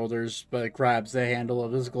shrugs his shoulders, but grabs the handle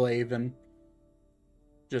of his glaive and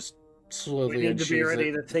just slowly We need to be unsheathes ready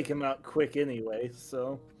it. to take him out quick anyway,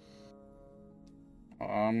 so.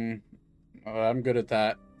 I'm good at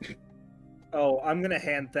that. Oh, I'm gonna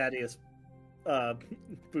hand Thaddeus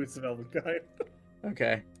Boots of Elvenkind.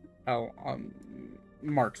 Okay. I'll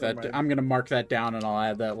mark that. Never mind. I'm gonna mark that down, and I'll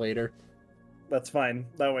add that later. That's fine.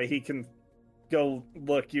 That way he can go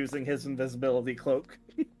look using his invisibility cloak.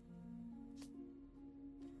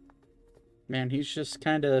 Man, he's just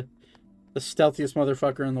kind of the stealthiest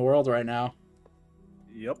motherfucker in the world right now.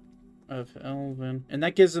 Yep. Of Elven, and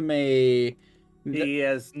that gives him a He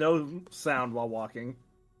has no sound while walking.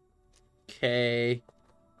 K.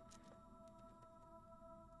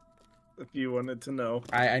 If you wanted to know.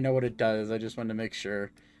 I know what it does. I just wanted to make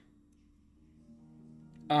sure.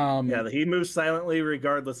 Yeah, he moves silently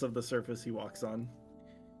regardless of the surface he walks on.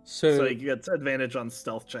 So So he gets advantage on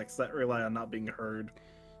stealth checks that rely on not being heard.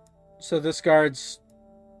 So this guard's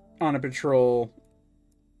on a patrol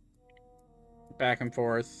back and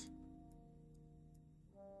forth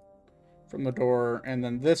from the door, and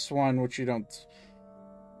then this one, which you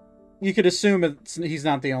could assume he's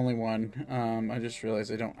not the only one. I just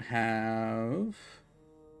realized I don't have.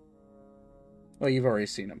 Well, you've already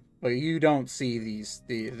seen him, but you don't see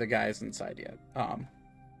the guys inside yet.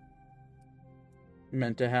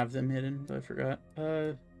 Meant to have them hidden, but I forgot.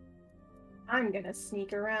 I'm gonna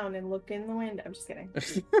sneak around and look in the window. I'm just kidding.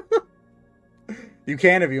 You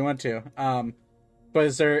can if you want to. But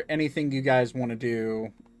is there anything you guys want to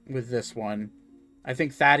do with this one? I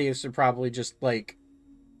think Thaddeus would probably just like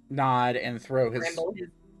nod and throw his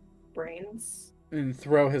brains. And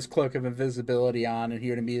throw his cloak of invisibility on, and he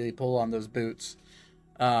would immediately pull on those boots.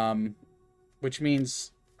 Which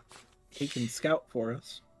means He can scout for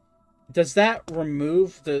us. does that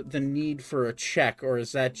remove the need for a check, or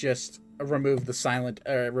is that just remove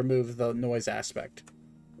the noise aspect?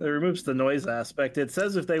 It removes the noise aspect. It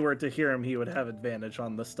says if they were to hear him, he would have advantage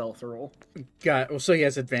on the stealth roll. Well, so he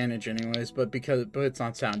has advantage anyways, but it's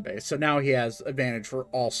not sound based. So now he has advantage for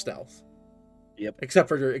all stealth. Yep. Except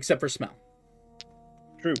for smell.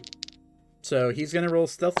 True. So he's gonna roll a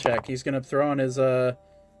stealth check. He's gonna throw on his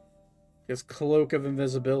cloak of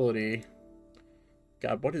invisibility.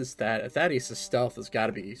 God, what is that? Thaddeus' stealth has got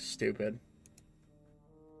to be stupid.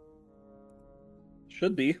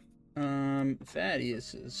 Should be.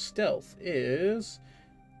 Thaddeus' stealth is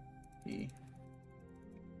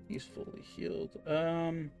he's fully healed.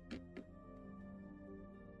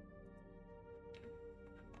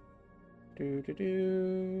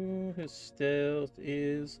 His stealth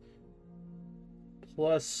is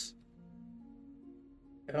plus.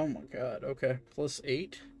 Oh my god. Okay, plus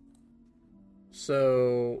 8.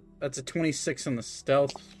 So that's a 26 on the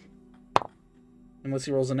stealth. Unless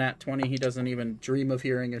he rolls a nat 20, he doesn't even dream of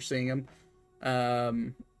hearing or seeing him.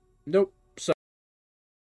 Nope. So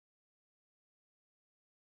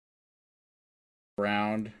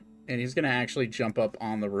around, and he's gonna actually jump up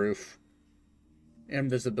on the roof.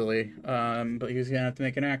 Invisibility. But he's gonna have to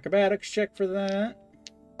make an acrobatics check for that.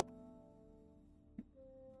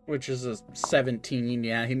 Which is a 17.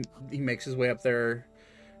 Yeah, he makes his way up there.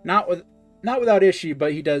 Not without issue,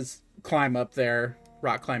 but he does climb up there.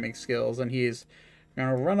 Rock climbing skills, and he's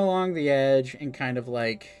gonna run along the edge and kind of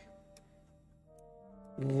like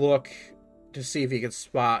look to see if he can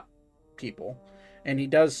spot people. And he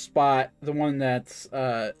does spot the one that's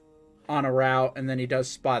on a route, and then he does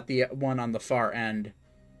spot the one on the far end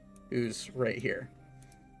who's right here.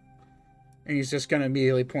 And he's just gonna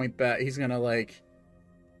immediately point back. He's gonna like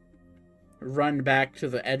run back to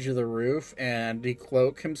the edge of the roof and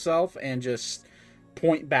decloak himself and just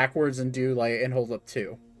point backwards and hold up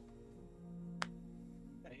 2.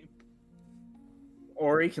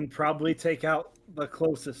 Or he can probably take out the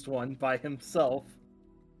closest one by himself,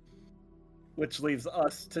 which leaves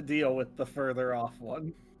us to deal with the further off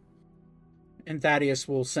one. And Thaddeus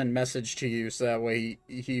will send message to you so that way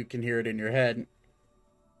you can hear it in your head.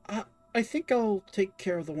 I think I'll take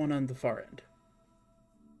care of the one on the far end.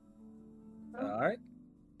 Alright.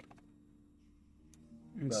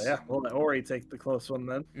 So yeah, we'll let Ori take the close one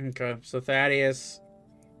then. Okay, so Thaddeus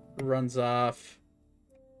runs off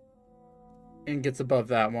and gets above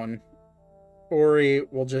that one. Ori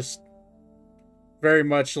will just very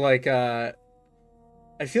much like I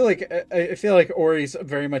feel like Ori's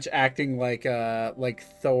very much acting like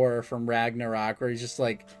Thor from Ragnarok, where he's just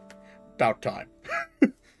like, about time.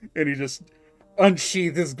 And he just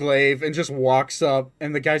unsheathes his glaive and just walks up,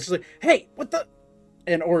 and the guy's just like, hey, what the?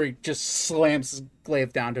 And Ori just slams his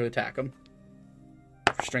glaive down to attack him.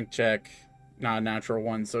 Strength check, not a natural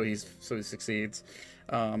one, so he succeeds.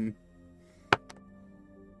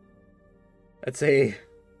 It's a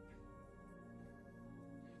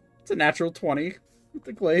natural 20 with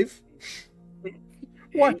the glaive.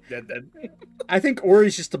 What? I think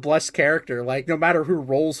Ori's just a blessed character. Like, no matter who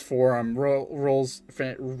rolls for him, rolls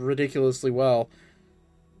ridiculously well.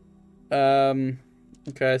 Okay,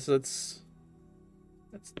 so that's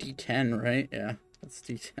D10, right? Yeah, that's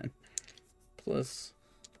D10 plus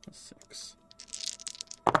 6.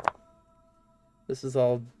 This is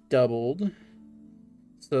all doubled,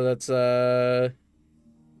 so that's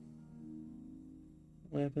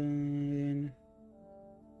 11,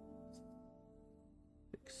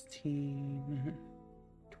 16,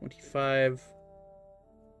 25.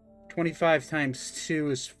 25 times 2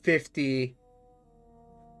 is 50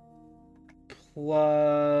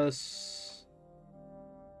 plus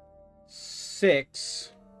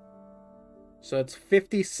 6. So it's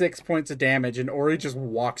 56 points of damage, and Ori just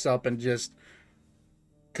walks up and just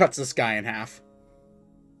cuts this guy in half.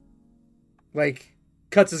 Like,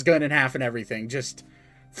 cuts his gun in half and everything. Just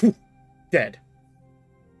dead.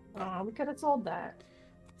 Oh, we could have told that.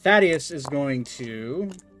 Thaddeus is going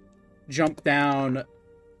to jump down,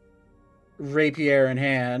 rapier in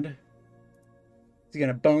hand. He's going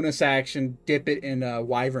to bonus action dip it in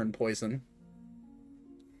wyvern poison.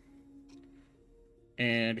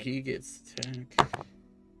 And he gets attack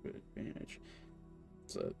with advantage.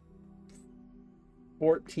 So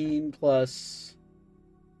 14 plus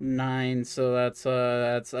 9, so that's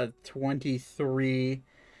a 23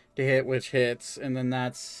 to hit, which hits, and then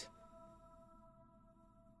that's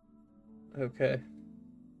okay.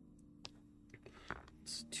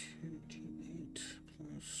 It's 2d8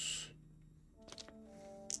 plus.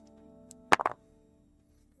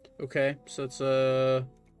 Okay, so it's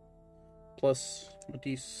plus a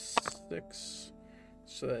d6,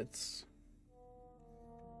 so that's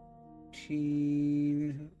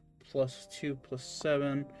 18 plus 2 plus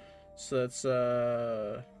 7, So that's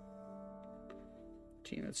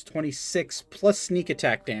 26 plus sneak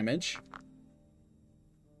attack damage,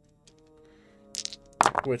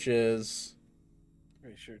 which is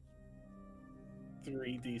Pretty sure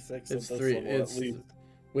 3d6 at it's this three. level It's at least.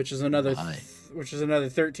 which is another My.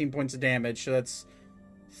 13 points of damage. So that's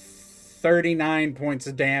 39 points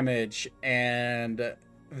of damage, and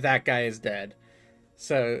that guy is dead.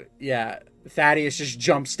 So yeah, Thaddeus just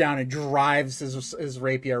jumps down and drives his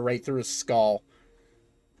rapier right through his skull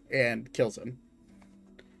and kills him.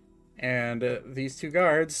 And these two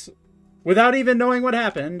guards, without even knowing what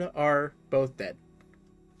happened, are both dead.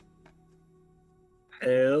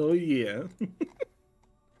 Hell yeah.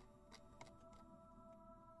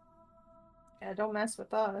 Yeah, don't mess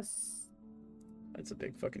with us. That's a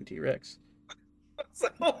big fucking T-Rex.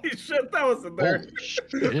 Holy shit, that was in there. Holy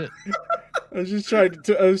shit. I was just trying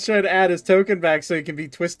to add his token back so he can be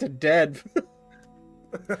twisted dead.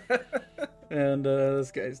 And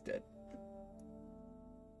this guy's dead.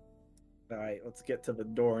 Alright, let's get to the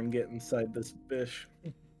door and get inside this bish.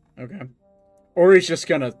 Okay. Or he's just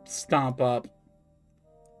gonna stomp up.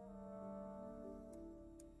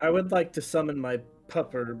 I would like to summon my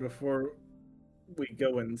pupper before we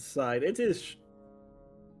go inside. It is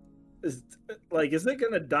it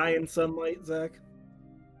gonna die in sunlight, Zach?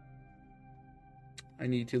 I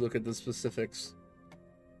need to look at the specifics.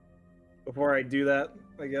 Before I do that,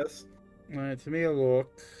 I guess. To me, a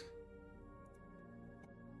look.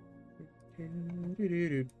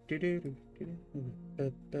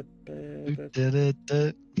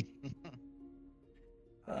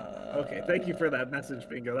 Okay, thank you for that message,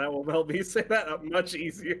 Bingo. That will help me say that up much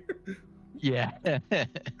easier. Yeah.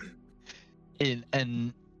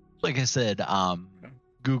 and like I said,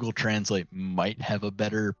 Google Translate might have a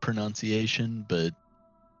better pronunciation, but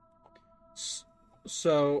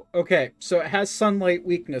So it has sunlight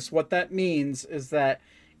weakness. What that means is that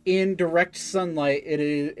in direct sunlight,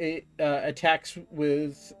 it attacks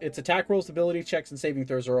with its attack rolls, ability checks, and saving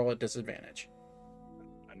throws are all at disadvantage.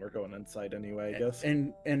 And we're going inside anyway, I guess.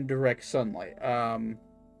 In direct sunlight.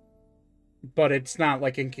 But it's not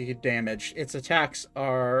like it can get damaged. Its attacks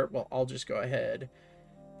are, well, I'll just go ahead.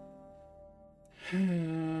 I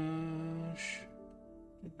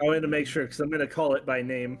wanted to make sure because I'm going to call it by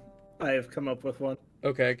name. I have come up with one.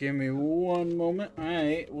 Okay, give me one moment.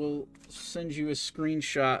 I will send you a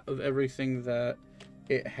screenshot of everything that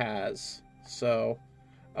it has. So,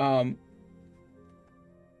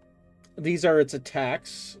 these are its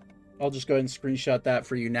attacks. I'll just go ahead and screenshot that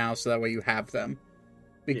for you now so that way you have them.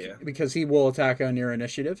 Yeah. Because he will attack on your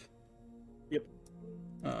initiative. Yep.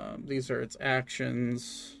 These are its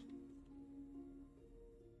actions.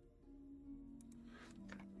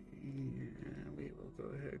 And we will go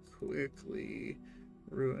ahead quickly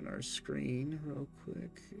ruin our screen real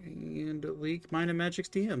quick and leak mine and Magic's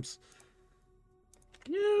DMs.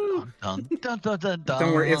 dun, dun, dun, dun, dun.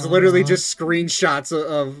 Don't worry, it's literally just screenshots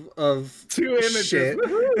of 2 images. shit.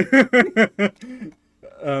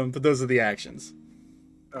 But those are the actions.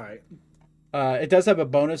 All right. It does have a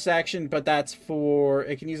bonus action, but that's for...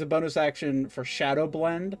 It can use a bonus action for Shadow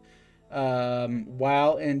Blend.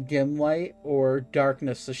 While in dim light or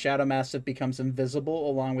darkness, the Shadow Mastiff becomes invisible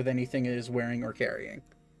along with anything it is wearing or carrying.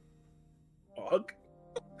 Fuck.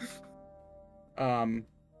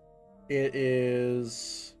 It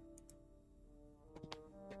is...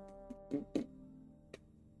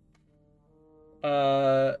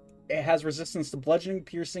 It has resistance to bludgeoning,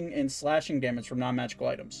 piercing, and slashing damage from non-magical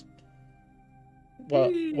items.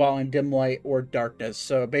 While in dim light or darkness.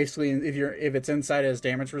 So basically, if it's inside, it has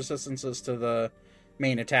damage resistances to the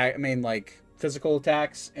main physical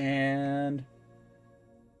attacks, and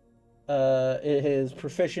it is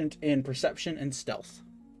proficient in perception and stealth.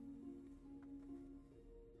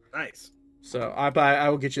 Nice. So I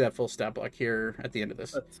will get you that full stat block here at the end of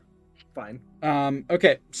this. That's fine.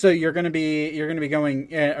 Okay, so you're gonna be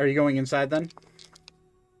going. Are you going inside then?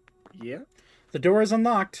 Yeah. The door is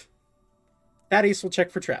unlocked. Thaddeus will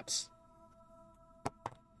check for traps.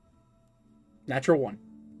 Natural 1.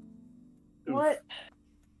 What?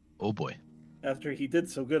 Oh boy. After he did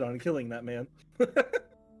so good on killing that man.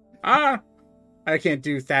 I can't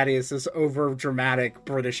do Thaddeus's over dramatic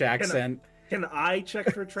British accent. Can I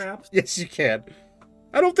check for traps? Yes, you can.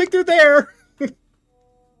 I don't think they're there.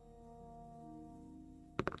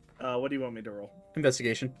 What do you want me to roll?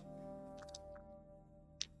 Investigation.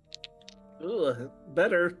 Ugh,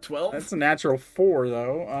 better. 12. That's a natural 4,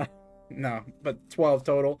 though. No, but 12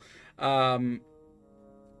 total.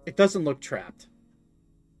 It doesn't look trapped.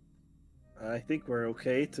 I think we're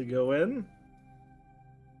okay to go in.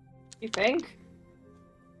 You think?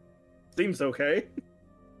 Seems okay.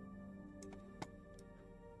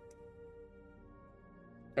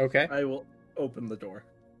 Okay. I will open the door.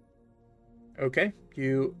 Okay.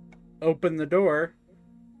 You open the door,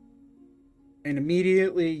 and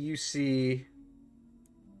immediately you see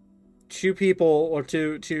two people, or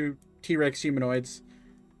two T-Rex humanoids,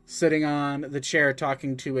 sitting on the chair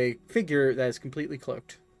talking to a figure that is completely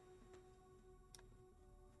cloaked.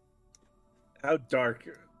 How dark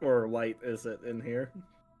or light is it in here?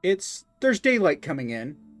 There's daylight coming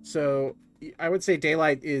in, so I would say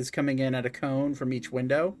daylight is coming in at a cone from each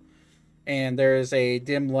window, and there is a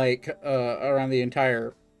dim light around the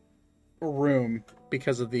entire room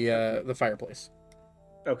because of the fireplace.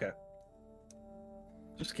 Okay.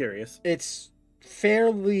 Just curious. It's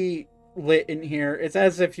fairly lit in here. It's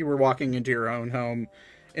as if you were walking into your own home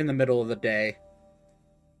in the middle of the day.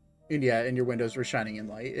 And yeah, and your windows were shining in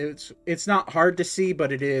light. It's not hard to see,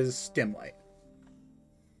 but it is dim light.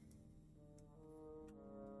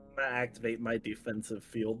 I'm gonna activate my defensive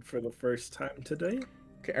field for the first time today.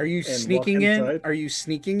 Okay, are you And sneaking walk in? inside. Are you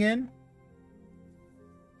sneaking in?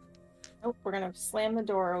 Nope, we're gonna slam the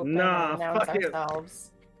door open Nah, and announce fuck it.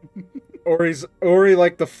 ourselves. Or is Ori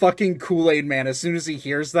like the fucking Kool-Aid man? As soon as he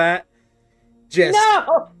hears that, just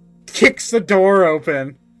No! kicks the door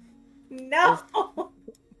open No!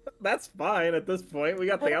 That's fine at this point. We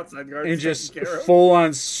got the outside guards and taken just care of. full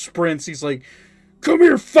on sprints. He's like, "Come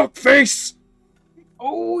here, fuckface!"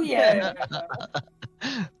 Oh yeah!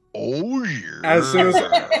 Oh yeah. As soon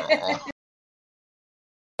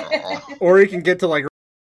Ori can get to like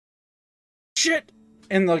shit,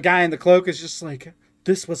 and the guy in the cloak is just like,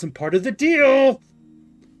 "This wasn't part of the deal."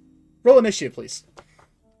 Roll initiative, please.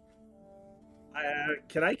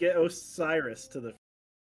 Can I get Osiris to the...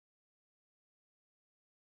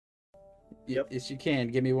 Yep. Yes, you can.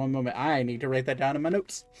 Give me one moment. I need to write that down in my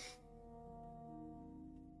notes.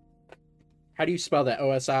 How do you spell that?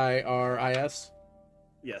 Osiris?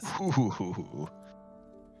 Yes. Ooh.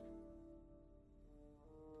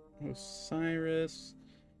 Osiris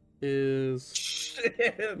is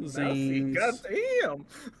Shit, Zane's- goddamn.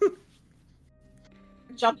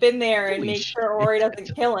 Jump in there and Holy make sure Ori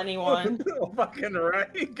doesn't kill anyone. Fucking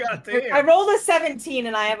right, goddamn. I rolled a 17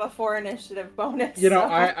 and I have a 4 initiative bonus. You know, so-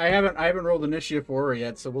 I haven't rolled initiative for Ori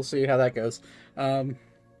yet, so we'll see how that goes. Stop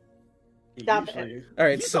it. Usually- All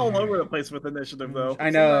right, He's so all over the place with initiative, though. I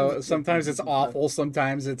know sometimes it's awful,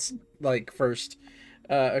 sometimes it's like first.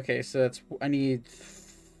 Okay, so that's I need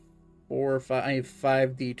 4 or 5. I need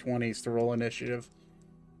 5 d20s to roll initiative.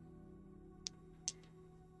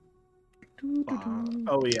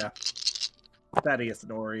 Oh yeah, Thaddeus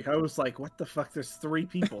and Ori. I was like, what the fuck? There's 3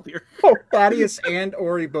 people here. Oh, Thaddeus and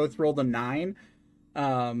Ori both rolled a 9.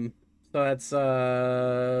 So that's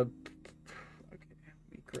okay,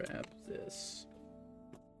 let me grab this.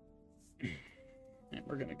 And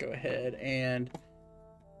we're gonna go ahead and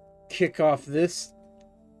kick off this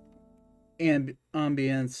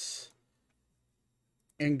ambience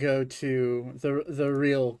and go to the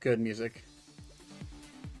real good music.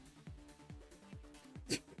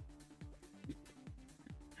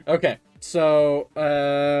 Okay, so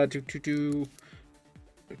okay,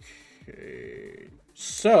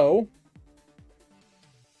 so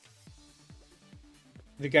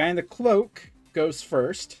the guy in the cloak goes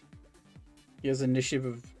first. He has an initiative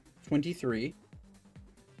of 23.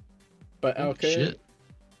 But Holy okay, shit.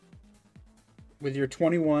 with your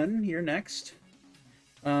 21, you're next.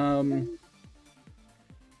 Okay,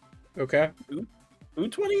 Who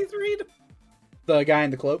 23? the guy in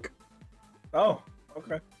the cloak. Oh,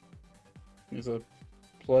 okay. There's a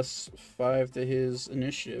 +5 to his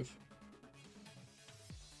initiative.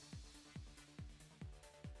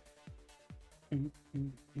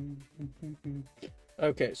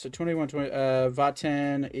 Okay, so 21, 20.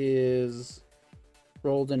 Vaten is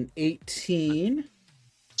rolled an 18.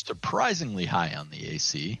 Surprisingly high on the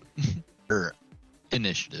AC. or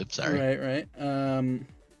initiative, sorry. Right.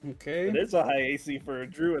 Okay. It is a high AC for a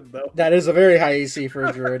druid, though. That is a very high AC for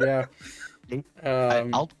a druid, yeah.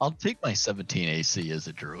 I'll take my 17 AC as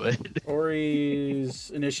a druid. Ori's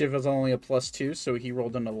initiative is only a +2, so he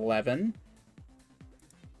rolled an 11.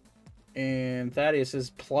 And Thaddeus is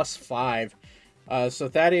 +5. So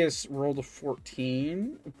Thaddeus rolled a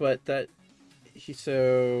 14, but that he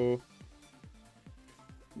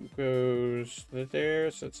goes there,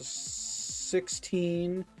 so it's a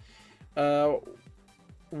 16.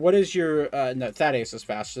 What is your no, Thaddeus is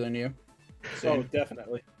faster than you. Oh,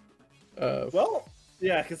 definitely. Uh, Well,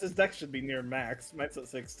 yeah, because his dex should be near max. Mine's at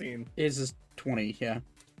 16. his is 20, yeah.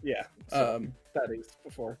 Yeah, so Um, that is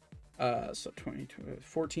before. So 20,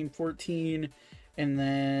 14, and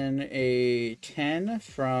then a 10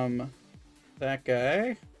 from that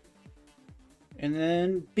guy. And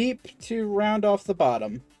then beep to round off the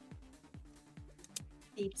bottom.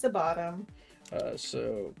 Beeps the bottom.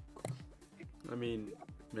 So I mean,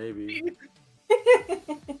 maybe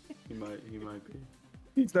he might be.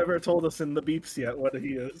 He's never told us in the beeps yet what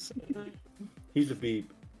he is. He's a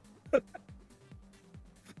beep. It's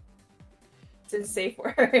his safe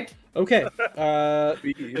word. okay.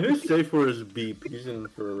 If his safe word is beep, he's in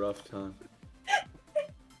for a rough time.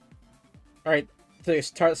 All right. So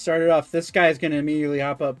started off. This guy is going to immediately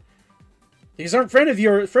hop up. These aren't friends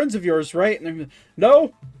of yours, right? And they're,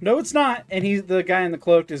 no, it's not. And the guy in the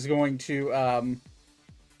cloak is going to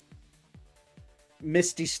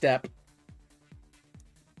misty step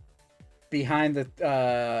behind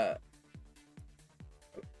their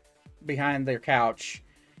couch,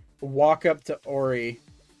 walk up to Ori,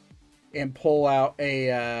 and pull out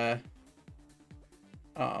a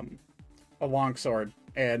longsword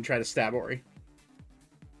and try to stab Ori.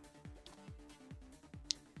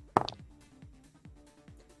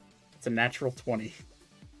 It's a natural 20.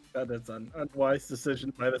 That is an unwise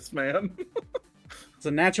decision by this man. It's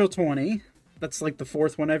a natural 20. That's like the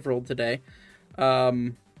fourth one I've rolled today. Why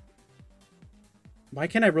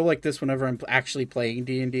can't I roll like this whenever I'm actually playing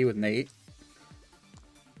D&D with Nate?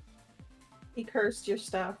 He cursed your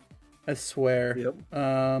stuff. I swear. Yep.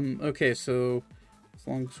 Okay, so as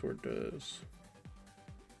longsword does.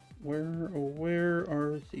 Where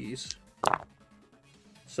are these?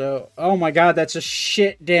 So, oh my god, that's a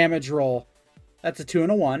shit damage roll. That's a 2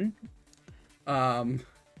 and a 1.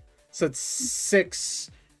 So it's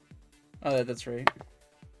 6. Oh, that's right.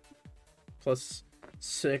 Plus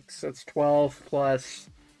 6, that's 12 plus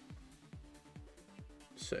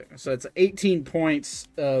 6. So it's 18 points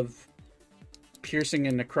of piercing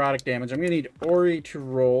and necrotic damage. I'm going to need Ori to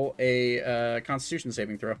roll a Constitution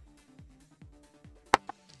saving throw.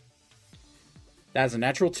 That's a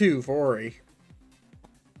natural 2 for Ori.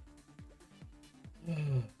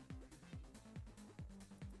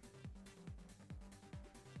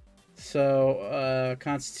 So,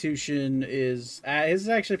 Constitution is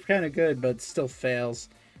actually kind of good, but still fails.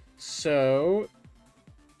 So,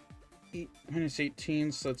 minus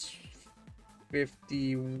 18, so that's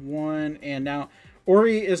 51, and now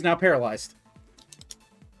Ori is now paralyzed.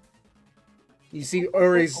 You see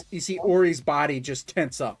Ori's body just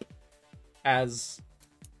tense up as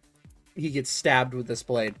he gets stabbed with this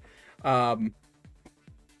blade.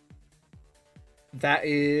 That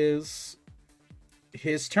is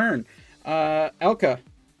his turn. Elka,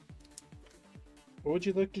 what would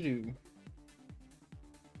you like to do?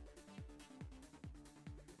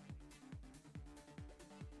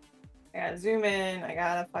 I gotta zoom in. I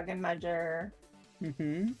gotta fucking measure.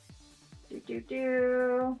 Mm-hmm.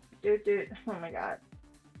 Do. Oh my god.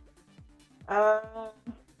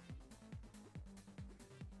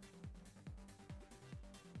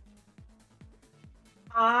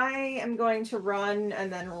 I am going to run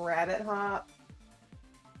and then rabbit hop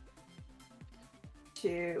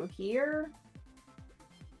to here.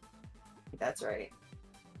 That's right.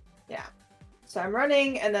 Yeah. So I'm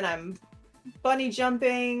running and then I'm bunny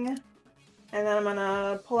jumping and then I'm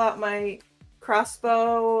gonna pull out my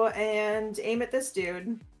crossbow and aim at this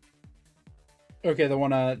dude. Okay, that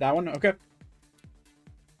one. Okay.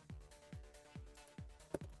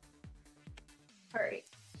 All right.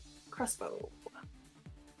 Crossbow.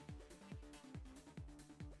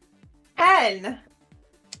 10.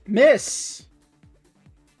 Miss.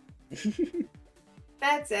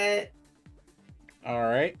 That's it. All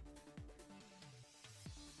right.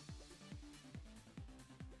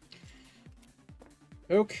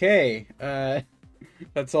 Okay.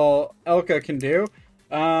 That's all Elka can do.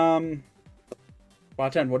 Batan,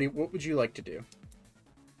 what would you like to do?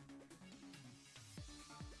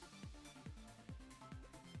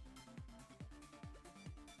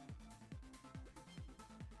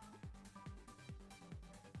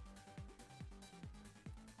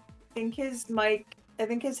 I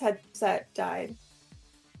think his headset died.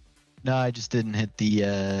 No, I just didn't hit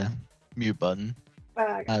the mute button.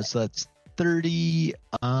 So that's 30.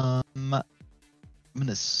 I'm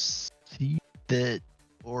gonna see that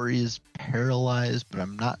Ori is paralyzed, but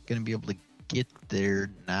I'm not gonna be able to get there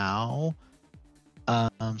now.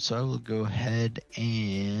 So I will go ahead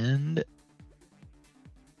and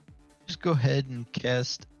just go ahead and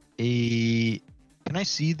cast a. Can I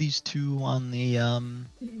see these two on the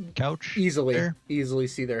couch? Easily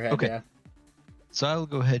see their head. Okay. Yeah. So I will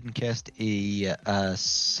go ahead and cast a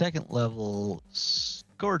second level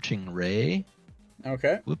Scorching Ray.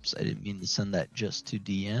 Okay. Whoops, I didn't mean to send that just to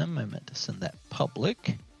DM. I meant to send that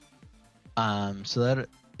public. So that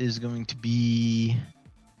is going to be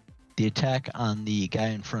the attack on the guy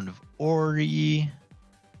in front of Ori.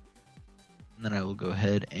 And then I will go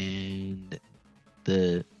ahead and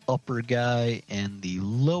the upper guy and the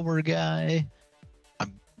lower guy.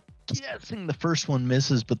 I'm guessing the first one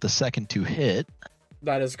misses, but the second two hit.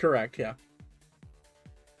 That is correct, yeah.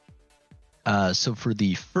 So for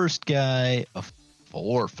the first guy, a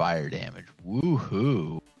 4 fire damage.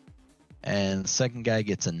 Woohoo. And the second guy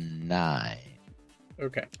gets a 9.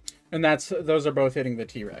 Okay. And those are both hitting the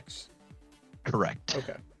T-Rex. Correct.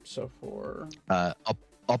 Okay. So for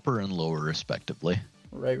upper and lower respectively.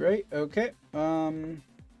 Right. Okay.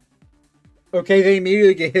 Okay, they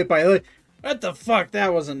immediately get hit by what the fuck?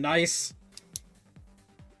 That wasn't nice.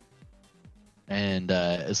 And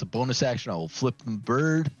as a bonus action, I will flip the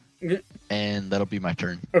bird, and that'll be my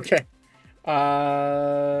turn. Okay.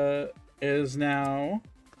 Is now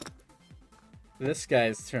this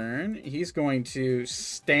guy's turn. He's going to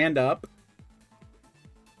stand up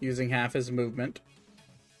using half his movement.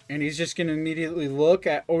 And he's just going to immediately look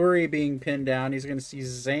at Ori being pinned down. He's going to see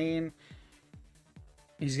Zane.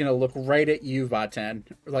 He's going to look right at you, Vaten.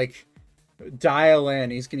 Like, dial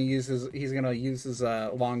in. He's going to use his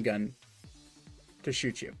long gun to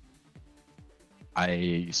shoot you.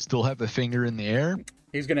 I still have a finger in the air.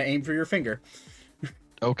 He's going to aim for your finger.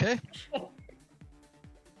 Okay.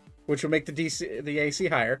 Which will make the AC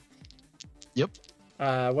higher. Yep.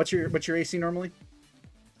 What's your AC normally?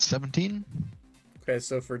 17. Okay,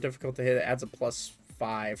 so for difficult to hit, it adds a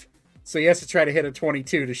 +5. So he has to try to hit a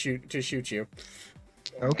 22 to shoot you.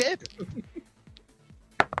 Okay.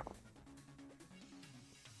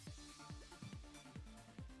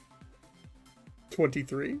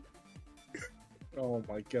 $23. Oh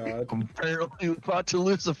my god. I'm apparently about to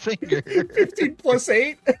lose a finger. 15 +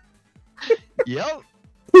 8. Yep.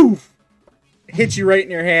 Poof! Hits you right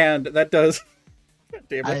in your hand. That does. God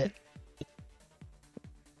damn it.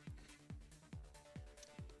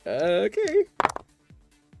 Okay.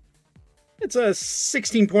 It's a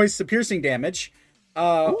 16 points to piercing damage.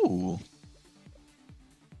 Ooh.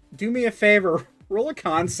 Do me a favor. Roll a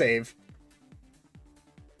con save.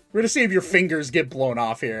 We're gonna see if your fingers get blown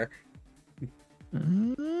off here.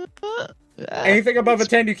 Anything above a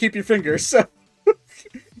 10, you keep your fingers. So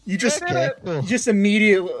you just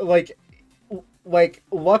immediately like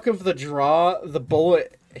luck of the draw, the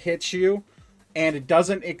bullet hits you, and it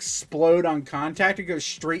doesn't explode on contact. It goes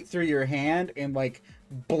straight through your hand and like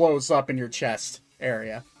blows up in your chest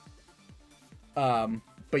area.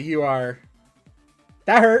 But you are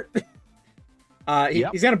that hurt.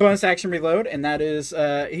 He's got a bonus action reload, and that is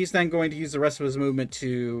he's then going to use the rest of his movement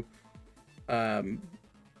to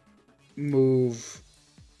move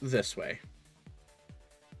this way.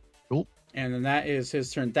 Cool. And then that is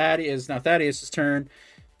his turn. Thaddeus' turn.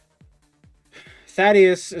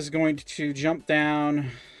 Thaddeus is going to jump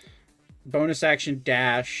down, bonus action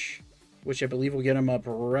dash, which I believe will get him up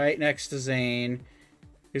right next to Zane.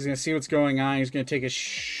 He's going to see what's going on. He's going to take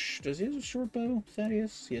does he have a short bow,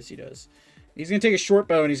 Thaddeus? Yes, he does. He's going to take a short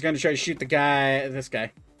bow, and he's going to try to shoot this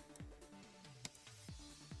guy.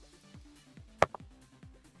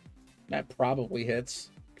 That probably hits.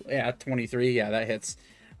 Yeah, 23. Yeah, that hits.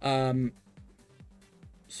 So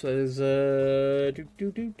there's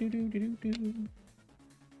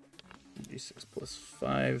D6 plus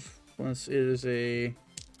 5 plus is a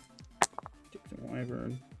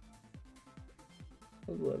wyvern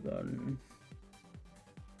 11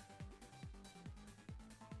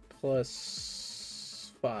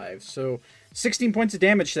 plus 5, so 16 points of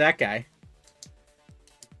damage to that guy.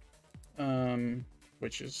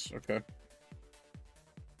 Which is okay.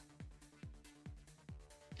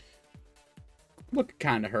 Look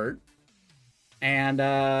kind of hurt. And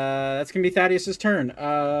that's gonna be Thaddeus' turn.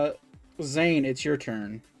 Zane, it's your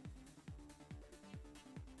turn.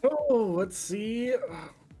 Oh, let's see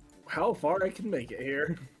how far I can make it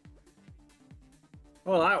here.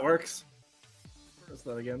 Oh, that works. Where's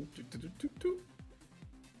that again?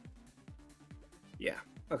 Yeah,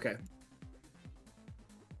 okay.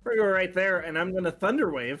 We're gonna go right there, and I'm gonna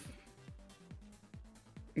Thunder Wave.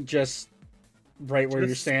 Just right where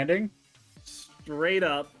you're standing? Straight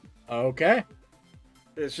up. Okay.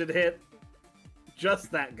 It should hit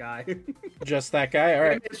just that guy. Just that guy?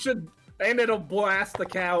 Alright. And it'll blast the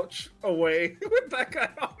couch away with that guy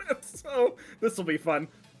on it. So this will be fun.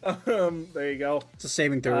 There you go. It's a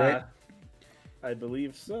saving throw, right? I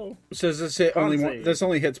believe so. So does this hit only one? This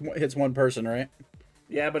only hits one person, right?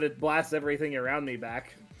 Yeah, but it blasts everything around me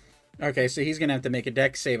back. Okay, so he's gonna have to make a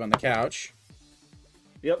dex save on the couch.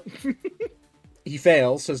 Yep. He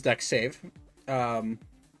fails his dex save. So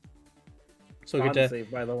con save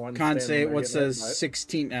by the one. Con save. What says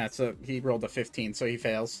 16? So he rolled a 15, so he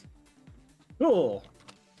fails. Cool.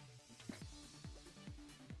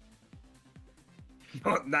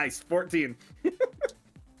 Oh, nice. 14.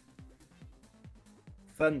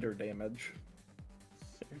 Thunder damage.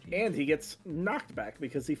 And he gets knocked back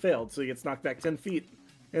because he failed, so he gets knocked back 10 feet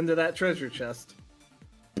into that treasure chest.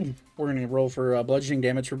 We're going to roll for bludgeoning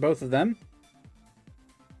damage for both of them.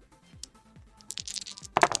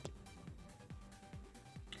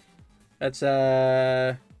 That's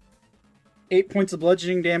 8 points of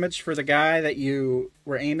bludgeoning damage for the guy that you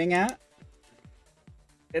were aiming at.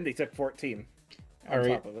 And he took 14 on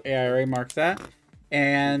Alright, top of it. yeah, I already marked that.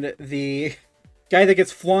 And the guy that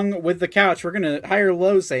gets flung with the couch, we're going to higher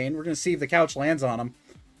low, Zane. We're going to see if the couch lands on him.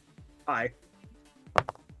 Hi.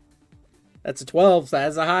 That's a 12, so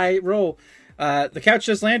that's a high roll. The couch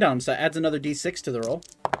does land on him, so that adds another d6 to the roll.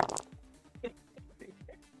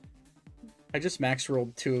 I just max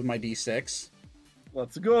rolled 2 of my d6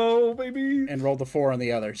 Let's go, baby. and rolled a 4 on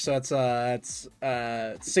the other. So that's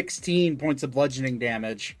 16 points of bludgeoning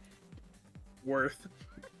damage, Worth.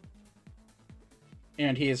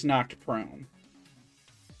 and he is knocked prone.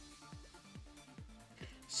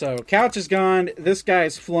 So couch is gone. This guy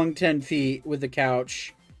is flung 10 feet with the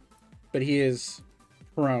couch, but he is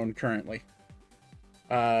prone currently.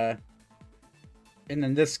 And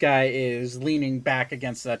then this guy is leaning back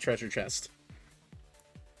against that treasure chest.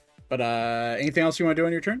 But anything else you want to do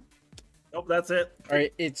on your turn? Nope, that's it. All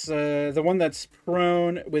right, it's the one that's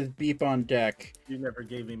prone with Beep on deck. You never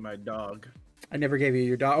gave me my dog. I never gave you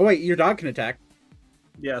your dog. Oh wait, your dog can attack.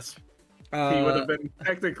 Yes. He would have been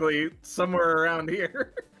technically somewhere around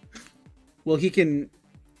here. Well, he can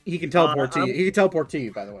teleport to you. He can teleport to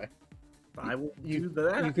you, by the way. I will You- do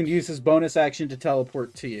that. You can use his bonus action to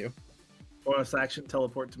teleport to you. Bonus action,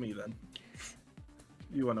 teleport to me then.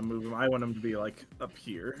 You want to move him. I want him to be like up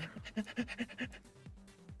here.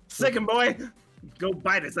 Sick him, boy! Go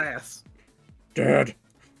bite his ass. Dad.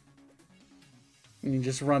 And he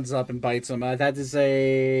just runs up and bites him. That is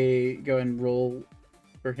a go ahead and roll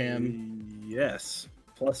for him. Yes.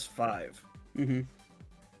 +5. Mm-hmm.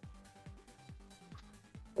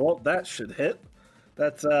 Well, that should hit.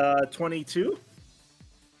 That's 22.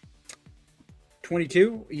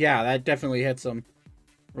 22? Yeah, that definitely hits him.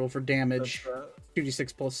 Roll for damage. That's,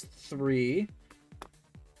 2d6 plus 3.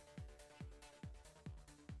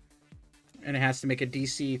 And it has to make a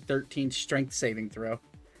DC 13 strength saving throw.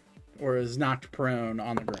 Or is knocked prone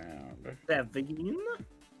on the ground. 7.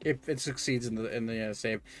 If it succeeds in the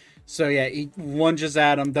save. So yeah, he lunges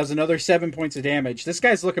at him, does another 7 points of damage. This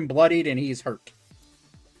guy's looking bloodied and he's hurt.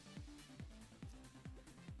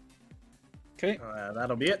 Okay.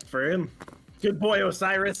 That'll be it for him. Good boy,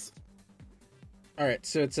 Osiris. All right,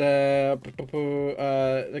 so it's the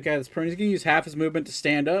guy that's prone. He's gonna use half his movement to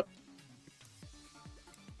stand up,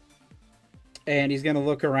 and he's gonna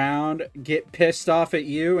look around, get pissed off at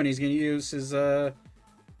you, and he's gonna use his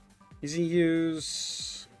he's gonna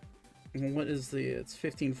use what is the? It's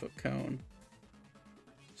 15-foot cone.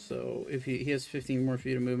 So if he has 15 more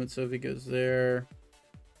feet of movement, so if he goes there,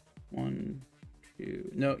 1,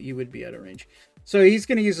 2, no, you would be out of range. So he's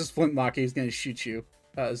gonna use his flintlock. He's gonna shoot you,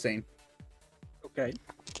 Zane. Okay.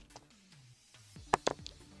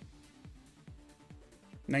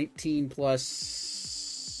 19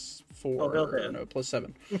 plus 4. Oh, he'll hit. No, plus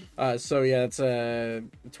 7. So yeah, it's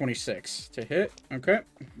 26 to hit. Okay.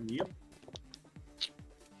 Yep.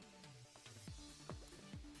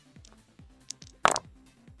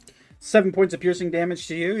 Seven points of piercing damage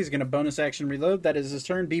to you. He's going to bonus action reload. That is his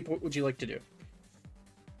turn. Beep, what would you like to do?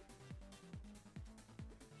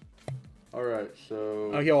 All right,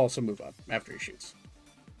 so Oh, he'll also move up after he shoots.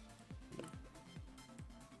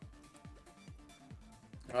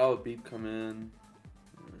 I'll have Beep come in.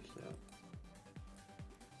 Where's that?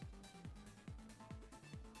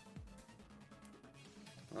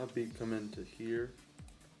 I'll have Beep come into here.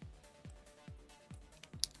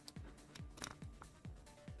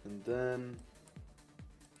 And then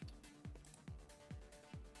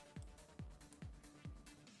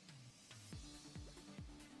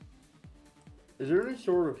is there any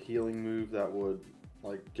sort of healing move that would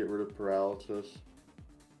like get rid of paralysis?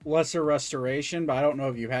 Lesser restoration, but I don't know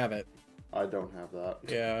if you have it. I don't have that.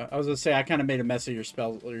 Yeah, I was going to say, I kind of made a mess of your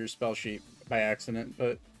spell sheet by accident,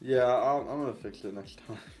 but Yeah, I'm gonna fix it next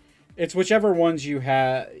time. it's whichever ones you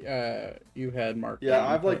had marked. Yeah, down,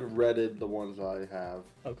 I've like but- redded the ones I have,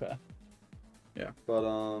 Okay. but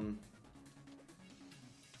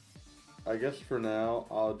I guess for now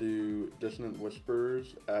I'll do Dissonant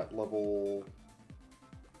Whispers at level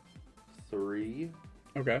 3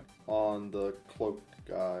 Okay. on the cloaked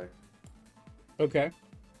guy. Okay.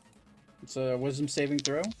 It's a wisdom saving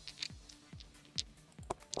throw.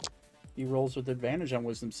 He rolls with advantage on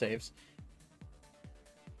wisdom saves.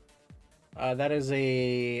 That is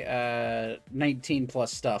a 19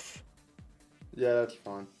 plus stuff. Yeah, that's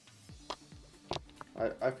fine.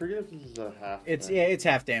 I forget if this is a half. It's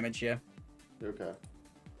half damage. Yeah. Okay.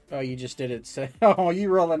 Oh, you just did it. So, oh, you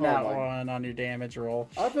rolling that my- one on your damage roll.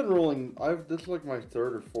 I've been rolling. This is like my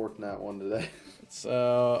third or fourth nat one today.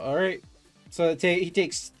 So, all right. So he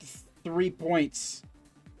takes 3 points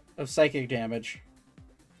of psychic damage.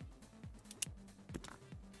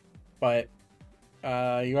 But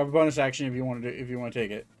you have a bonus action if you want to take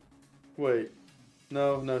it. Wait,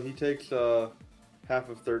 no, he takes half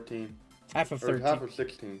of 13. Half of Or 13. half of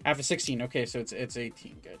 16. Half of 16. Okay, so it's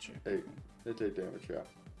 18. Gotcha. 8. It's 8 damage, yeah.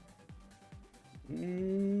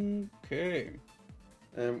 Okay.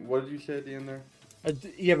 And what did you say at the end there?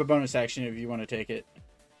 You have a bonus action if you want to take it.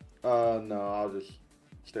 No, I'll just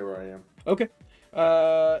stay where I am. Okay.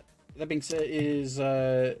 That being said,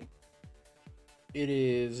 it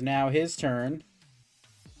is now his turn.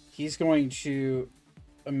 He's going to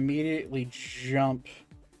immediately jump,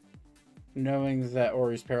 knowing that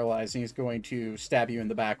Ori's paralyzed, and he's going to stab you in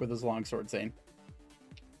the back with his longsword, Zane.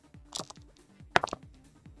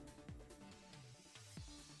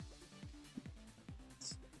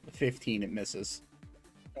 It's 15, it misses.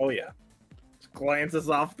 Oh yeah. Just glances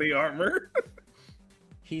off the armor.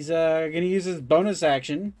 He's gonna use his bonus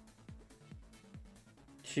action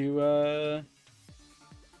to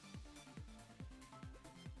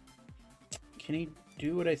can he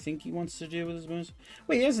do what I think he wants to do with his bonus?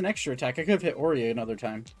 Wait, he has an extra attack. I could have hit Ori another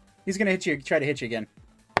time. He's gonna try to hit you again.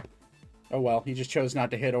 Oh well, he just chose not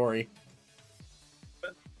to hit Ori.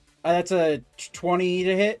 That's a 20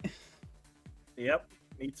 to hit. Yep.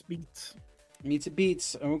 Meets beats. Meets it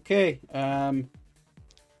beats. Okay.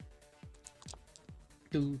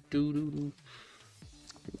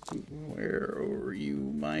 Where are you,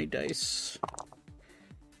 my dice?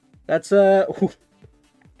 That's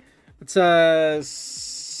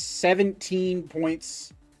 17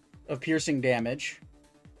 points of piercing damage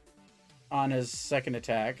on his second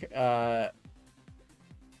attack.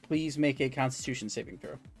 Please make a Constitution saving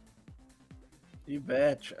throw. You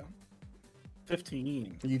betcha.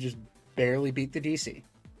 15. You just barely beat the DC.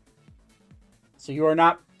 So you are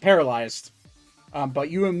not paralyzed. But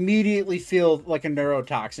you immediately feel like a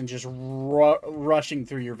neurotoxin just rushing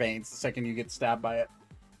through your veins the second you get stabbed by it.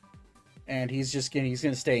 And he's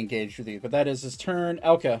gonna stay engaged with you. But that is his turn.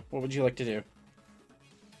 Elka, what would you like to do?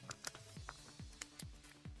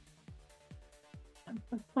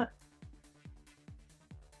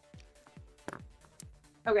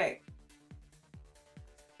 Okay.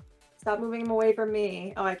 Stop moving him away from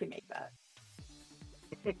me. Oh, I can make that.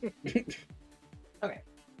 Okay.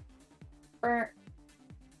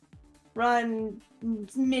 Run,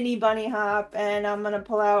 mini bunny hop, and I'm gonna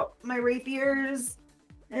pull out my rapiers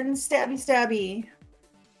and stabby.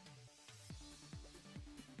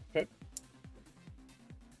 Okay.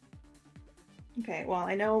 Okay, well,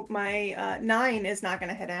 I know my 9 is not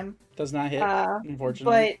gonna hit him. Does not hit, But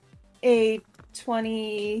unfortunately. a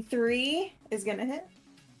 23 is gonna hit.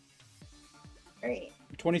 Great.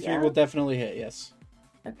 23 yeah. will definitely hit, yes.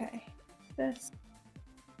 Okay. This.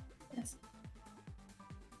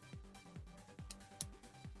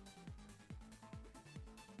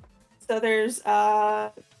 So there's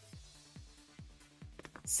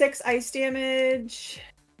 6 ice damage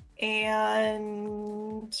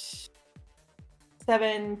and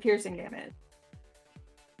 7 piercing damage.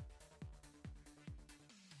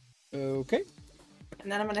 Okay.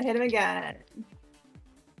 And then I'm gonna hit him again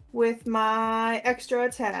with my extra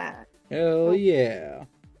attack. Hell yeah.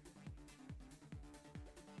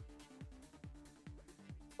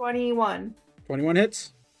 21. 21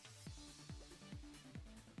 hits.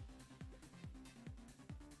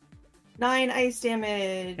 9 ice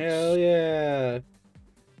damage. Hell yeah.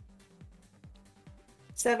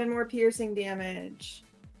 7 more piercing damage.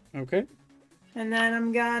 Okay. And then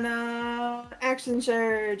I'm gonna action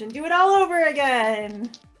surge and do it all over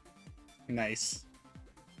again. Nice.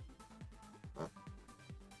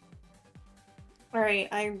 Alright,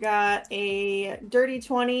 I've got a dirty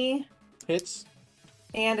 20 Hits.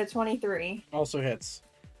 and a 23. Also hits.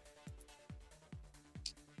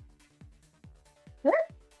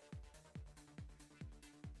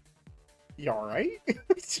 You alright?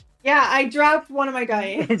 Yeah, I dropped one of my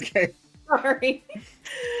dice. Okay. Sorry.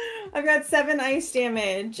 I've got 7 ice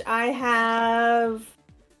damage. I have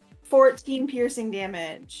 14 piercing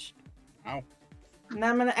damage. Wow. And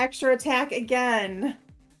I'm gonna extra attack again.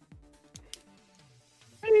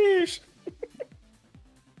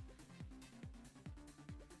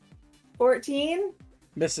 14?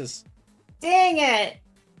 Misses. Dang it!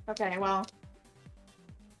 Okay, well,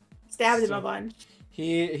 stabbed him a bunch.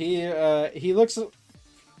 He looks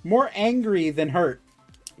more angry than hurt,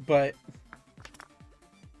 but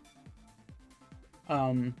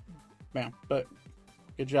yeah, but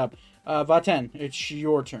good job. Vaten, it's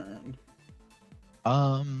your turn.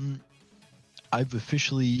 I've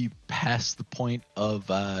officially passed the point of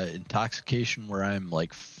intoxication where I'm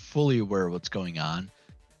like fully aware of what's going on.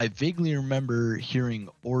 I vaguely remember hearing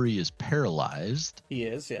Ori is paralyzed. He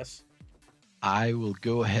is, yes. I will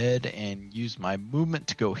go ahead and use my movement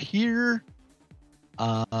to go here.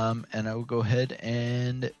 And I will go ahead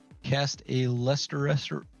and cast a lesser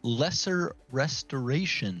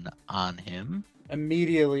restoration on him.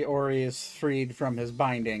 Immediately, Ori is freed from his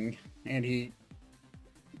binding, and he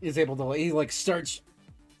is able to, he like starts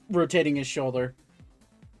rotating his shoulder.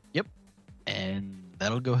 Yep. And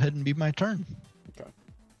that'll go ahead and be my turn.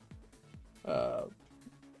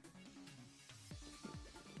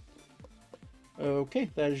 Okay,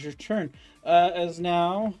 that is your turn. As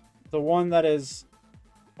now, the one that is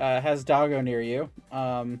has Doggo near you,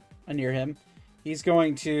 near him, he's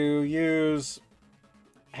going to use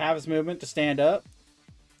half his movement to stand up.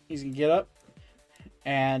 He's gonna get up,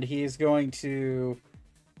 and he's going to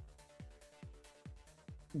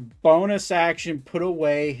bonus action put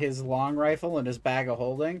away his long rifle in his bag of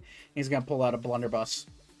holding. He's gonna pull out a blunderbuss.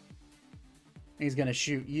 He's gonna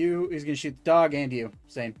shoot you. He's gonna shoot the dog and you,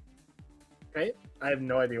 Zane. Okay. I have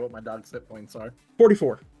no idea what my dog's hit points are.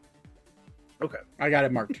 44. Okay. I got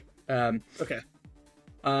it marked. Okay.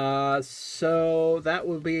 So that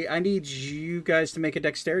would be. I need you guys to make a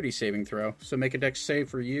dexterity saving throw. So make a dex save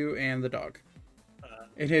for you and the dog.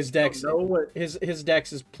 And his dex, his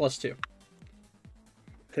dex is +2.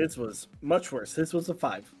 His was much worse. His was a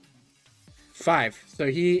 5. 5.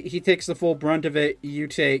 So he takes the full brunt of it. You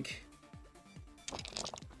take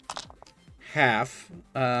half.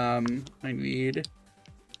 I need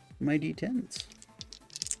my d10s.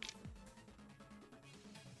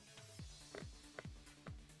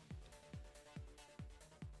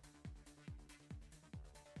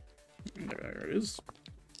 There it is.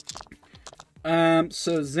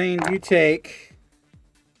 So Zane, you take.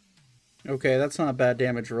 Okay, that's not a bad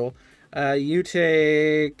damage roll. You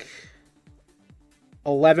take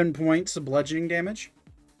 11 points of bludgeoning damage,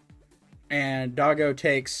 and Doggo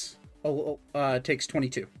takes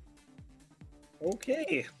 22.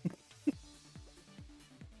 Okay.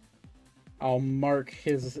 I'll mark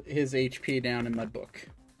his HP down in my book.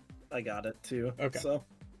 I got it too. Okay. So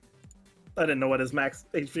I didn't know what his max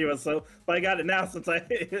HP was, but I got it now since I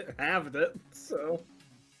halved it. So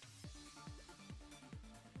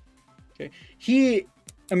okay. He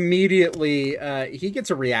immediately he gets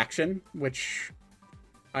a reaction, which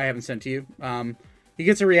I haven't sent to you. He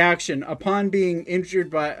gets a reaction upon being injured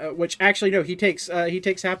by which actually no, he takes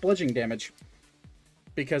half bludgeoning damage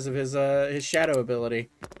because of his shadow ability.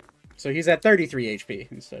 So he's at 33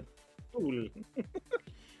 HP instead. Ooh.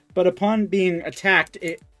 But upon being attacked,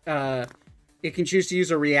 it can choose to use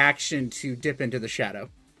a reaction to dip into the shadow.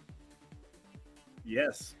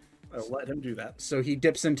 Yes, I'll let him do that. So he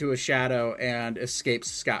dips into a shadow and escapes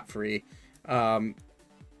scot-free.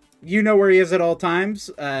 You know where he is at all times,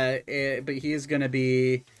 but he is going to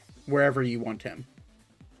be wherever you want him.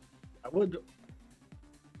 I would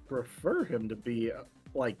prefer him to be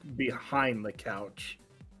like behind the couch,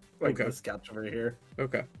 like Okay. this couch over here.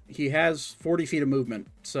 Okay. He has 40 feet of movement,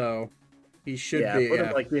 so he should be. Put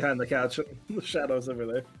him like behind the couch. The shadows over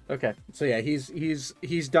there. Okay. So yeah, he's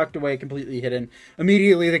ducked away, completely hidden.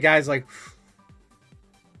 Immediately, the guy's like,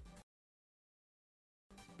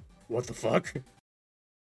 "What the fuck?"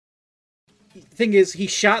 Thing is, he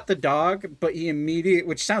shot the dog, but he immediately,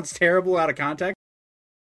 which sounds terrible out of context,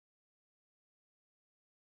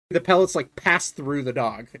 the pellets like passed through the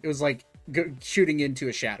dog. It was like shooting into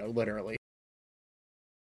a shadow, literally.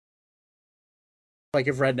 Like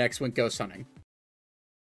if rednecks went ghost hunting.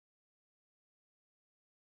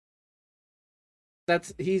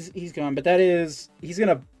 He's gone, but he's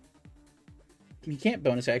gonna. He can't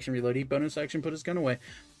bonus action reload. He bonus action put his gun away.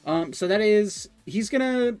 So that is he's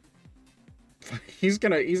gonna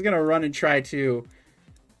run and try to,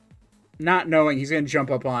 not knowing, he's gonna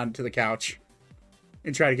jump up onto the couch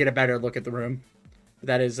and try to get a better look at the room.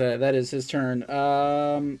 That is his turn.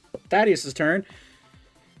 Thaddeus' turn.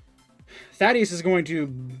 Thaddeus is going to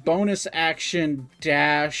bonus action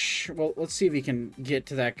dash. Well, let's see if he can get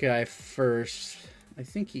to that guy first. I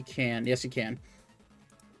think he can. Yes, he can.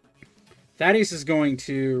 Thaddeus is going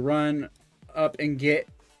to run up and get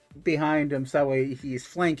behind him so that way he's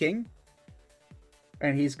flanking.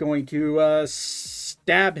 And he's going to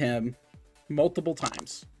stab him multiple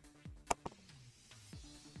times.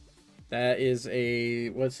 That is a...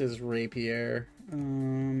 What's his rapier?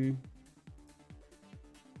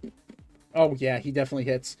 Oh, yeah, he definitely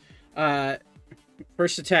hits.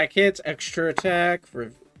 First attack hits. Extra attack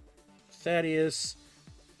for Thaddeus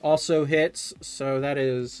also hits. So that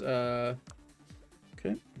is...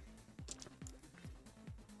 Okay.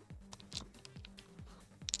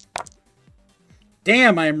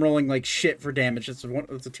 Damn, I am rolling like shit for damage. It's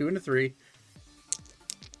a 2 and a 3.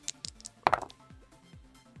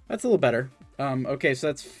 That's a little better. Okay, so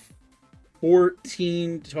that's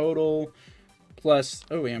 14 total plus...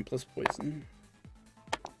 Oh, and plus poison.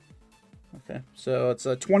 Okay, so it's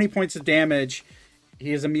 20 points of damage.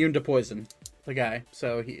 He is immune to poison, the guy,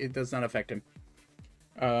 so it does not affect him.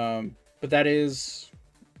 But that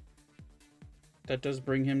does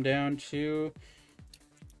bring him down to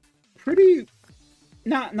pretty...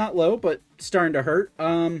 Not low, but starting to hurt.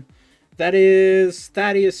 That is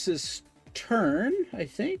Thaddeus's turn, I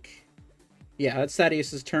think. Yeah, that's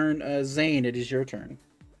Thaddeus's turn. Zane, it is your turn.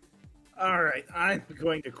 All right, I'm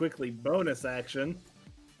going to quickly bonus action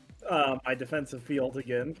my defensive field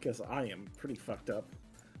again because I am pretty fucked up.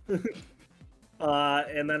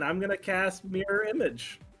 And then I'm gonna cast Mirror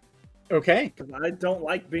Image Okay. because I don't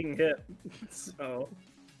like being hit. So,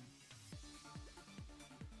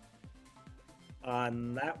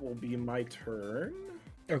 and that will be my turn.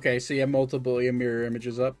 Okay, so you have multiple mirror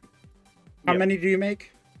images up. How Yep. many do you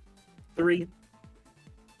make? 3.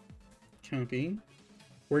 Copy.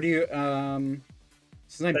 Where do you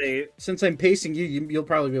They since I'm pacing you'll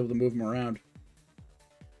probably be able to move them around.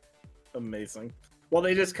 amazing. Well,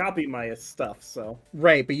 they just copy my stuff, so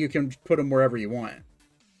Right, but you can put them wherever you want.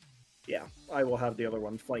 yeah, I will have the other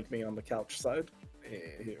one flank me on the couch side.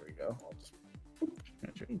 Here we go. I'll just...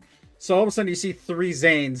 Gotcha. So all of a sudden you see 3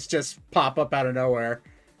 Zanes just pop up out of nowhere.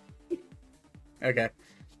 Okay.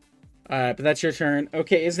 But that's your turn.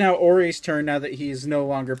 Okay, it's now Ori's turn now that he's no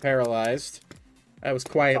longer paralyzed. I was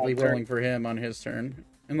quietly Dog turn. rolling for him on his turn.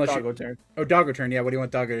 Unless Doggo turn. Oh, Doggo turn. Yeah, what do you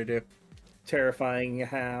want Doggo to do? Terrifying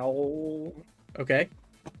howl. Okay.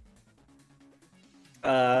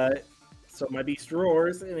 So my beast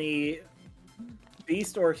roars. Any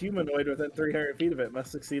beast or humanoid within 300 feet of it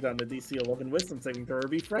must succeed on the DC 11 Wisdom saving throw or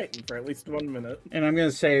be frightened for at least 1 minute. And I'm going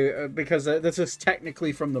to say, because this is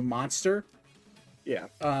technically from the monster, Yeah.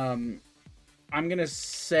 I'm going to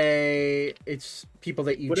say it's people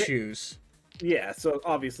that you Would it- choose. Yeah, so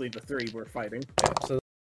obviously the 3 we're fighting. So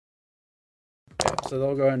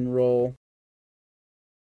they'll go ahead and roll.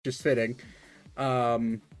 Just fitting.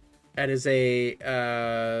 That is a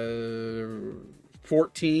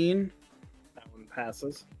 14. That one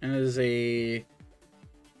passes. And it is a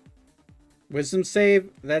wisdom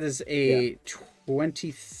save. That is a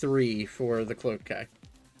 23 for the cloak guy.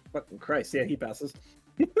 Fucking Christ, yeah, he passes.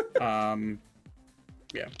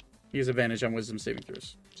 Yeah. He has advantage on wisdom saving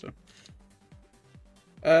throws. So.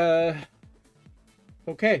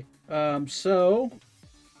 Okay. So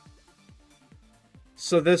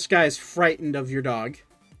this guy's frightened of your dog.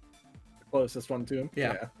 Closest one to him.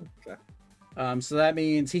 Yeah. Okay. So that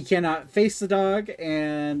means he cannot face the dog,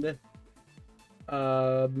 and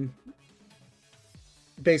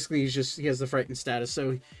basically he has the frightened status.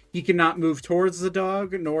 So he cannot move towards the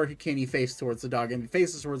dog, nor can he face towards the dog. And if he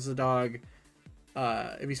faces towards the dog,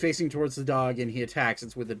 if he's facing towards the dog and he attacks,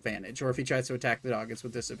 it's with advantage. Or if he tries to attack the dog, it's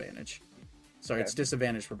with disadvantage. Sorry, Okay. it's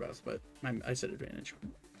disadvantage for both, but I said advantage.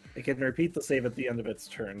 It can repeat the save at the end of its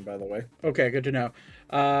turn, by the way. Okay, good to know.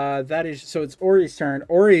 That is so. It's Ori's turn.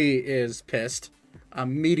 Ori is pissed.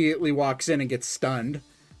 Immediately walks in and gets stunned.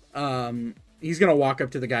 He's gonna walk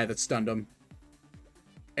up to the guy that stunned him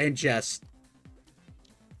and just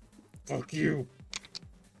fuck you.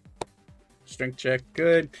 Strength check,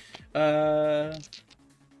 good. Yep.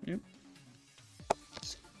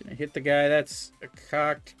 Just gonna hit the guy. That's a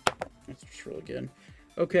cocked. Let's just roll again.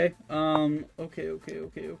 Okay.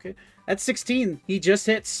 Okay. That's 16. He just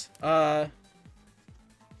hits. Oh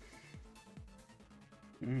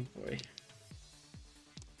boy.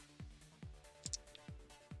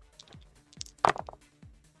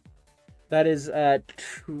 That is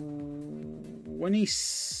 20.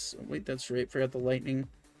 Wait, that's right. Forgot the lightning.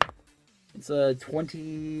 It's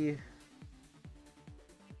 20.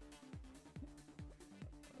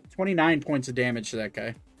 29 points of damage to that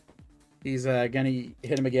guy. He's gonna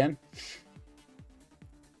hit him again.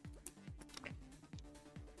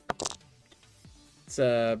 It's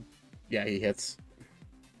yeah, he hits.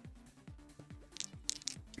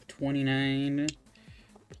 29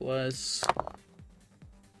 plus.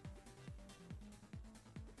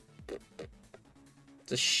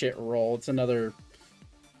 It's a shit roll. It's another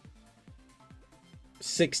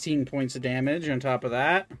 16 points of damage on top of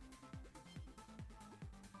that.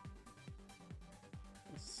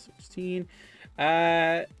 16.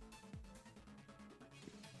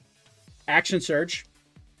 Action surge.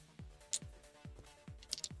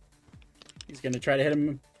 He's going to try to hit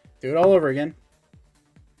him. Do it all over again.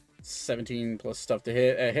 17 plus stuff to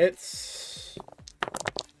hit. Hits.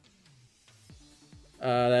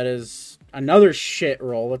 That is another shit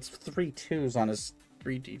roll. It's 3 2s on his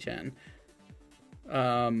 3d10.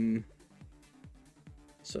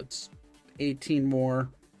 So it's 18 more.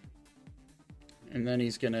 And then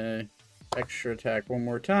he's going to extra attack one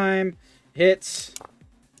more time. Hits.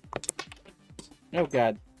 Oh,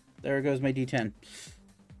 God. There goes my d10.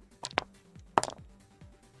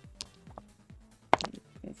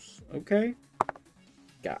 Okay.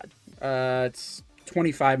 God. It's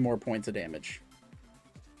 25 more points of damage.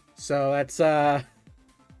 So that's,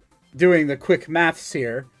 doing the quick maths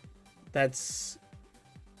here. That's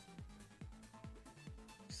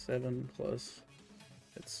 7 plus,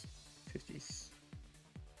 that's 50,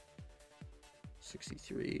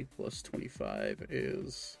 63 plus 25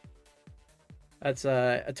 is, that's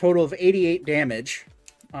a total of 88 damage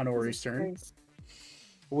on Ori's turn,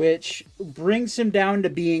 which brings him down to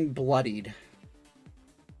being bloodied.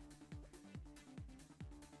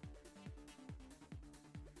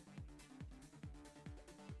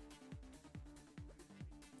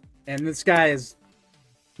 And this guy is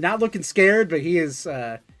not looking scared, but he is,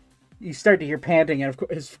 you start to hear panting, and of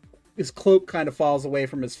course his cloak kind of falls away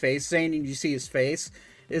from his face. Zane, and you see his face,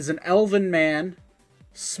 is an elven man,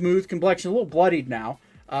 smooth complexion, a little bloodied now,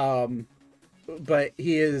 but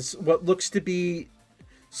he is what looks to be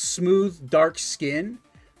smooth, dark skin,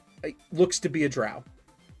 looks to be a drow.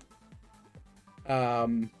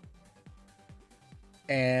 And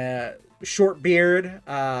short beard,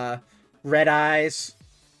 red eyes,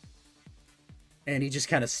 and he just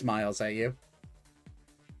kind of smiles at you.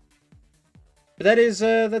 But that is,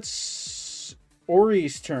 that's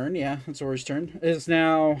Ori's turn. Yeah, that's Ori's turn. It is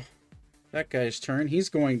now that guy's turn. He's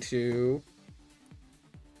going to...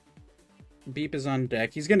 Beep is on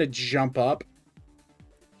deck. He's going to jump up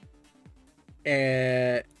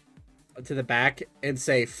to the back and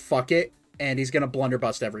say, fuck it. And he's going to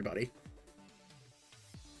blunderbust everybody.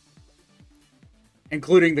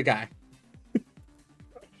 Including the guy.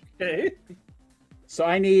 Okay. So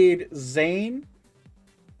I need Zane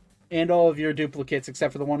and all of your duplicates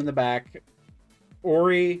except for the one in the back.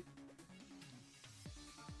 Ori,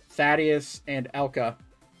 Thaddeus, and Elka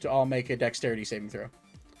to all make a dexterity saving throw.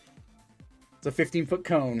 It's a 15-foot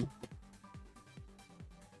cone.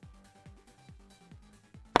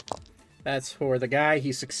 That's for the guy.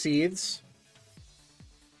 He succeeds.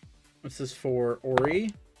 This is for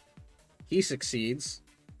Ori. He succeeds.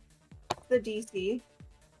 The DC.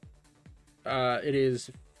 It is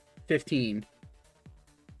 15.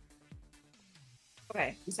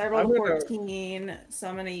 Okay, so I rolled a 14, so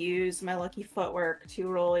I'm going to use my lucky footwork to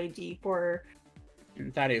roll a d4.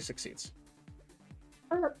 And Thaddeus succeeds.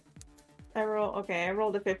 I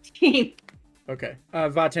rolled a 15. Okay.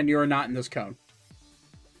 Vaten, you are not in this cone.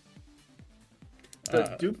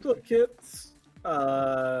 The duplicates,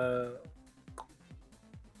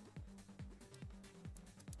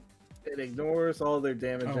 it ignores all their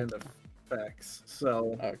damage and effects,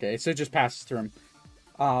 so... Okay, so it just passes through him.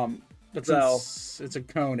 But So- since it's a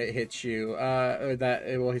cone, it hits you. That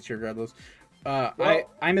it will hit you regardless. Well,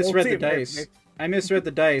 I misread we'll the see. dice. I misread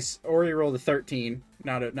the dice. Ori rolled a 13,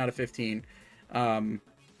 not a 15.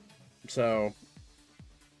 So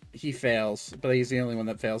he fails, but he's the only one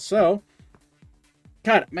that fails. So,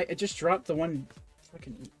 God, I just dropped the one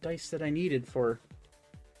fucking dice that I needed for.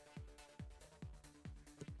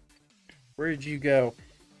 Where'd you go?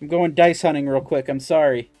 I'm going dice hunting real quick. I'm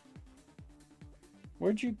sorry.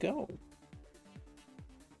 Where'd you go?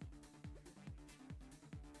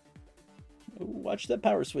 Watch that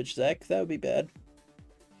power switch, Zach. That would be bad.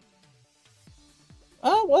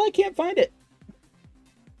 Oh, well, I can't find it.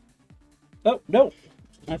 Oh, no.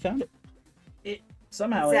 I found it.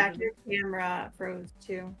 Somehow. Zach, your camera froze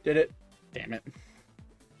too. Did it? Damn it.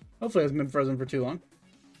 Hopefully it hasn't been frozen for too long.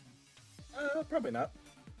 Probably not.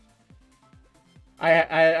 I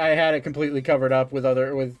had it completely covered up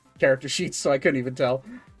with character sheets, so I couldn't even tell.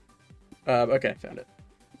 Okay, found it.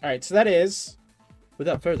 Alright, so that is,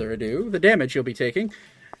 without further ado, the damage you'll be taking.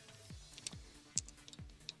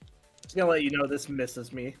 Just gonna let you know this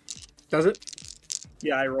misses me. Does it?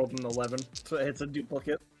 Yeah, I rolled an 11, so it's a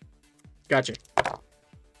duplicate. Gotcha.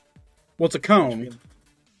 Well, it's a cone.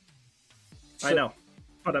 I know,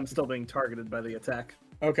 but I'm still being targeted by the attack.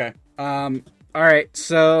 Okay. Alright,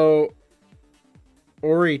 so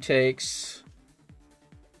Ori takes...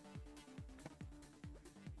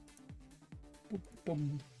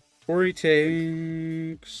 Ori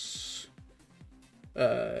takes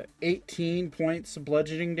 18 points of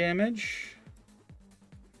bludgeoning damage.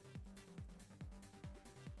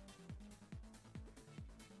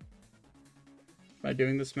 Am I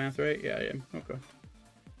doing this math right? Yeah, I am. Okay.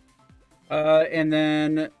 And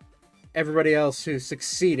then everybody else who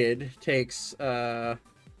succeeded takes 9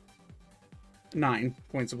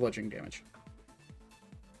 points of bludgeoning damage.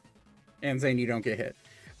 And Zane, you don't get hit.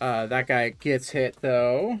 That guy gets hit,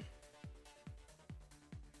 though.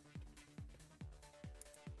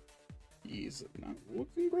 He's not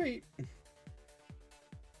looking great.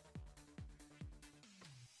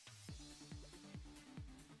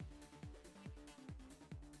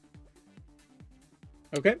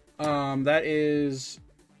 Okay. That is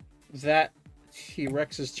that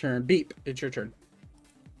T-Rex's turn. Beep, it's your turn.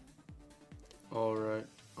 All right.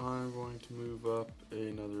 I'm going to move up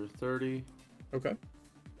another 30. Okay.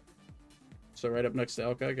 So right up next to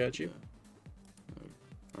Elka, I got you.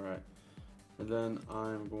 All right. And then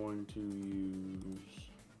I'm going to use...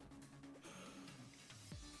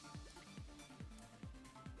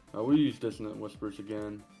 we'll use Dissonant Whispers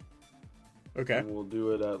again. Okay. And we'll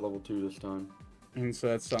do it at level 2 this time. And so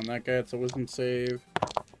that's on that guy. It's a wisdom save.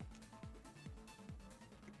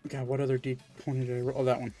 God, what other D20 did I roll? Oh,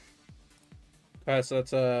 that one. So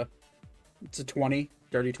that's it's a 20,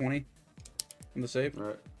 dirty 20 on the save.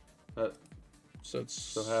 All right. So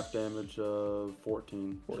half damage of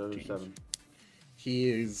 14. 14. 7. He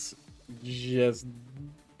is just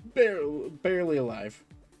barely alive.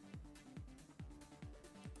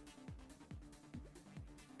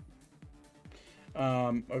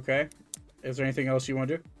 Okay. Is there anything else you want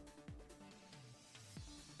to do?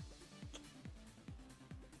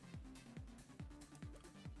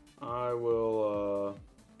 I will,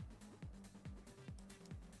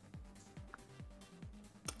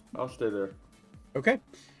 I'll stay there. Okay.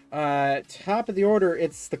 Top of the order,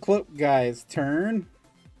 it's the cloak guy's turn.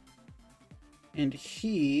 And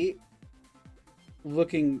he,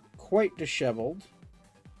 looking quite disheveled,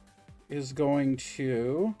 is going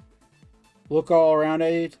to look all around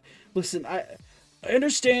at it. Listen, I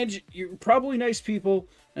understand you're probably nice people.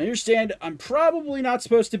 I understand I'm probably not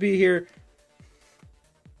supposed to be here.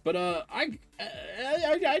 But I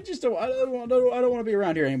just don't want to be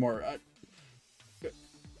around here anymore.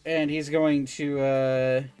 And he's going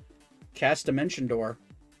to cast Dimension Door.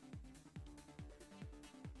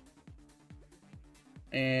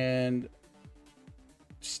 And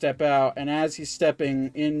step out. And as he's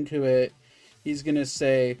stepping into it, he's going to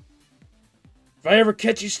say, "If I ever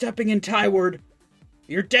catch you stepping in Tyward,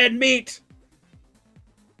 you're dead meat!"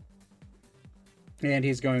 And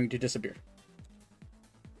he's going to disappear.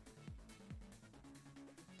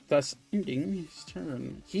 Thus ending his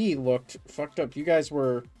turn. He looked fucked up. You guys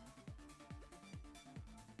were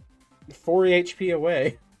 4 HP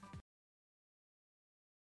away.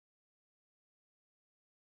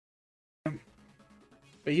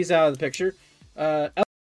 But he's out of the picture. I'm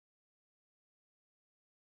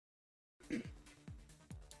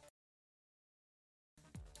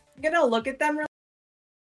gonna look at them. That's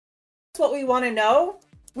what we want to know.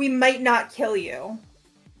 We might not kill you.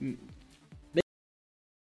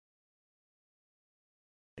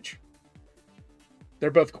 They're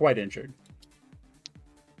both quite injured.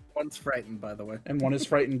 One's frightened, by the way. And one is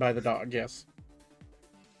frightened by the dog, yes.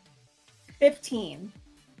 15.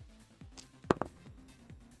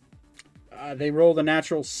 They rolled a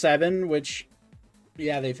natural 7, which,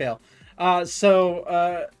 yeah, they fail.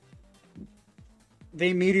 So they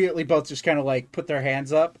immediately both just kind of like put their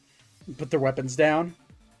hands up, put their weapons down,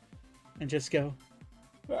 and just go,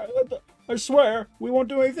 "I swear, we won't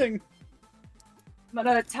do anything." I'm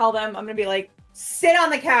gonna tell them, I'm gonna be like, "Sit on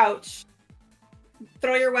the couch.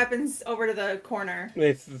 Throw your weapons over to the corner."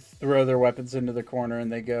 They throw their weapons into the corner and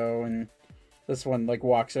they go, and this one like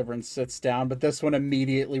walks over and sits down, but this one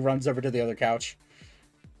immediately runs over to the other couch,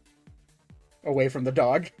 away from the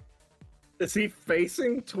dog. Is he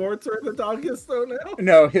facing towards where the dog is though now?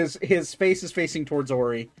 No, his face is facing towards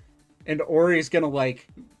Ori, and Ori's gonna like.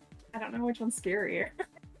 I don't know which one's scarier.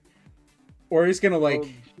 Ori's gonna like.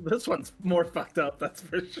 This one's more fucked up, that's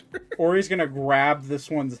for sure. Ori's gonna grab this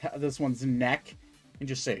one's neck and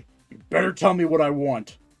just say, "You better tell me what I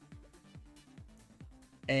want."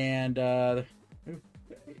 And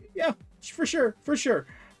yeah, for sure.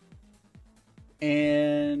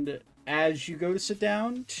 And as you go to sit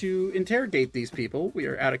down to interrogate these people, we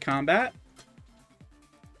are out of combat.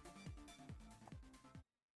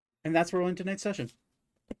 And that's where we'll end tonight's session.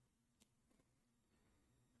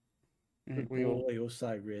 And we will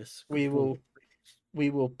Osiris. we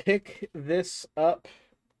will pick this up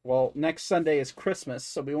well, next Sunday is Christmas,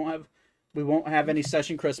 so we won't have any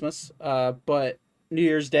session Christmas. But New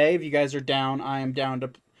Year's Day, if you guys are down, I am down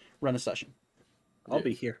to run a session, I'll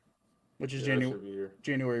be here. which is Yeah, I should be here.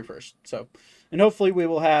 January 1st. So, and hopefully we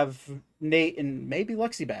will have Nate and maybe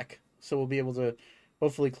Lexi back, so we'll be able to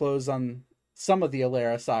hopefully close on some of the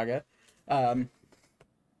Alera saga. Well,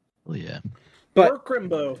 yeah. But Or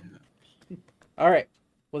Crimbo. all right,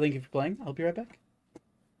 well, thank you for playing. I'll be right back.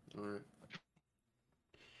 All right.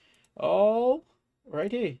 All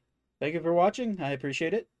righty. Thank you for watching. I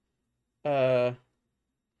appreciate it. There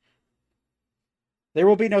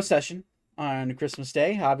will be no session on Christmas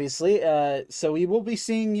Day, obviously. So we will be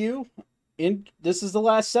seeing you in. This is the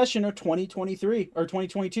last session of 2023 or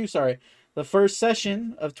 2022. Sorry, the first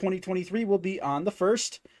session of 2023 will be on the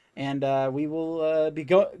 1st, and we will be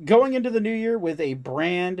going into the new year with a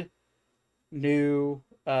brand new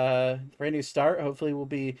start. Hopefully we'll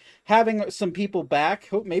be having some people back.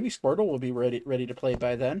 Hope maybe Squirtle will be ready to play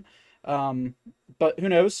by then. But who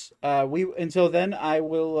knows? Until then, I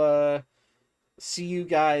will see you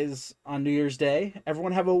guys on New Year's Day.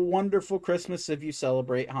 Everyone have a wonderful Christmas if you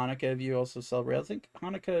celebrate Hanukkah. If you also celebrate, I think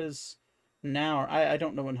Hanukkah is now. I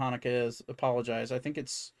don't know when Hanukkah is. Apologize. I think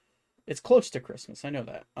it's close to Christmas. I know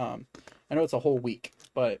that. I know it's a whole week,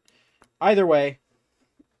 but either way,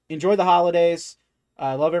 enjoy the holidays.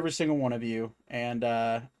 I love every single one of you, and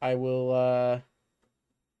I will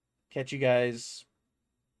catch you guys.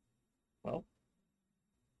 Well,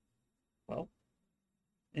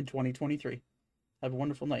 in 2023. Have a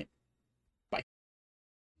wonderful night.